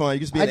gonna be fine. You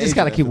just be. I just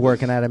got to keep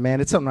working at it, man.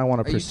 It's something I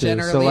want to pursue.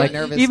 generally So a like,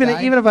 nervous even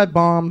guy? if I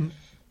bomb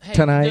Hey,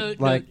 tonight,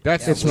 dude, like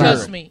that's it's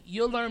trust not. me,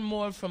 you'll learn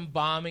more from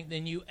bombing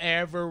than you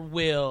ever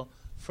will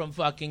from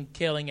fucking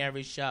killing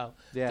every show.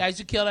 Yeah. Guys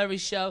who kill every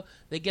show,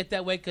 they get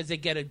that way because they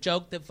get a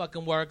joke that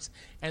fucking works,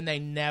 and they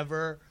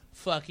never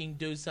fucking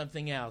do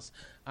something else.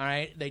 All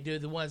right, they do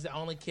the ones that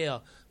only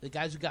kill. The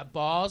guys who got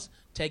balls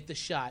take the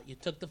shot. You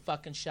took the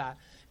fucking shot,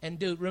 and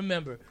dude,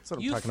 remember, what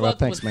I'm you talking fuck about.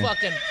 Thanks, with man.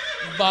 fucking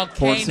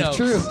volcanoes. Force of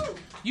truth.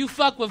 You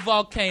fuck with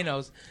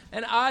volcanoes.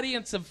 An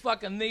audience of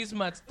fucking these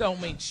mutts don't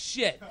mean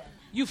shit.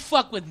 You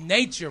fuck with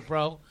nature,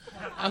 bro.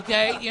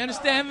 Okay, you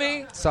understand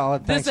me?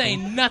 Solid. This Thanks,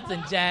 ain't man.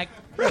 nothing, Jack.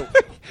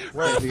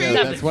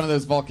 That's one of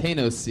those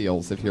volcano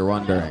seals, if you're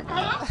wondering.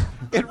 I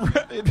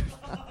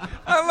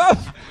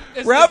love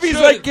It's Ralphie's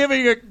the like truth.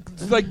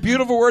 giving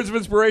beautiful words of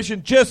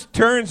inspiration, just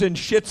turns and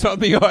shits on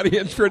the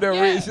audience for no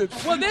reason.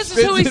 Well, this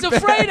is who he's Spins it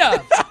afraid back.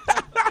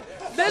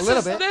 of.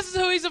 little bit. This is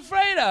who he's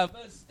afraid of.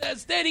 A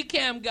steady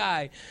cam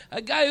guy,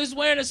 a guy who's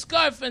wearing a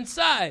scarf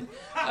inside.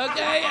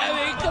 Okay,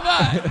 I mean, come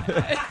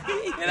on.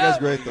 You know, That's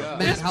great though.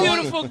 this how long-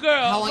 beautiful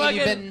girl. How long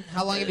fucking,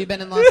 have you been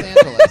in Los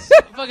Angeles?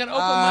 fucking open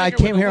I micer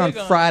came with a here on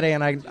wig Friday,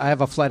 and I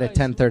have a flight at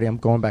 10:30. I'm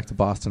going back to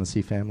Boston to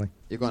see family.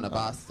 You're going to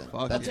Boston.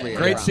 That's where you're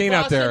Great from. scene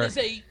out Boston there. is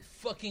a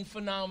fucking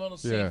phenomenal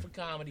scene Yeah. for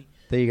comedy.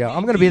 There you go. Do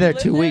I'm going to be you there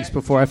live 2 weeks there?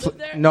 before I. Do you live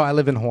there? No, I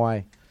live in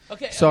Hawaii.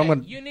 Okay, So I'm okay,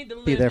 gonna you need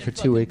to be live there in for 2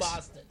 fucking weeks.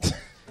 Boston.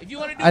 If you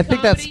want to do I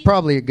think that's comedy,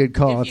 probably a good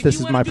call if this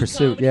you is wanna my do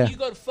pursuit. comedy, Yeah. you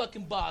go to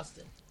fucking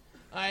Boston.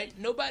 All right,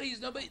 nobody.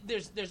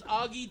 There's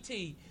Augie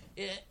T.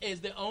 Is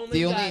the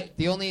only guy.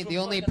 The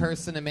only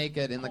person to make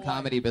it in the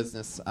comedy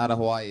business out of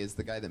Hawaii is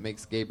the guy that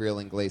makes Gabriel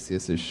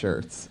Iglesias'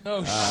 shirts.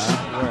 Oh,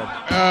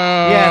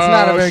 Yeah, it's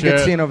not a very good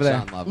shit. scene over there.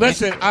 John Lovett.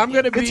 Listen, I'm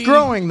gonna be. It's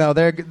growing though.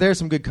 There's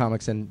some good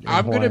comics in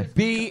I'm Hawaii. gonna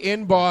be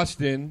in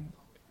Boston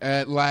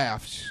at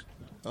Laughs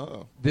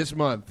Uh-oh. this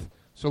month.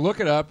 So look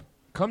it up.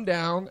 Come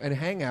down and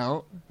hang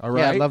out. All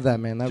Yeah, right. I love that,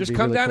 man. That would Just be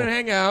come really down cool. and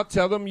hang out.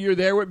 Tell them you're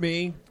there with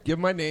me. Give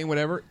them my name,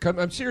 whatever. Come.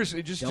 I'm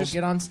seriously just Don't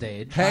get on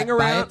stage. hang Buy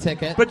around. a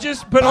ticket. But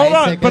just Buy hold a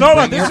on. ticket, But hold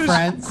on. bring This your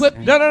is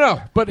friends.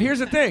 no. But here's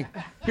the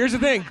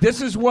thing.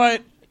 This is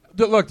what.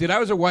 Look, dude. I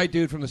was a white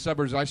dude from the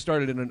suburbs. I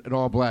started in an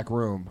all-black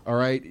room. All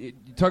right. You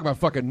talk about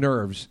fucking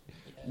nerves.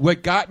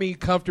 What got me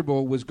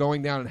comfortable was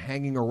going down and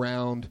hanging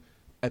around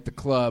at the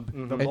club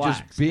and blacks,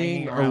 just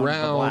being hanging around with the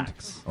around,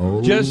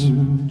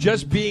 blacks.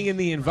 just being in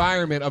the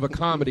environment of a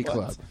comedy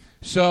club.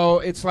 So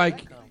it's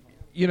like,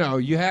 you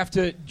have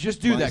to just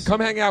do that.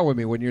 Come hang out with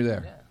me when you're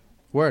there.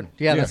 Word.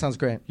 Yeah, Yeah. that sounds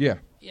great. Yeah.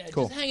 Yeah,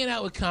 Cool. just hanging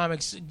out with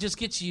comics just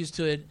gets you used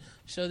to it.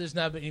 So there's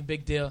not any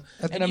big deal.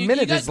 And And a you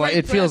minute got is like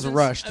great it feels presence.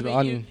 rushed.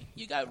 I mean,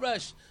 you got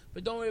rushed,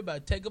 but don't worry about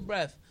it. Take a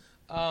breath.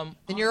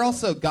 And you're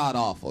also god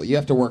awful. You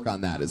have to work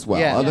on that as well.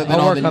 Yeah, Other yeah. than I'll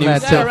all work the on new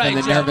that, stuff too. and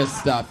the Right, Joe. nervous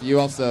stuff, you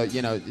also,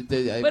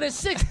 But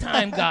it's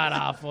 6-time god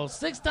awful.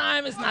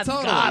 6-time is not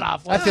Totally. god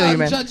awful. I feel you,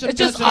 man. Judge It's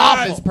just him off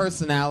awful. his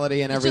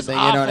personality and It's just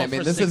everything. You know what I awful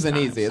mean? for This 6 isn't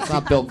times. easy. It's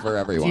not built for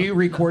everyone. Do you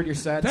record your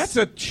sets? That's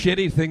a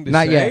shitty thing to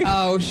Not say. yet.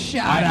 Oh,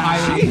 shut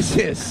up.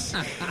 Jesus.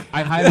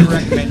 I highly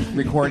recommend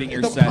recording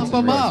your They'll sets. pump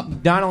 'em up.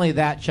 Not only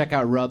that, check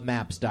out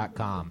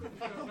rubmaps.com.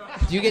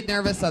 Do you get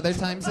nervous other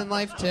times in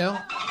life too?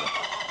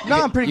 No,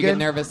 I'm pretty You good. get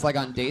nervous like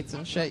on dates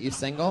and shit. You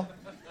single?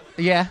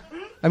 Yeah.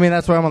 I mean,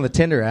 that's why I'm on the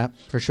Tinder app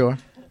for sure.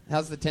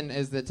 How's the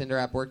is the Tinder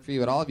app work for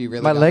you at all? Have you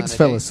really? My gone legs on a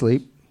fell date?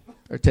 asleep.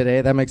 Or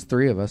today, that makes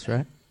 3 of us,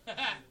 right?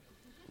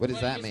 What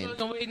does that mean?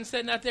 Waiting,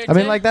 sitting out there, I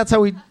mean, Tim? like that's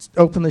how we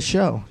open the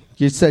show.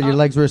 You said your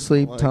legs were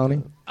asleep,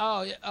 Tony.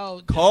 Oh, yeah.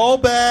 Oh. Call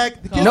back.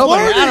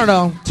 Nobody. I don't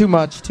know. Too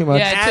much. Too much.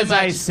 Yeah, As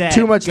I said,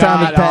 Too much time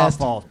has God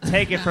passed. awful.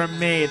 Take it from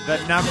me, the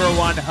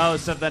 #1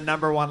 host of the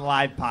 #1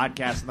 live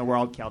podcast in the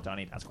world, Kill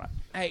Tony Pasquale.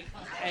 Hey,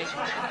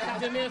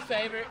 do me a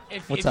favor.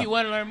 If What's you up?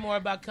 want to learn more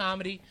about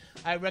comedy,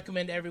 I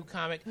recommend every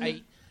comic.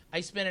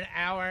 I spent an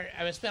hour.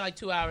 I spent like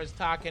 2 hours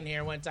talking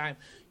here one time.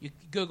 You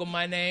Google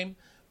my name,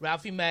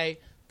 Ralphie May,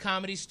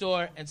 Comedy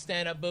Store, and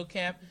Stand Up Boot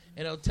Camp,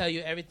 and it'll tell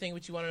you everything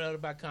what you want to know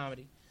about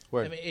comedy.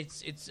 Word. I mean,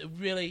 it's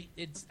really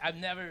I've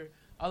never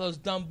all those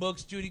dumb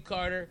books, Judy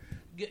Carter.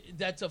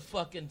 That's a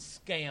fucking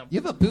scam. You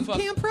have a boot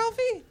camp,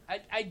 Ralphie?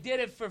 I did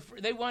it for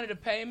free. They wanted to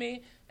pay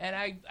me, and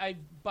I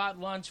bought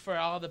lunch for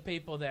all the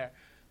people there.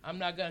 I'm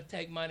not going to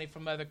take money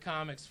from other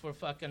comics for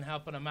fucking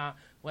helping them out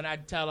when I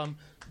tell them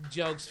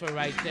jokes for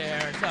right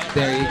there.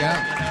 There you go.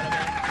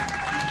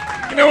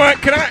 You know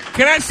what? Can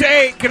I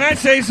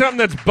say something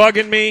that's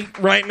bugging me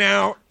right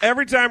now?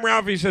 Every time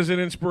Ralphie says an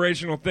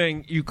inspirational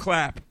thing, you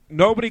clap.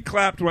 Nobody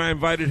clapped when I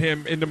invited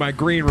him into my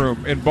green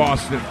room in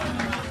Boston.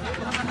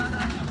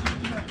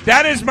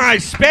 That is my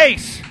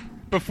space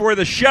before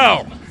the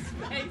show.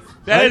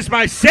 That is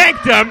my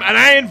sanctum, and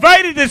I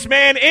invited this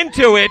man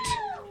into it.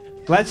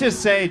 Let's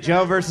just say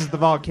Joe versus the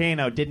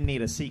Volcano didn't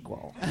need a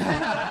sequel.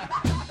 That's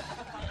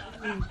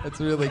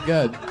really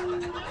good.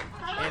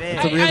 It is.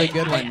 It's a really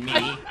good one.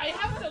 I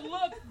have to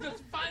look to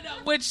find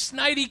out which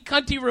snidey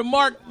cunty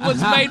remark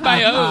was made by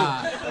who.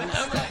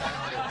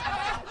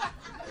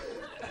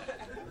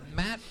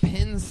 Matt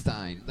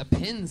Pinstein. The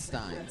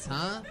Pinsteins,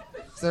 huh?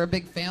 Is there a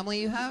big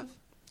family you have?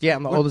 Yeah,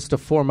 I'm the oldest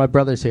of 4. My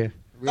brother's here.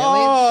 Really?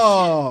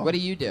 Oh. What do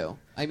you do?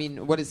 I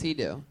mean, what does he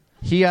do?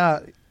 He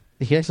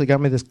actually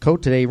got me this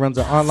coat today. He runs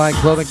an online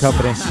clothing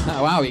company.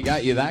 Wow, he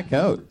got you that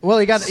coat. Well,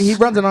 he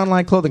runs an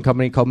online clothing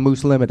company called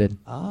Moose Limited.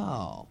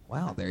 Oh,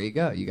 wow, there you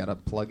go. You got to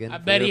plug in. I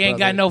bet he ain't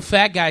got no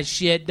fat guy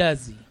shit,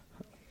 does he?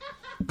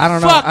 I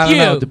don't know. Fuck I don't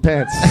know. you. It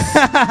depends.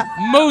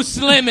 Moose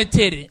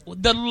Limited,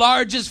 the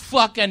largest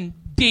fucking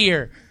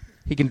deer.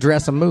 He can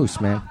dress a moose,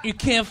 man. You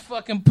can't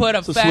fucking put a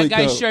It's a fat sweet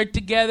guy coat. shirt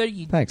together,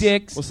 you Thanks.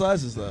 dicks. What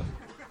size is that?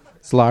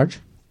 It's large.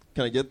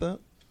 Can I get that?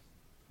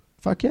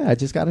 Fuck yeah! I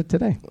just got it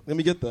today. Let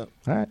me get that.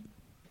 All right.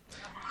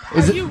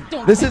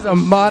 This is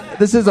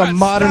a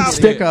modern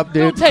stick up,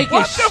 dude. Don't take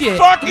What his the shit.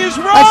 fuck is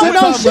wrong I said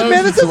with no you? shit,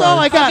 man. This is all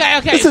I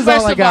got. Okay, This is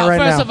first all I of got all, right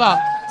first now. of all,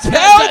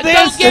 Tell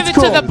don't give it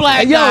to the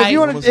black Yo, guy. if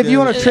you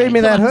want to trade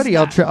me that hoodie,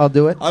 I'll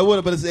do it. I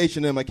would, but it's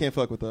H&M. I can't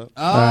fuck with that.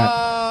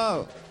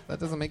 Oh, that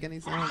doesn't make any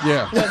sense.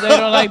 Yeah. They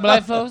don't like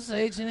black folks,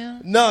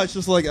 H&M? No, it's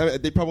just like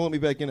they probably want me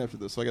back in after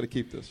this, so I got to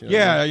keep this. You know?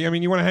 Yeah, I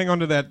mean, you want to hang on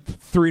to that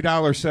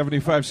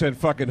 $3.75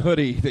 fucking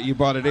hoodie that you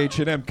bought at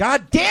H&M.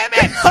 God damn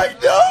it! I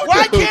know.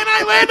 Why can't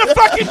I land a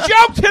fucking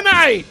joke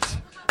tonight?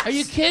 Are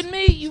you kidding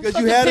me? You Because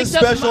fucking you had a picked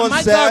up special on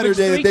my garbage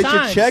Saturday that 3 they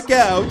times. should check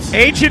out.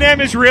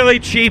 H&M is really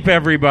cheap,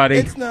 everybody.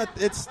 It's not.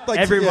 It's like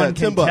Everyone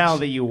can $10. tell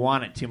that you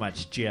want it too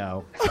much,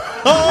 Joe.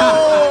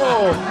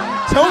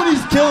 Oh,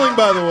 Tony's killing,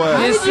 by the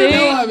way. You did you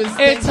know I was see,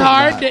 thinking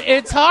that?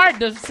 it's hard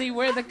to see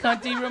where the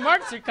cunty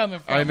remarks are coming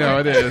from. I know,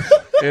 right? it is.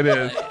 It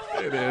is.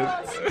 It is.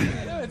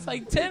 It's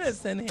like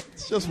tennis in here.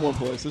 It's just one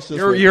place. It's just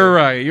You're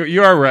right.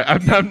 You are right.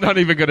 I'm not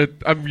even gonna.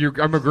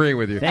 I'm agreeing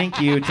with you.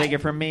 Thank you. Take it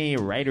from me,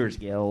 Writers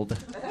Guild.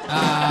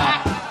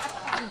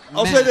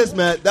 I'll say this,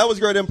 Matt. That was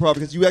great improv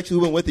because you actually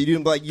went with it. You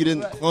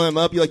didn't climb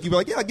up. You were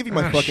like, yeah, I'll give you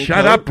my fucking.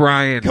 Shut coat. up,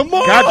 Brian. Come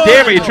on. God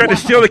damn it! You're trying to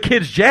steal the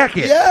kid's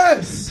jacket.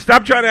 Yes.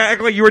 Stop trying to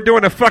act like you were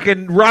doing a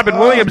fucking Robin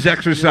Williams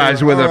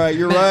exercise with him. All right,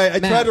 you're right. I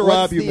tried to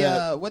rob you, Matt.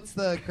 Matt. What's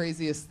the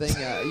craziest thing?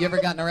 You ever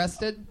gotten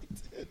arrested?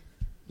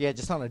 Yeah,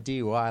 just on a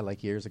DUI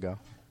like years ago.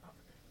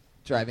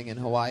 Driving in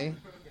Hawaii?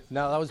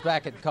 No, that was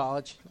back at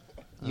college,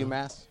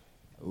 UMass.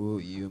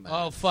 Ooh, UMass.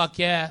 Oh, fuck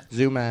yeah.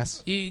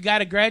 Zoomass. You got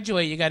to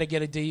graduate. You got to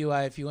get a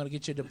DUI if you want to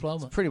get your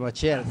diploma. Pretty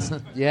much it.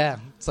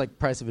 It's like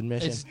price of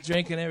admission. It's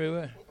drinking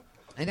everywhere.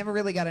 I never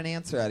really got an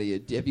answer out of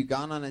you. Have you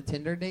gone on a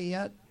Tinder date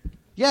yet?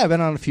 Yeah, I've been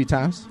on a few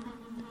times.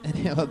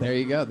 Oh, there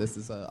you go. This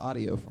is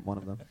audio from one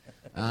of them.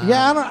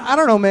 Yeah, I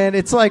don't know, man.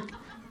 It's like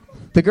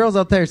the girls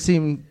out there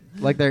seem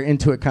like they're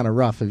into it kind of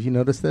rough. Have you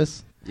noticed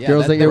this? Yeah,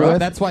 girls that you're with?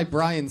 That's why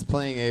Brian's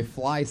playing a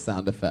fly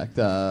sound effect.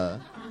 I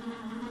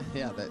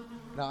They don't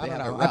have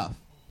know. it rough.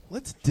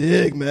 Let's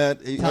dig,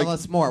 Matt. Tell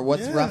us more.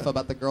 What's rough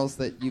about the girls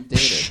that you've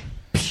dated?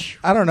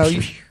 I don't know.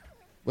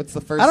 What's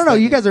the first? I don't know.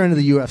 thing You guys are into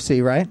the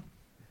UFC, right?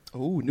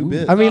 Ooh, new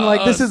bit. I mean,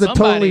 like this is a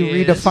totally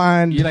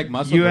redefined You like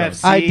muscle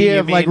UFC, idea you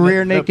of like mean rear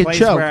the naked place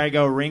choke. where I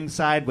go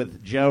ringside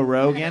with Joe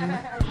Rogan.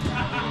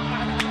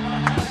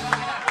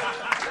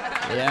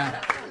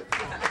 Yeah.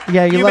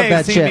 Yeah, you love may that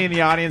have seen shit. me in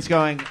the audience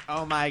going,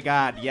 "Oh my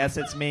God, yes,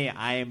 it's me.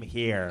 I am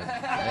here."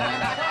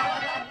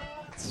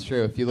 It's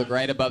true. If you look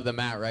right above the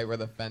mat, right where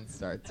the fence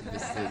starts, you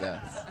just see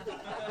this.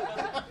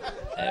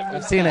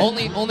 I've seen it.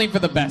 Only for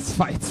the best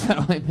fights.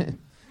 though, I mean.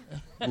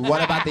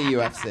 What about the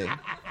UFC?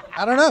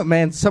 I don't know,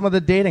 man. Some of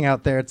the dating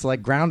out there, it's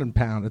like ground and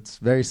pound. It's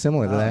very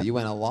similar to that. You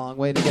went a long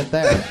way to get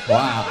there.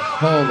 Wow.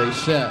 Holy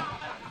shit.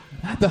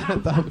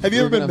 Have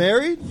you ever been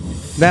married?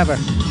 Never.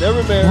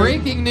 Never married.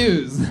 Breaking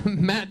news.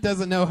 Matt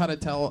doesn't know how to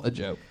tell a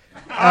joke.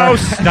 Oh,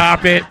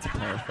 stop it.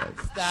 Perfect.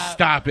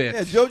 Stop it.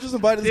 Yeah, Joe just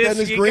invited this guy in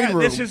his green room.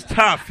 This is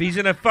tough. He's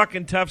in a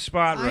fucking tough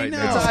spot right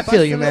now. I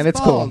feel you, man. It's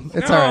cool.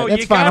 It's no, all right.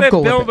 It's you fine. gotta I'm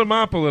cool build with it. him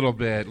up a little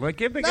bit. Like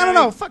give the guy.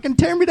 No. Fucking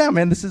tear me down,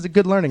 man. This is a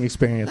good learning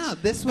experience. No,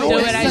 this way, Do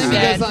next what I time he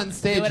said. goes on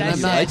stage Do what and I I'm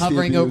said. not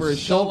hovering over his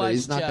Go shoulder, watch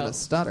he's not Joe. going to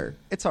stutter.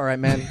 It's all right,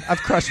 man. I've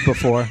crushed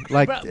before.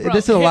 Like Bro,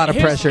 this is a lot of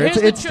here's- pressure. here's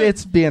the It's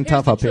truth. being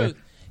tough Here's up the here. truth,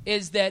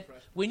 is that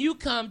when you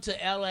come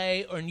to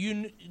L.A. or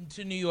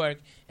to New York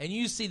and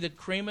you see the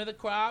cream of the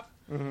crop,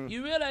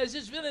 you realize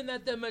there's really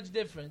not that much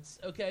difference.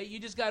 Okay, you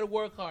just got to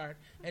work hard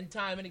and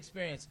time and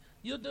experience.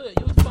 You'll do it.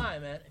 You'll be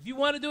fine, man. If you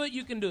want to do it,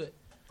 you can do it.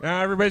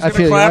 Now everybody's I gonna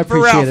feel you. I clap for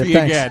appreciate it. Ralphie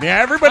Thanks. again.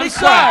 Yeah, everybody I'm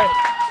clap.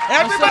 sorry.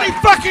 Everybody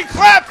I'm fucking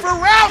clap for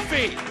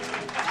Ralphie.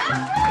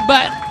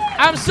 But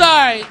I'm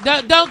sorry.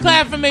 Don't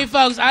clap for me,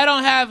 folks. I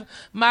don't have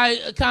my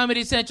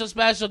Comedy Central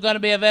special going to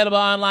be available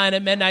online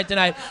at midnight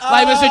tonight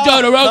like Mr.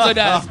 Joe DeRosa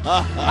does.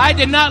 I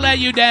did not let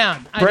you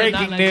down.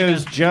 Breaking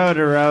news: Joe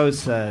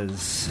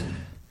DeRosa's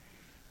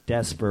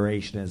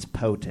desperation is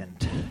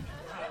potent.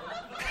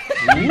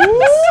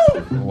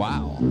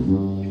 Wow.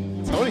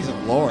 Tony's a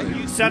lord.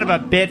 You son of a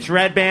bitch,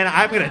 Red Band.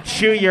 I'm going to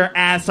chew your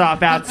ass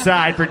off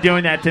outside for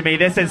doing that to me.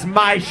 This is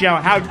my show.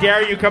 How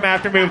dare you come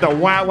after me with a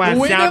wow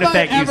wow sound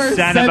effect, you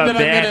son of a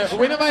bitch.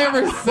 When have I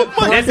ever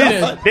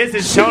said This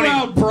is Shoot Tony.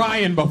 out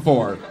Brian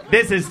before.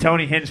 This is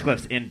Tony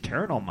Hinchcliffe's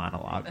internal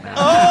monologue now.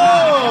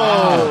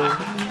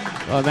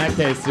 Oh! Well, in that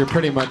case, you're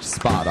pretty much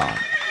spot on.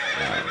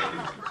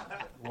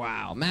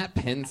 Wow. Matt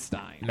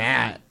Pinstein.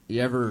 Matt,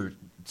 you ever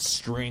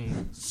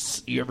string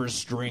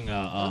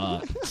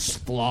a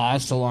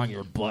floss along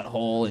your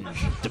butthole and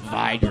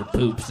divide your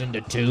poops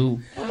into two?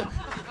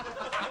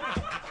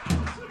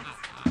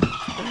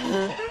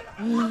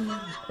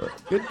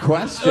 Good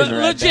question,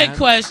 Legit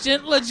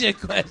question. Legit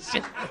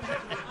question.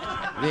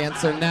 The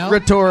answer no?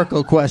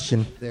 Rhetorical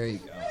question. There you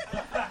go.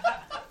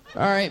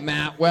 All right,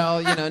 Matt.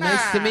 Well,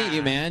 nice to meet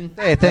you, man.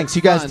 Hey, thanks. That's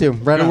You guys fun. too.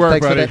 Right Good on. work,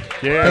 Thanks buddy.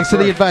 for Yeah, Thanks for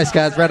the sure. advice,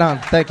 guys. Right on.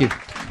 Thank you.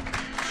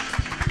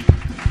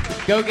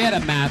 Go get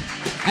him, Matt.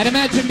 I'd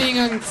imagine being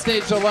on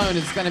stage alone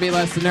is going to be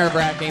less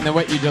nerve-wracking than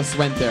what you just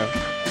went through.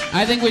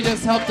 I think we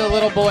just helped a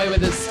little boy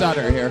with his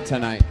stutter here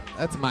tonight.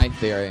 That's my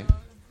theory.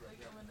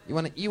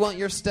 You want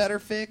your stutter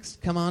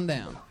fixed? Come on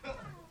down.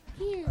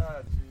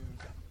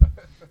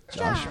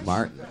 Josh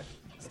Martin.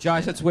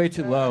 Josh, that's way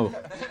too low.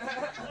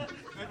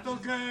 It's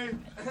okay.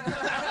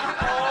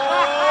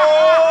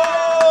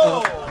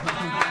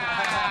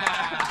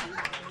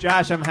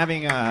 Josh, I'm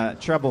having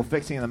trouble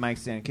fixing the mic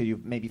stand. Could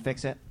you maybe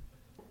fix it?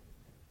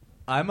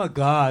 I'm a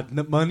god.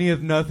 Money is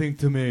nothing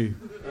to me.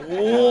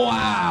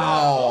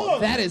 Wow.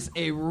 That is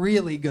a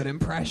really good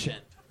impression.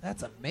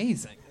 That's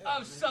amazing.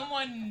 Of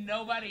someone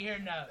nobody here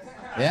knows.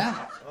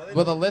 Yeah?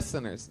 Well, the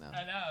listeners know.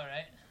 I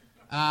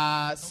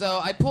know, right?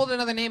 So I pulled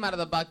another name out of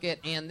the bucket,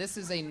 and this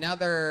is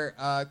another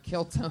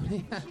Kill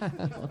Tony.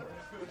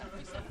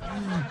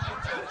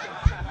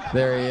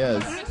 There he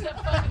is.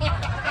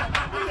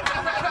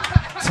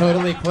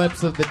 Total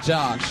eclipse of the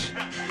Josh.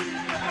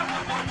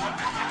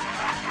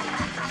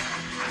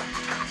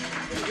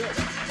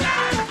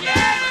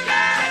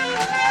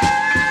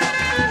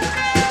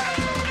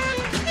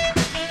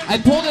 I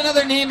pulled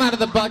another name out of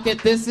the bucket.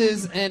 This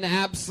is an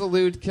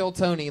absolute Kill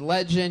Tony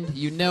legend.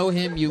 You know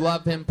him, you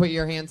love him. Put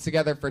your hands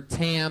together for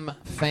Tam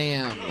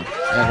Pham,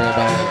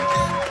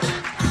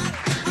 everybody.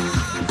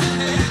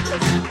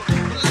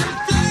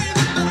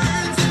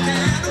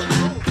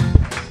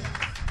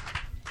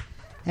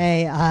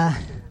 Hey,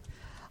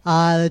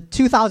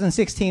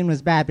 2016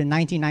 was bad, but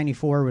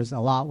 1994 was a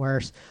lot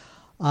worse.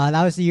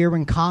 That was the year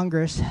when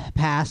Congress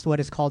passed what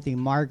is called the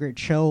Margaret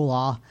Cho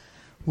Law,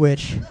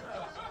 which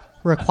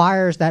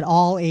requires that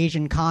all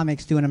Asian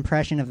comics do an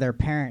impression of their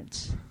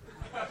parents.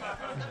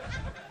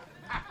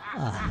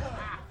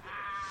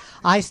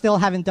 I still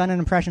haven't done an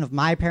impression of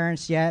my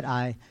parents yet.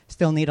 I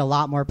still need a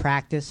lot more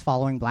practice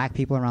following black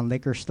people around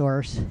liquor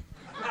stores.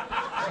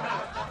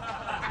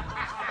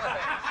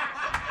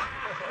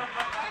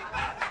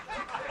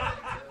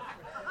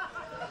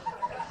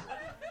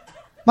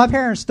 My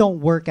parents don't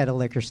work at a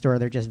liquor store.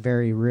 They're just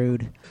very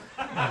rude.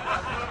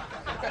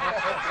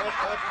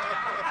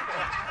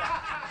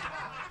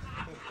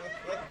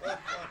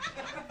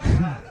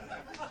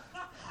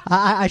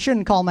 I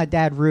shouldn't call my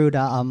dad rude.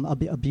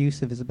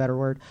 Abusive is a better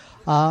word.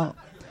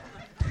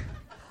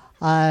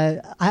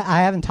 I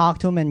haven't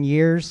talked to him in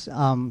years,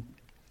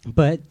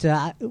 but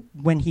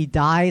when he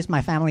dies,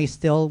 my family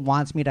still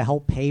wants me to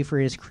help pay for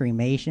his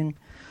cremation.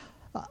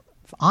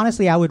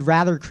 Honestly, I would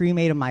rather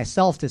cremate him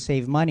myself to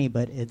save money,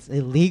 but it's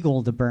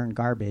illegal to burn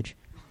garbage.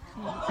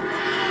 Wow.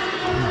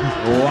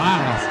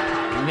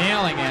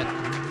 Nailing it.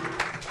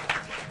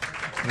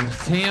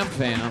 Tam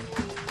Fam.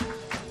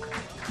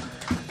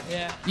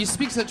 Yeah. You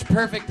speak such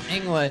perfect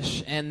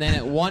English, and then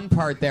at one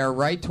part there,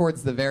 right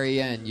towards the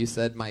very end, you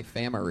said "my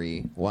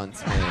family"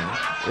 once more.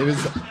 It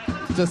was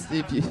just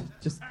if you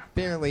just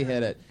barely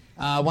hit it.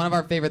 One of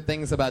our favorite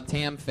things about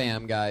Tam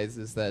Fam, guys,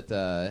 is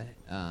that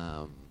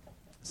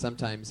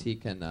sometimes he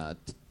can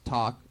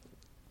talk.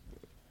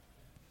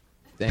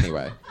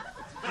 Anyway,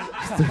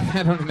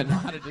 I don't even know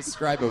how to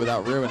describe it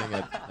without ruining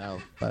it. No,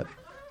 but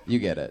you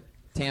get it.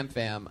 Tam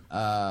Fam,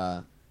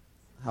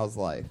 how's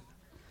life?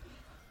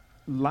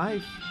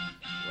 Life.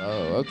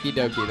 Whoa, okie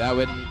dokie. That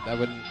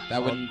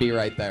wouldn't be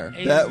right there.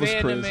 That was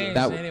crazy.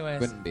 That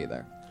wouldn't be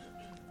there.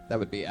 That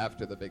would be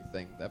after the big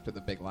thing, after the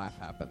big laugh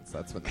happens.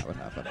 That's when that would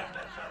happen.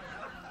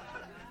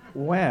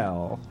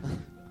 Well,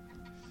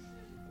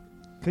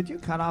 could you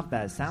cut off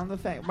that sound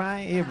effect,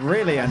 Brian? It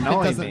really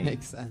annoys It doesn't me.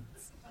 make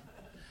sense.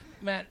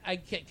 Man,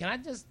 can I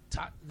just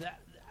talk?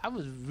 I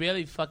was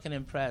really fucking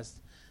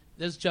impressed.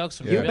 Those jokes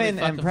were You've really been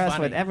fucking impressed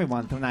funny. with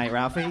everyone tonight,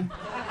 Ralphie.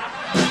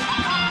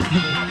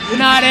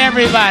 Not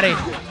everybody.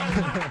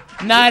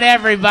 Not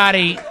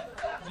everybody,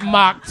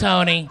 Mock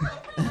Tony.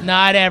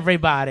 Not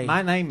everybody.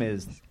 My name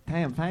is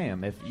Tam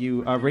Fam, if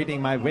you are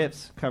reading my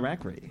whips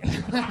correctly.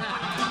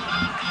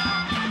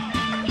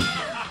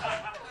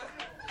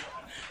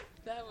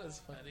 That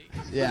was funny.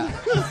 Yeah.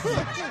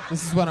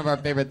 This is one of our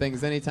favorite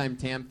things. Anytime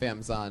Tam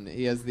Fam's on,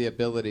 he has the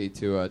ability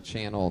to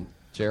channel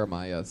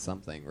Jeremiah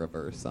something,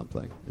 reverse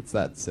something. It's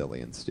that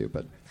silly and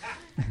stupid.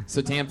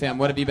 So Tam Fam,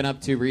 what have you been up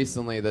to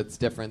recently that's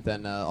different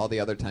than all the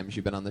other times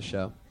you've been on the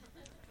show?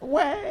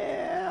 Well,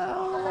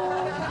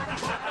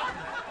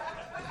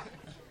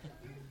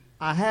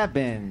 I have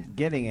been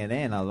getting it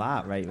in a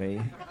lot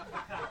lately.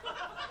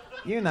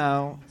 You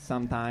know,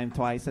 sometime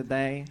twice a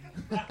day,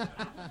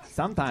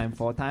 sometime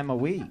 4 times a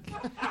week.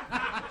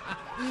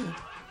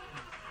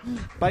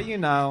 But you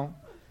know,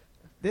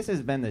 this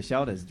has been the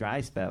shortest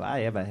dry spell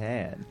I ever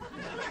had.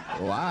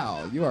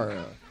 Wow, you are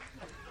a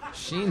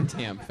Sheen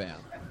Tam Fam.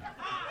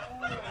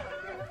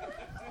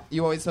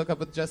 You always hook up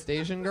with just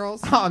Asian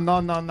girls? Oh, no.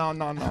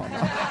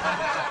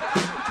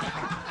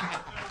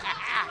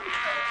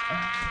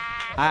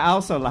 I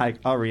also like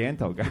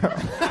Oriental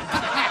girls.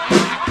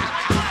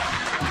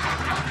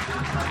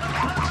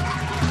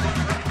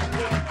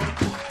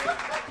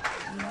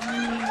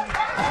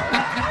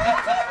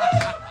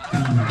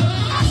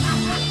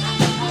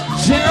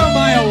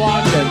 Jeremiah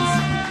Watkins.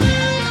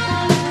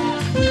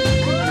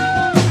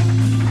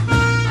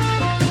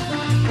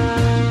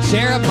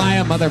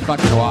 Jeremiah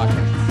motherfucking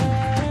Watkins.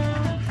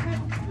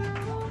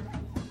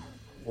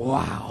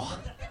 Wow.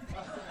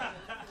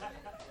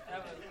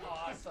 That was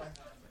awesome.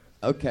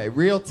 Okay,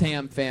 real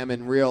Tam Fam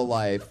in real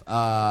life.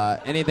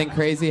 Anything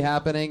crazy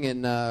happening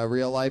in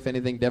real life?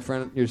 Anything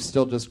different? You're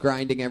still just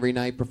grinding every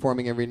night,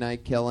 performing every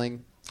night,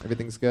 killing?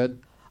 Everything's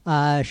good?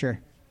 Sure.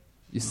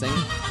 You sing?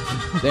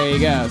 There you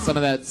go. Some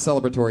of that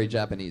celebratory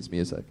Japanese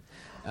music.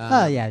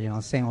 Yeah, you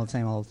know, same old.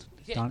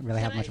 Don't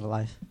really have Can much of a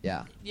life.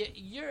 Yeah.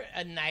 You're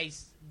a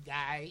nice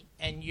guy,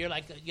 and you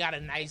got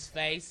a nice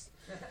face.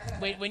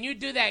 When you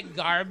do that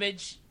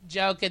garbage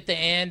joke at the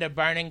end of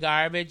burning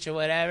garbage or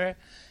whatever,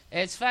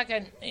 it's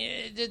fucking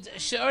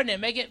shorten it,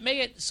 make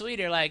it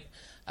sweeter. Like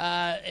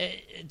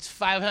it's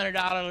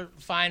 $500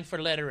 fine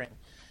for littering.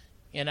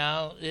 You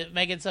know,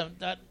 make it some.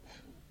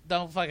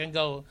 Don't fucking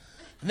go.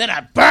 And then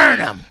I burn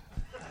them.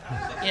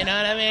 You know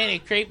what I mean?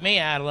 It creeped me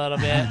out a little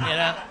bit. You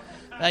know,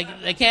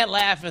 like they can't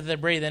laugh if they're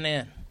breathing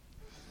in.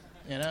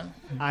 You know?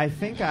 I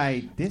think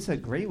I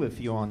disagree with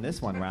you on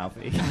this one,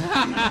 Ralphie.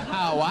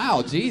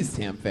 Wow, geez,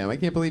 Tam Fam. I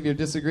can't believe you're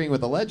disagreeing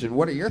with a legend.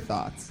 What are your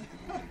thoughts?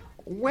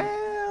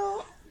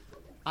 Well,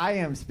 I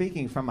am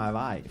speaking from my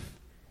life.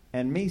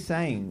 And me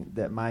saying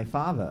that my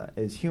father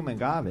is human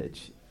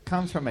garbage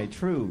comes from a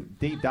true,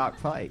 deep, dark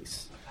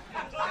place.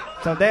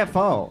 So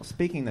therefore,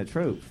 speaking the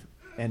truth,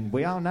 and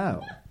we all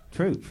know,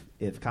 truth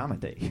is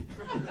comedy.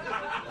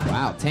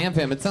 Wow, Tam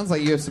Fam, it sounds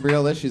like you have some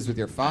real issues with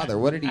your father.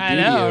 What did he do I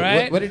to know, you?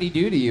 right? What did he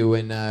do to you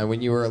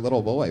when you were a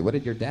little boy? What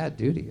did your dad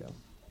do to you?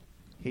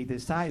 He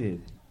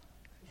decided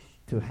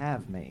to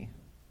have me,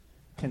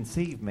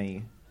 conceive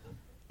me,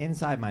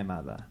 inside my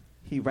mother.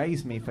 He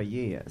raised me for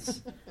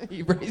years.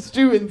 He raised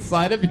you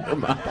inside of your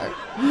mother.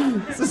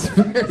 This is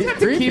very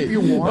creepy. keep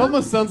you warm? It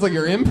almost sounds like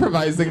you're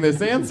improvising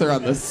this answer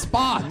on the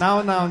spot.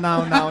 No.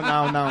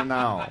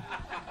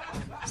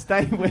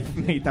 Stay with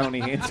me, Tony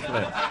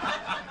Hinchcliffe.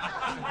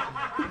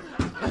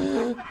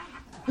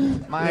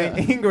 My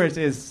English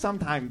is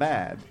sometimes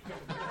bad.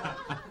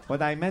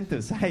 What I meant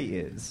to say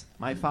is,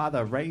 my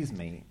father raised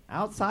me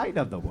outside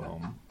of the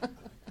womb,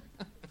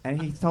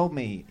 and he told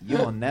me, you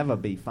will never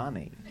be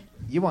funny.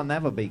 You will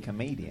never be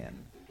comedian.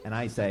 And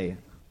I say,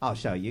 I'll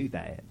show you,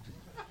 Dad.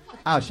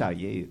 I'll show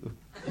you.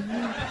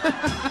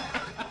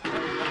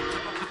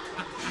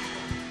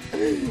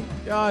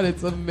 God,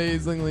 it's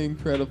amazingly,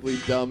 incredibly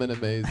dumb and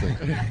amazing.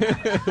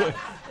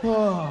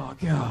 Oh,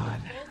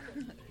 God.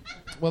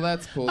 Well,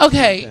 that's cool.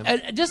 Okay,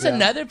 just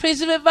another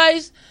piece of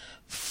advice.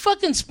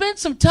 Fucking spend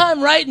some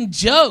time writing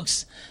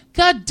jokes.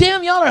 God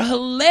damn, y'all are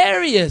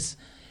hilarious.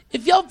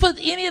 If y'all put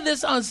any of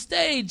this on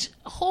stage,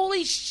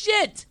 holy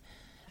shit.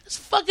 It's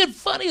fucking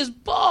funny as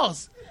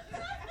balls.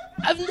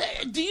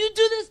 Do you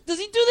do this? Does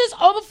he do this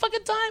all the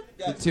fucking time?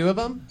 The two of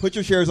them? Put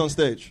your chairs on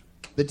stage.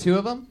 The two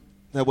of them?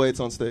 That way it's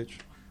on stage.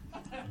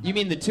 You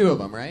mean the two of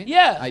them, right?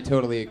 Yeah. I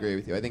totally agree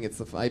with you. I think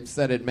it's I've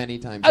said it many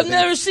times. I've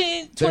never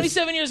seen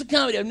 27 years of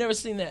comedy. I've never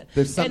seen that.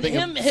 There's something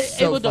and him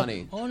so able to,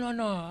 funny. oh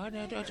no.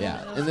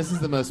 Yeah, and this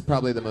is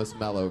probably the most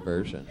mellow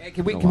version. Hey,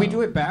 can we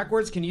do it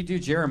backwards? Can you do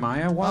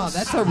Jeremiah once? Oh,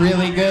 that's a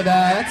really good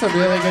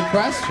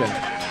question.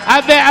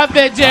 I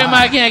bet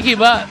Jeremiah can't keep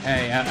up.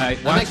 Hey,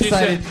 I'm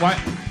excited.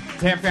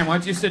 Tam Fam, why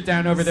don't you sit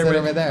down over there?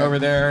 Over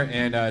there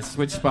and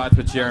switch spots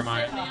with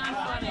Jeremiah.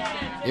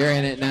 You're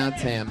in it now,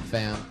 Tam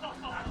Fam.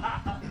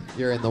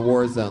 You're in the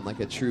war zone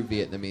like a true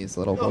Vietnamese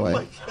little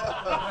boy.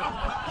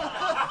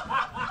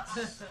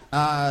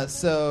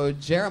 So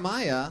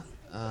Jeremiah,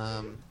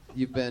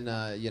 you've been,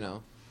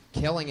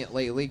 killing it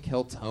lately.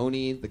 Kill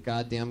Tony, the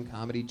goddamn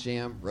comedy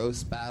jam,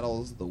 roast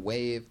battles, the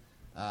wave.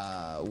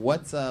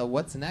 What's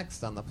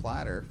next on the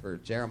platter for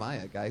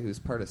Jeremiah, a guy who's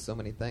part of so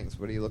many things?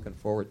 What are you looking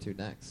forward to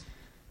next?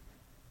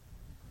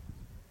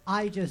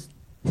 I just...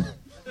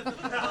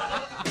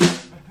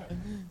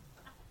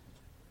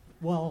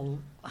 Well...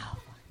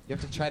 You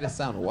have to try to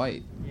sound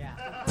white. Yeah.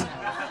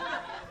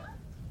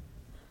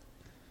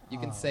 You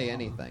can say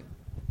anything.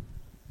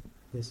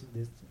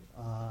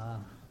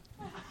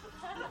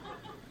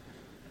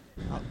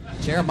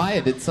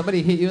 Jeremiah, did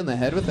somebody hit you in the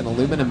head with an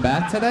aluminum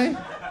bat today?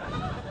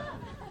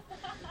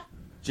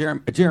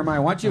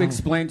 Jeremiah, why don't you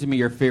explain to me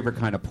your favorite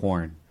kind of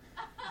porn?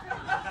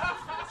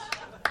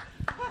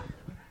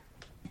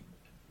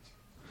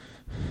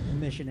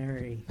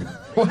 Missionary.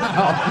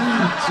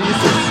 Wow.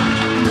 Jesus.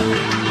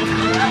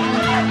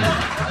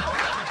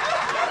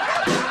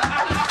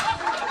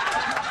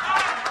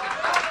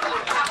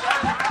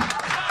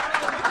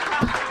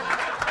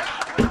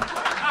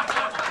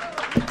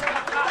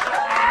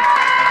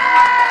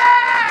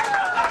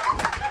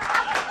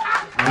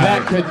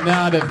 That could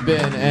not have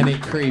been any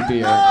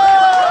creepier.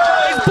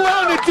 He's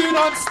blowing a dude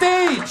on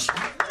stage.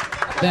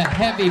 The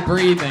heavy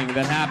breathing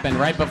that happened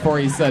right before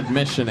he said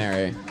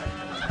missionary.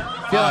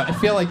 I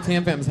feel like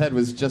Tam Fam's head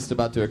was just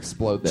about to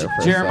explode there.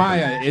 For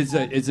Jeremiah, is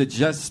it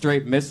just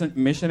straight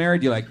missionary?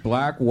 Do you like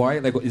black,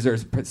 white? Like, is there,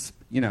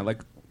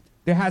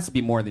 there has to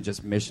be more than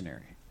just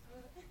missionary.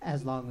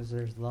 As long as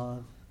there's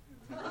love.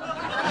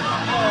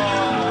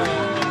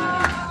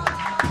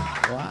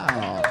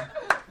 Wow.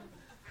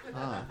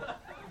 Huh.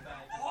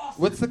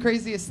 What's the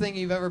craziest thing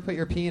you've ever put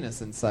your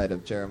penis inside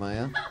of,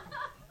 Jeremiah?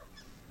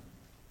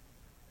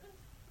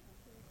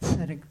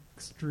 An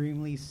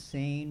extremely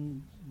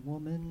sane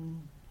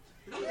woman.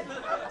 All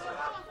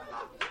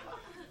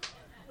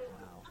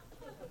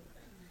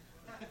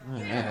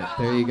right,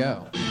 there you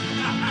go.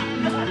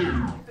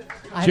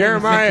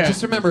 Jeremiah.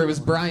 Just remember, it was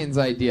Brian's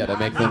idea to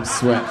make them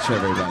switch,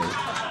 everybody.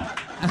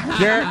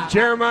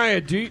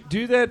 Jeremiah,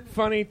 do that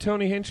funny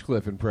Tony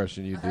Hinchcliffe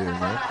impression you do,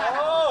 man.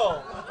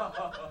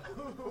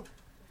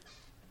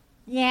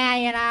 Yeah,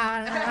 you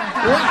know.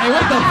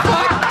 What the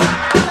fuck?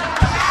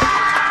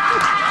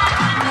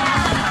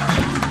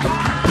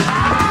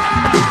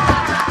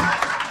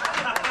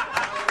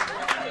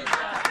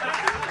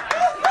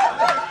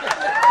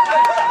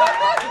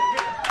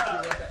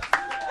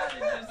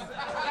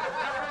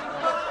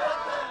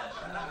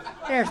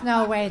 There's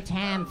no way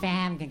Tam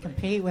Fam can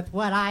compete with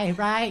what I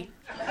write.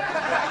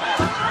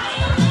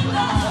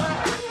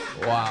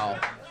 Wow.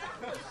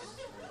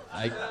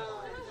 I'm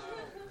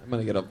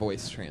gonna get a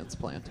voice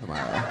transplant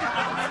tomorrow.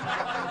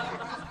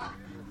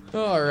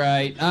 All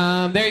right.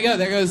 There you go.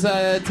 There goes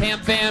Tam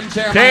Fam,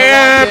 Jeremiah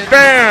Tam Watkins,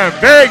 Fam.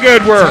 Very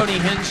good work. Tony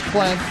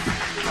Hinchcliffe.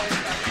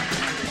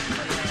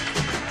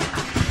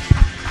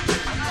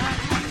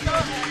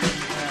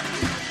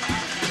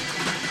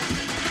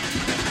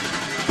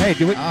 Hey,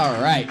 do we? All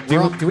right.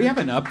 Do we have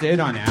an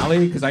update on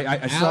Allie? Because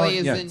I saw. Allie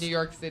is in New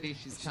York City.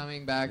 She's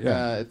coming back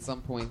at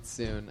some point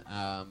soon.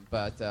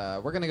 But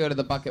we're going to go to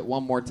the bucket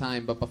one more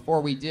time. But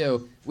before we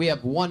do, we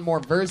have one more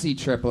Verzi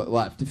triplet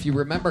left. If you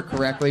remember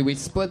correctly, we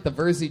split the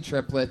Verzi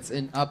triplets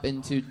up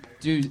into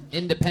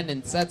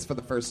independent sets for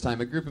the first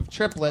time. A group of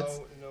triplets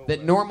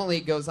that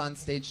normally goes on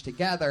stage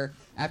together.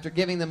 After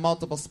giving them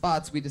multiple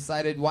spots, we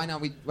decided why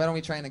don't we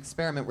try an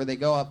experiment where they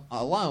go up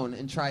alone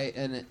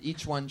and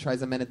each one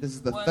tries a minute. This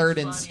is the third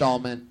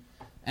installment.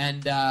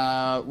 And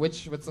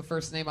what's the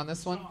first name on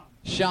this one?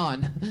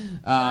 Sean.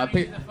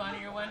 The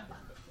funnier one?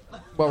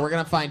 Well, we're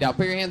gonna find out.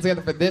 Put your hands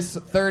together for this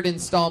third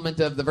installment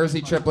of the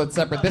Verzi Triplet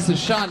Separate. This is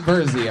Sean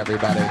Verzi,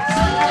 everybody.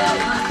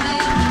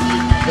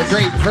 The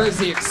great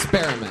Verzi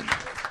experiment.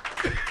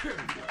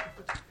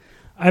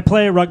 I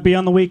play rugby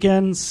on the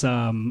weekends.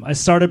 I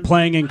started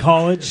playing in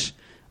college.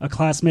 A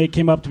classmate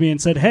came up to me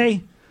and said,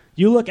 "Hey,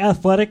 you look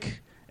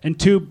athletic and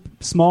too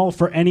small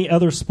for any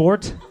other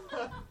sport."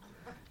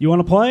 you want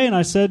to play? And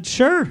I said,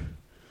 sure.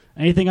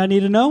 Anything I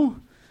need to know?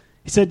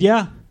 He said,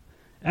 yeah.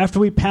 After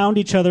we pound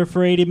each other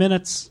for 80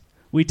 minutes,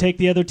 we take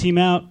the other team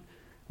out,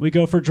 we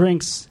go for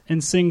drinks,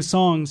 and sing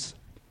songs.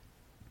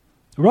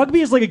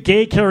 Rugby is like a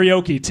gay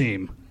karaoke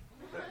team.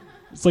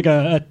 It's like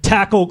a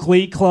tackle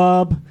glee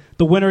club.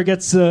 The winner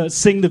gets to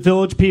sing the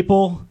Village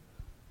People.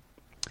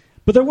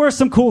 But there were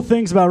some cool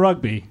things about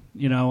rugby.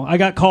 You know, I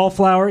got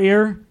cauliflower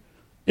ear.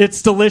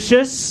 It's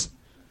delicious.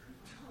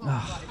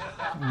 Oh,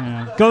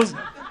 yeah.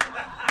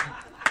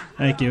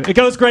 Thank you. It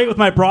goes great with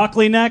my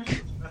broccoli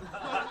neck.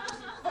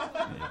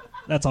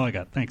 That's all I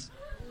got. Thanks.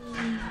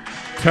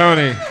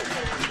 Tony.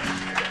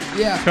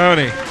 Yeah.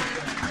 Tony.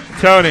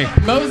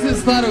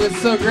 Moses thought it was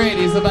so great.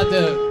 He's about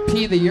to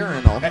pee the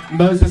urinal.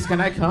 Moses,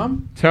 can I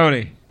come?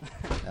 Tony.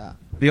 Yeah.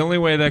 The only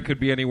way that could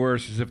be any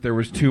worse is if there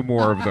was 2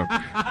 more of them.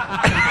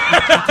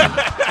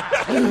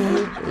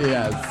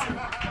 Yes.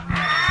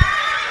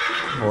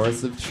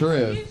 Horse of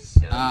truth.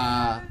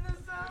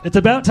 It's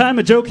about time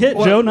a joke hit,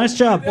 Joe. Nice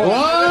job.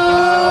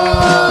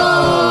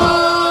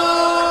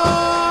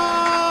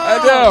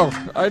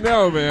 I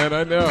know, man.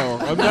 I know.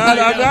 I'm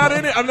not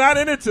in it. I'm not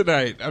in it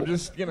tonight. I'm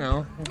just, you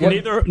know.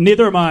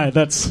 Neither am I.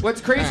 That's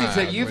what's crazy is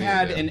that you've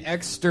had an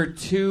extra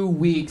 2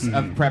 weeks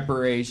of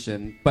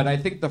preparation, but I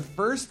think the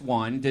first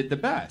one did the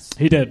best.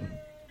 He did.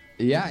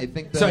 Yeah, I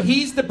think so.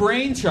 He's the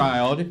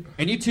brainchild,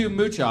 and you two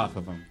mooch off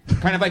of him,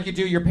 kind of like you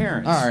do your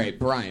parents. All right,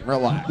 Brian,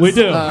 relax. We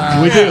do.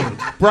 We do.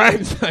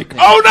 Brian's like,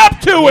 own up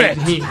to it.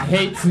 He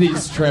hates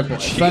these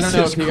triplets. I don't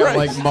know if he got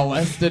like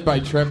molested by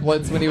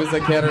triplets when he was a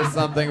kid or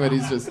something, but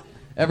he's just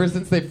ever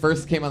since they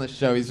first came on the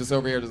show, he's just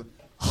over here just.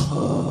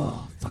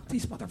 Oh, fuck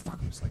these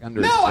motherfuckers! Like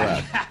under his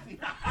breath.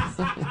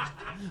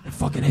 I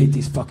fucking hate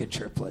these fucking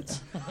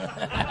triplets.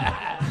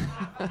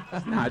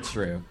 Not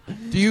true.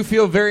 Do you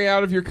feel very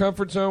out of your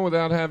comfort zone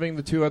without having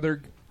the 2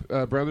 other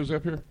brothers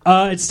up here?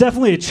 It's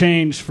definitely a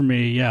change for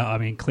me. Yeah, I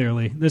mean,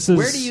 clearly. This is.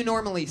 Where do you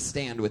normally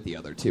stand with the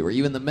other 2? Are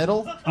you in the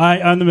middle?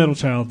 I'm the middle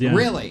child, yeah.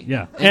 Really?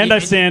 Yeah. And I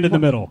stand in the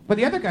middle. But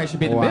the other guy should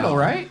be in the middle,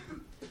 right?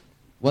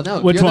 Well,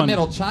 no, Which you're one? the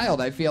middle child.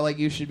 I feel like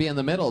you should be in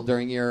the middle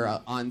during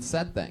your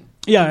on-set thing.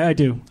 Yeah, I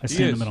do. I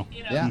stand in the middle.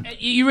 Yeah.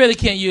 You really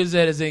can't use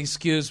that as an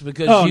excuse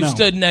because you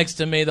stood next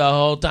to me the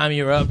whole time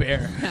you were up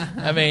here.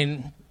 I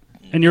mean,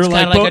 and you're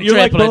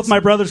like both my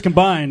brothers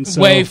combined.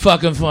 So. Way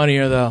fucking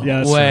funnier though.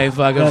 Yeah, way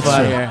fucking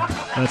funnier.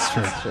 That's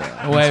true.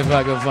 Way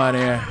fucking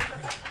funnier.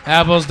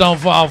 Apples don't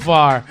fall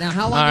far. Now,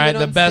 how long all have you right,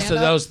 been the best of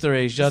stand-up? those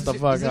 3. Shut the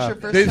fuck Is this up.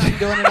 your first time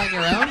doing it on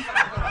your own?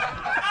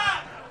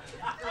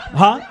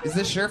 Huh? Is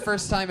this your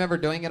first time ever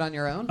doing it on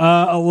your own?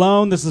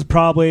 Alone, this is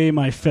probably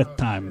my 5th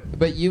time.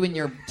 But you and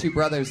your 2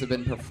 brothers have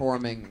been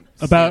performing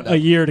About stand-up a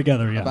year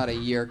together, yeah. About a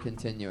year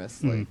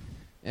continuously.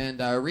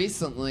 And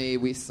recently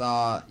we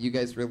saw you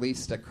guys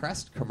released a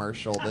Crest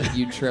commercial that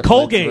you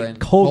triplets were in.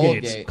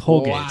 Colgate.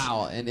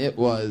 Wow, and it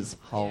was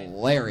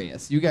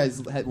hilarious. You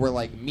guys were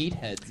like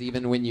meatheads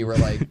even when you were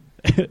like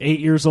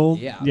 8 years old.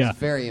 Yeah, it was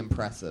very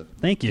impressive.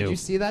 Thank you. Did you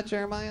see that,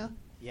 Jeremiah?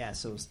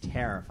 Yes, it was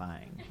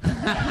terrifying.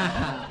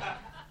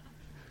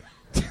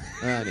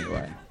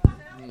 Anyway.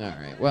 All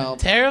right. Well,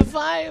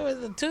 terrifying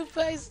with the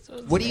toothpaste.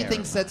 What do you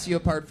think sets you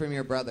apart from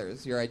your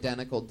brothers? Your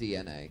identical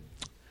DNA.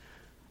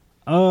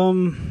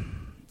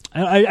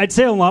 I'd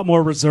say I'm a lot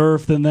more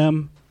reserved than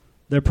them.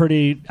 They're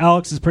pretty.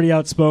 Alex is pretty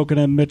outspoken,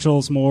 and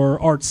Mitchell's more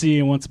artsy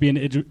and wants to be an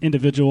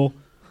individual.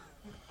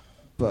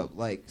 But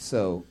like,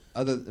 so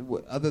other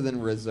than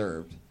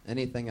reserved,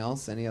 anything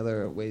else? Any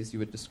other ways you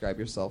would describe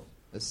yourself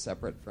as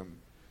separate from?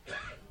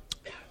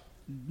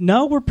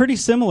 No, we're pretty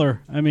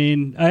similar. I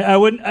mean, I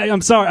wouldn't. I'm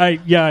sorry.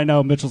 I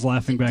know Mitchell's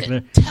laughing back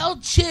there. Tell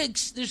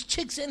chicks, there's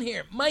chicks in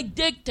here. My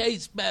dick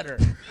tastes better.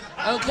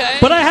 Okay?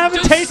 But I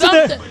haven't tasted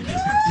it.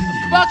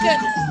 Fucking.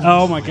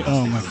 Oh my god.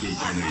 Oh my.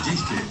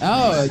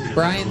 Oh,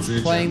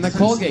 Brian's playing the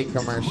Colgate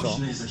commercial.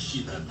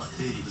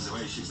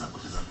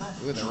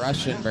 Ooh, the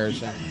Russian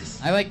version.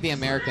 I like the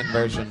American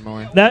version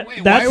more.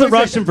 That's the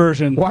Russian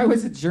version. Why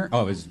was it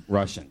Oh, it was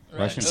Russian.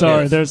 Russian.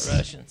 Sorry, there's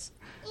Russians.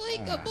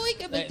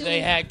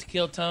 They hacked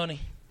Kill Tony.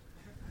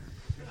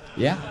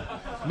 Yeah.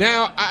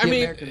 Now, I The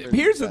mean, American version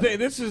here's the better. thing.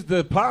 This is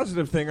the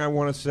positive thing I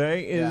want to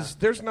say is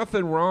there's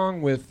nothing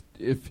wrong with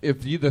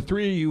if you, the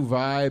 3 of you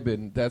vibe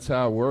and that's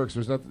how it works.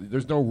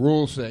 There's no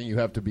rule saying you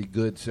have to be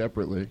good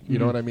separately. You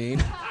know what I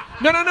mean?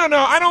 No.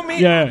 I don't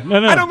mean.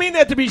 No. I don't mean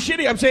that to be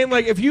shitty. I'm saying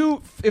like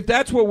if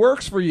that's what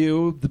works for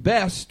you, the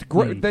best,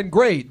 then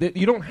great. That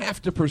you don't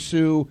have to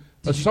pursue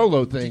a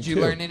solo thing. Did you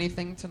too. learn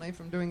anything tonight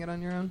from doing it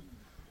on your own?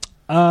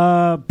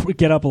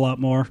 Get up a lot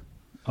more,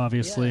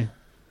 obviously.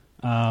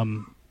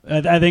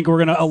 I think we're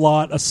gonna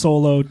allot a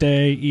solo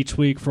day each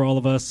week for all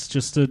of us,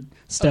 just to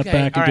step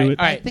back and do it.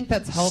 All right. I think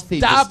that's healthy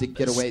Stop, just to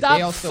get away. Stop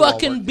They also all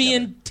fucking work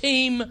being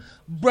team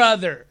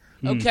brother.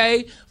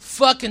 Okay?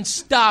 Fucking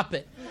stop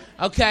it.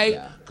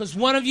 Okay? Because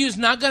one of you is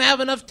not going to have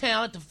enough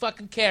talent to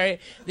fucking carry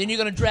it. Then you're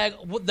going to drag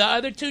the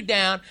other 2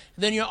 down.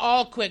 And then you're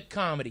all quit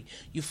comedy.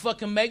 You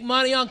fucking make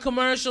money on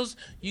commercials.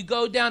 You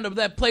go down to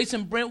that place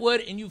in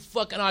Brentwood and you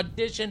fucking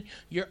audition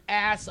your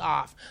ass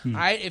off. All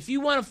right? If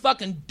you want to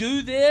fucking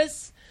do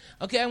this,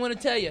 Okay, I'm going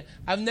to tell you,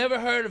 I've never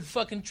heard of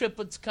fucking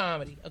triplets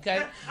comedy,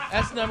 okay?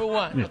 That's number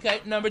one, okay?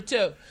 Number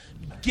two,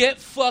 get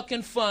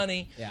fucking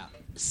funny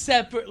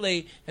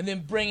separately and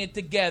then bring it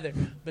together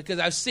because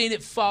I've seen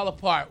it fall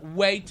apart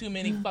way too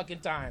many fucking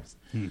times.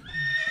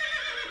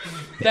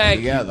 Thank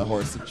you. Yeah, the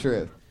horse of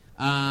truth.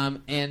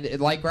 And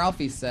like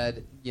Ralphie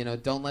said,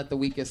 don't let the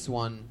weakest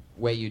one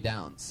weigh you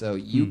down. So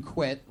you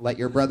quit, let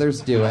your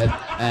brothers do it,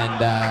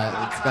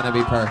 and it's going to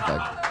be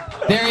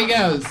perfect. There he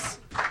goes.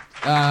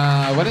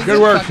 What is Good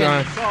it? work,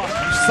 Sean.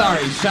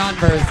 Sorry, Sean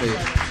Bursey.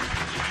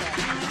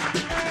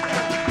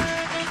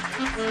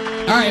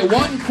 All right,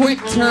 one quick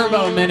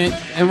turbo minute,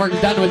 and we're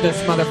done with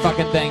this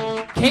motherfucking thing.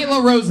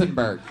 Kayla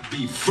Rosenberg.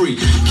 Be free.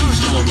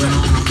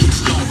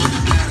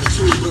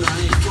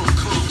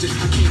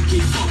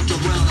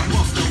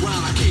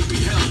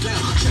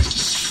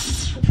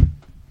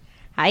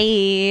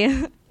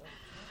 Hi.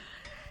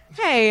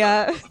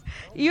 Hey,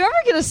 you ever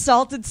get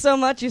assaulted so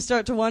much you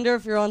start to wonder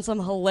if you're on some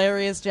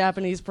hilarious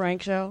Japanese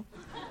prank show?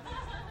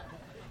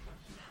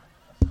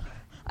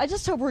 I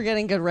just hope we're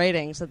getting good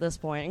ratings at this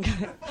point.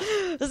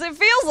 Because it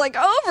feels like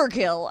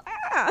overkill.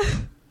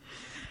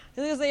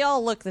 Because they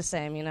all look the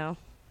same,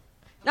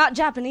 Not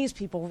Japanese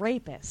people,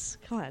 rapists.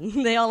 Come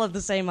on, they all have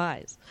the same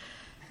eyes.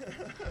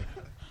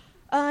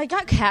 I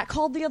got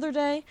catcalled the other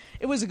day.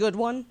 It was a good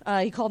one.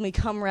 He called me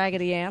Cum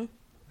Raggedy Ann.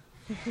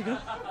 It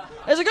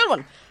was a good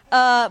one.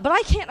 But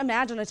I can't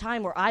imagine a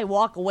time where I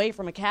walk away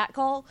from a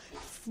catcall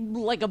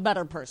like a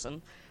better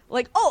person.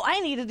 Like, oh,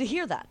 I needed to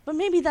hear that. But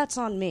maybe that's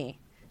on me.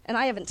 And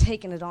I haven't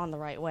taken it on the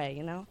right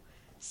way,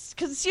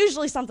 Because it's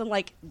usually something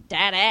like,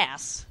 dad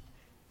ass.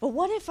 But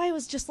what if I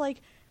was just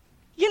like,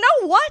 you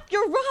know what?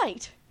 You're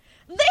right.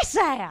 This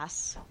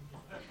ass.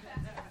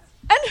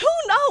 And who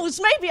knows?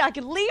 Maybe I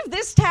could leave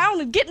this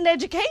town and get an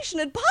education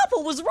and Papa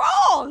was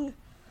wrong.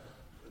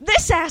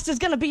 This ass is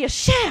going to be a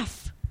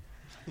chef.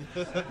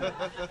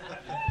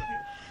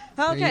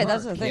 Okay,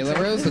 that's what I think. Kayla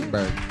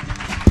Rosenberg.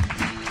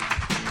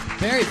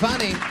 Very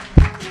funny.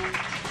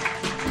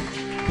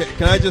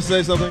 Can I just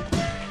say something?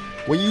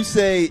 When you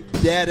say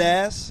dad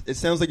ass, it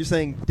sounds like you're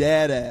saying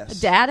dad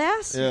ass. Dad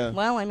ass? Yeah.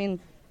 Well, I mean,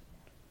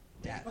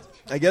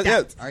 I guess.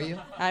 Yeah. Are you?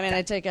 I mean,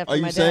 I take after Are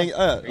you my saying?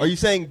 dad. Are you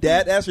saying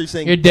dad ass? Or are you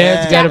saying your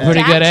dad's got a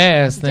pretty good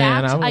ass? Then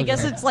I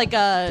guess it's like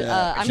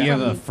a. I'm you have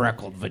from a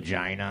freckled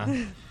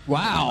vagina.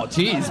 Wow,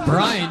 geez,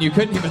 Brian, you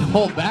couldn't even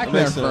hold back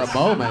there for a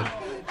moment.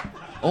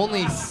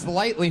 Only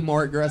slightly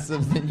more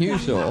aggressive than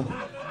usual.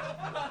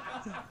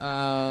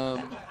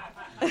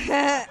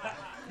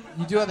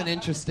 You do have an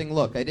interesting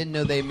look. I didn't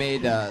know they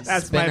made That's my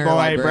spinner boy,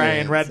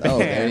 librarians. Brian Redband. Oh,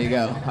 there you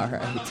go. All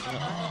right.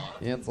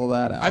 Cancel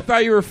that out. I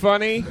thought you were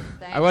funny.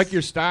 Thanks. I like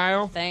your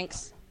style.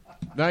 Thanks.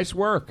 Nice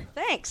work.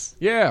 Thanks.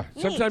 Yeah.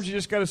 Neat. Sometimes you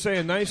just got to say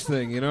a nice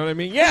thing. You know what I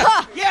mean?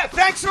 Yeah. Yeah.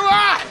 Thanks a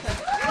lot.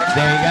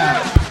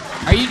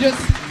 There you go.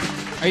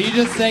 Are you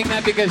just saying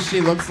that because she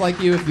looks like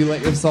you if you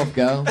let yourself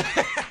go?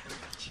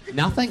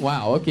 Nothing?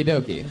 Wow. Okie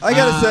dokie. I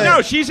gotta say,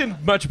 no, she's in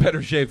much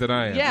better shape than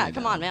I am. Yeah,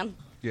 come on, man.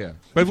 Yeah,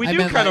 but we I do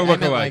meant kind of like-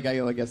 look I meant alike.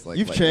 like, I guess like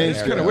You've like changed.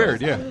 It's kind of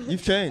weird. Yeah,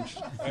 You've changed.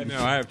 I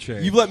know. I have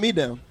changed. You've let me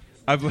down.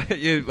 I've let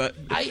you.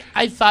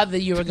 I thought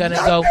that you were going to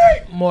go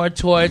more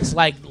towards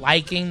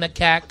liking the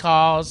cat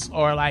calls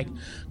or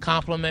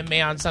compliment me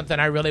on something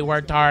I really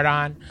worked hard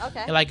on.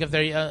 Okay. Like if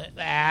they're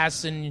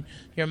ass and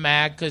you're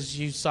mad because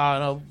you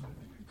saw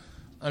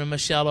a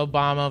Michelle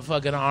Obama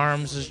fucking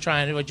arms is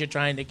what you're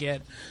trying to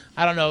get.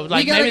 I don't know.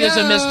 Maybe there's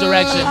a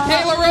misdirection.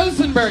 Kayla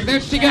Rosenberg.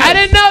 There she goes. I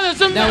didn't know there's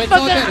some. No, it's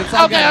all good. It's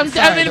all okay, good. I'm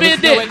Sorry. going to There be a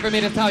was no dick. way for me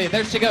to tell you.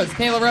 There she goes.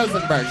 Kayla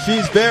Rosenberg.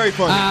 She's very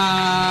funny.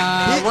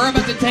 We're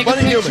about to take a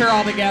Funny picture human.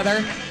 all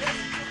together.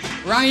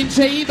 Ryan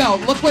J.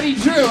 Ebelt, look what he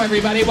drew,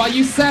 everybody, while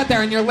you sat there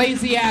on your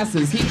lazy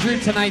asses. He drew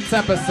tonight's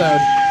episode.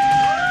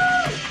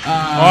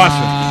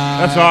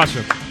 Awesome. That's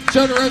awesome.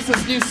 Joe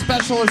DeRosa's new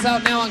special is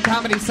out now on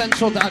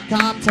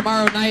ComedyCentral.com.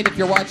 Tomorrow night, if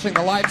you're watching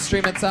the live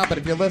stream, it's out. But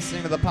if you're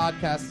listening to the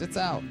podcast, it's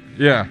out.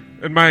 Yeah,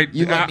 and my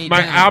let me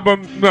my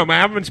down. my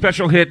album and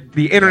special hit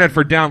the internet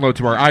for download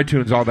tomorrow,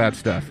 iTunes, all that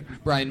stuff.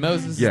 Brian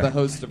Moses Yeah. is the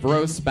host of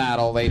Roast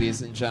Battle,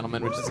 ladies and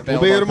gentlemen, which is We'll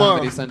available be here on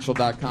tomorrow.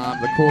 ComedyCentral.com,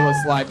 the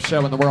coolest live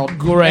show in the world.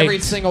 Great. Every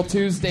single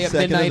Tuesday at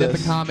Second midnight of at the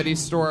this. Comedy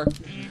Store.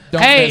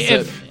 Don't Hey,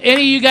 miss if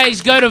any of you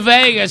guys go to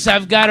Vegas,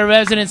 I've got a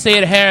residency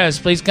at Harris.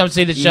 Please come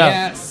see the show.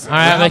 Yes. All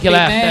right, make you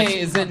laugh. May Thanks.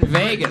 is in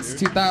Vegas,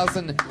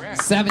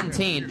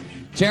 2017.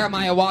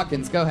 Jeremiah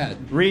Watkins, go ahead.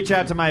 Reach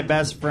out to my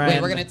best friend,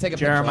 Wait, we're gonna take a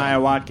picture. Jeremiah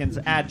Watkins,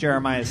 at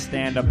Jeremiah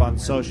Stand Up on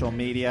social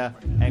media,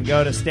 and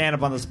go to Stand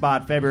Up on the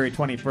Spot February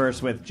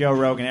 21st with Joe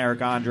Rogan,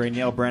 Eric Andre,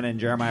 Neil Brennan,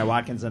 Jeremiah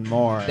Watkins, and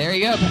more. There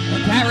you go.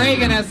 Pat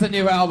Reagan has the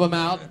new album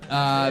out.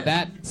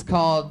 That's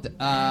called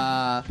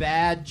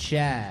Bad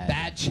Chad.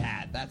 Bad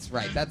Chad. That's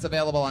right. That's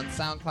available on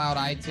SoundCloud,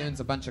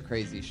 iTunes, a bunch of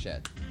crazy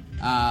shit.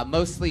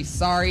 Mostly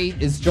Sorry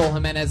is Joel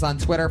Jimenez on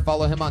Twitter.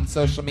 Follow him on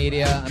social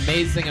media.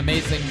 Amazing,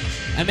 amazing,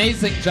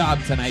 amazing job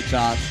tonight,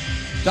 Josh.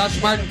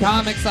 Josh Martin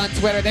Comics on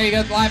Twitter. There you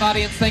go, live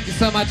audience. Thank you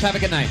so much. Have a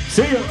good night.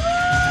 See you.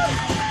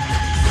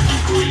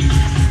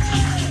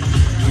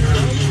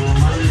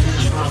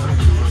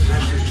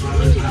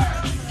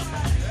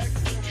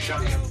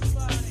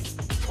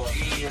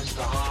 is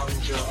the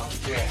harbinger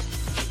of death.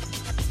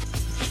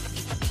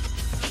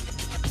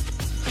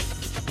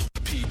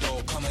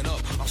 P-Dog coming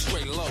up, I'm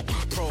straight low.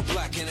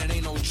 Pro-black and it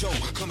ain't no joke.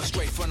 Coming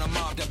straight from the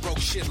mob that broke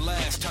shit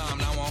last time.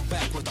 Now I'm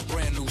back with a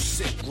brand new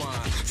sick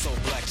rhyme. So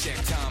black, check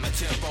time and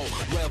tempo.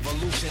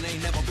 Revolution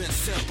ain't never been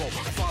simple.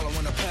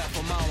 Following the path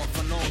of mile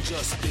for no,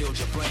 just build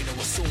your brain and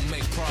we'll soon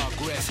make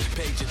progress.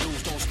 Pay your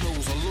dues, don't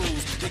snooze or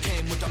lose. They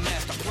came with the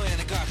master plan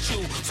and got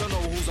you. So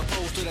know who's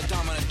opposed to the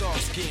dominant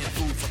dark skin.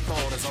 Food for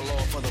thought is a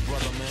law for the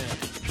brother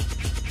man.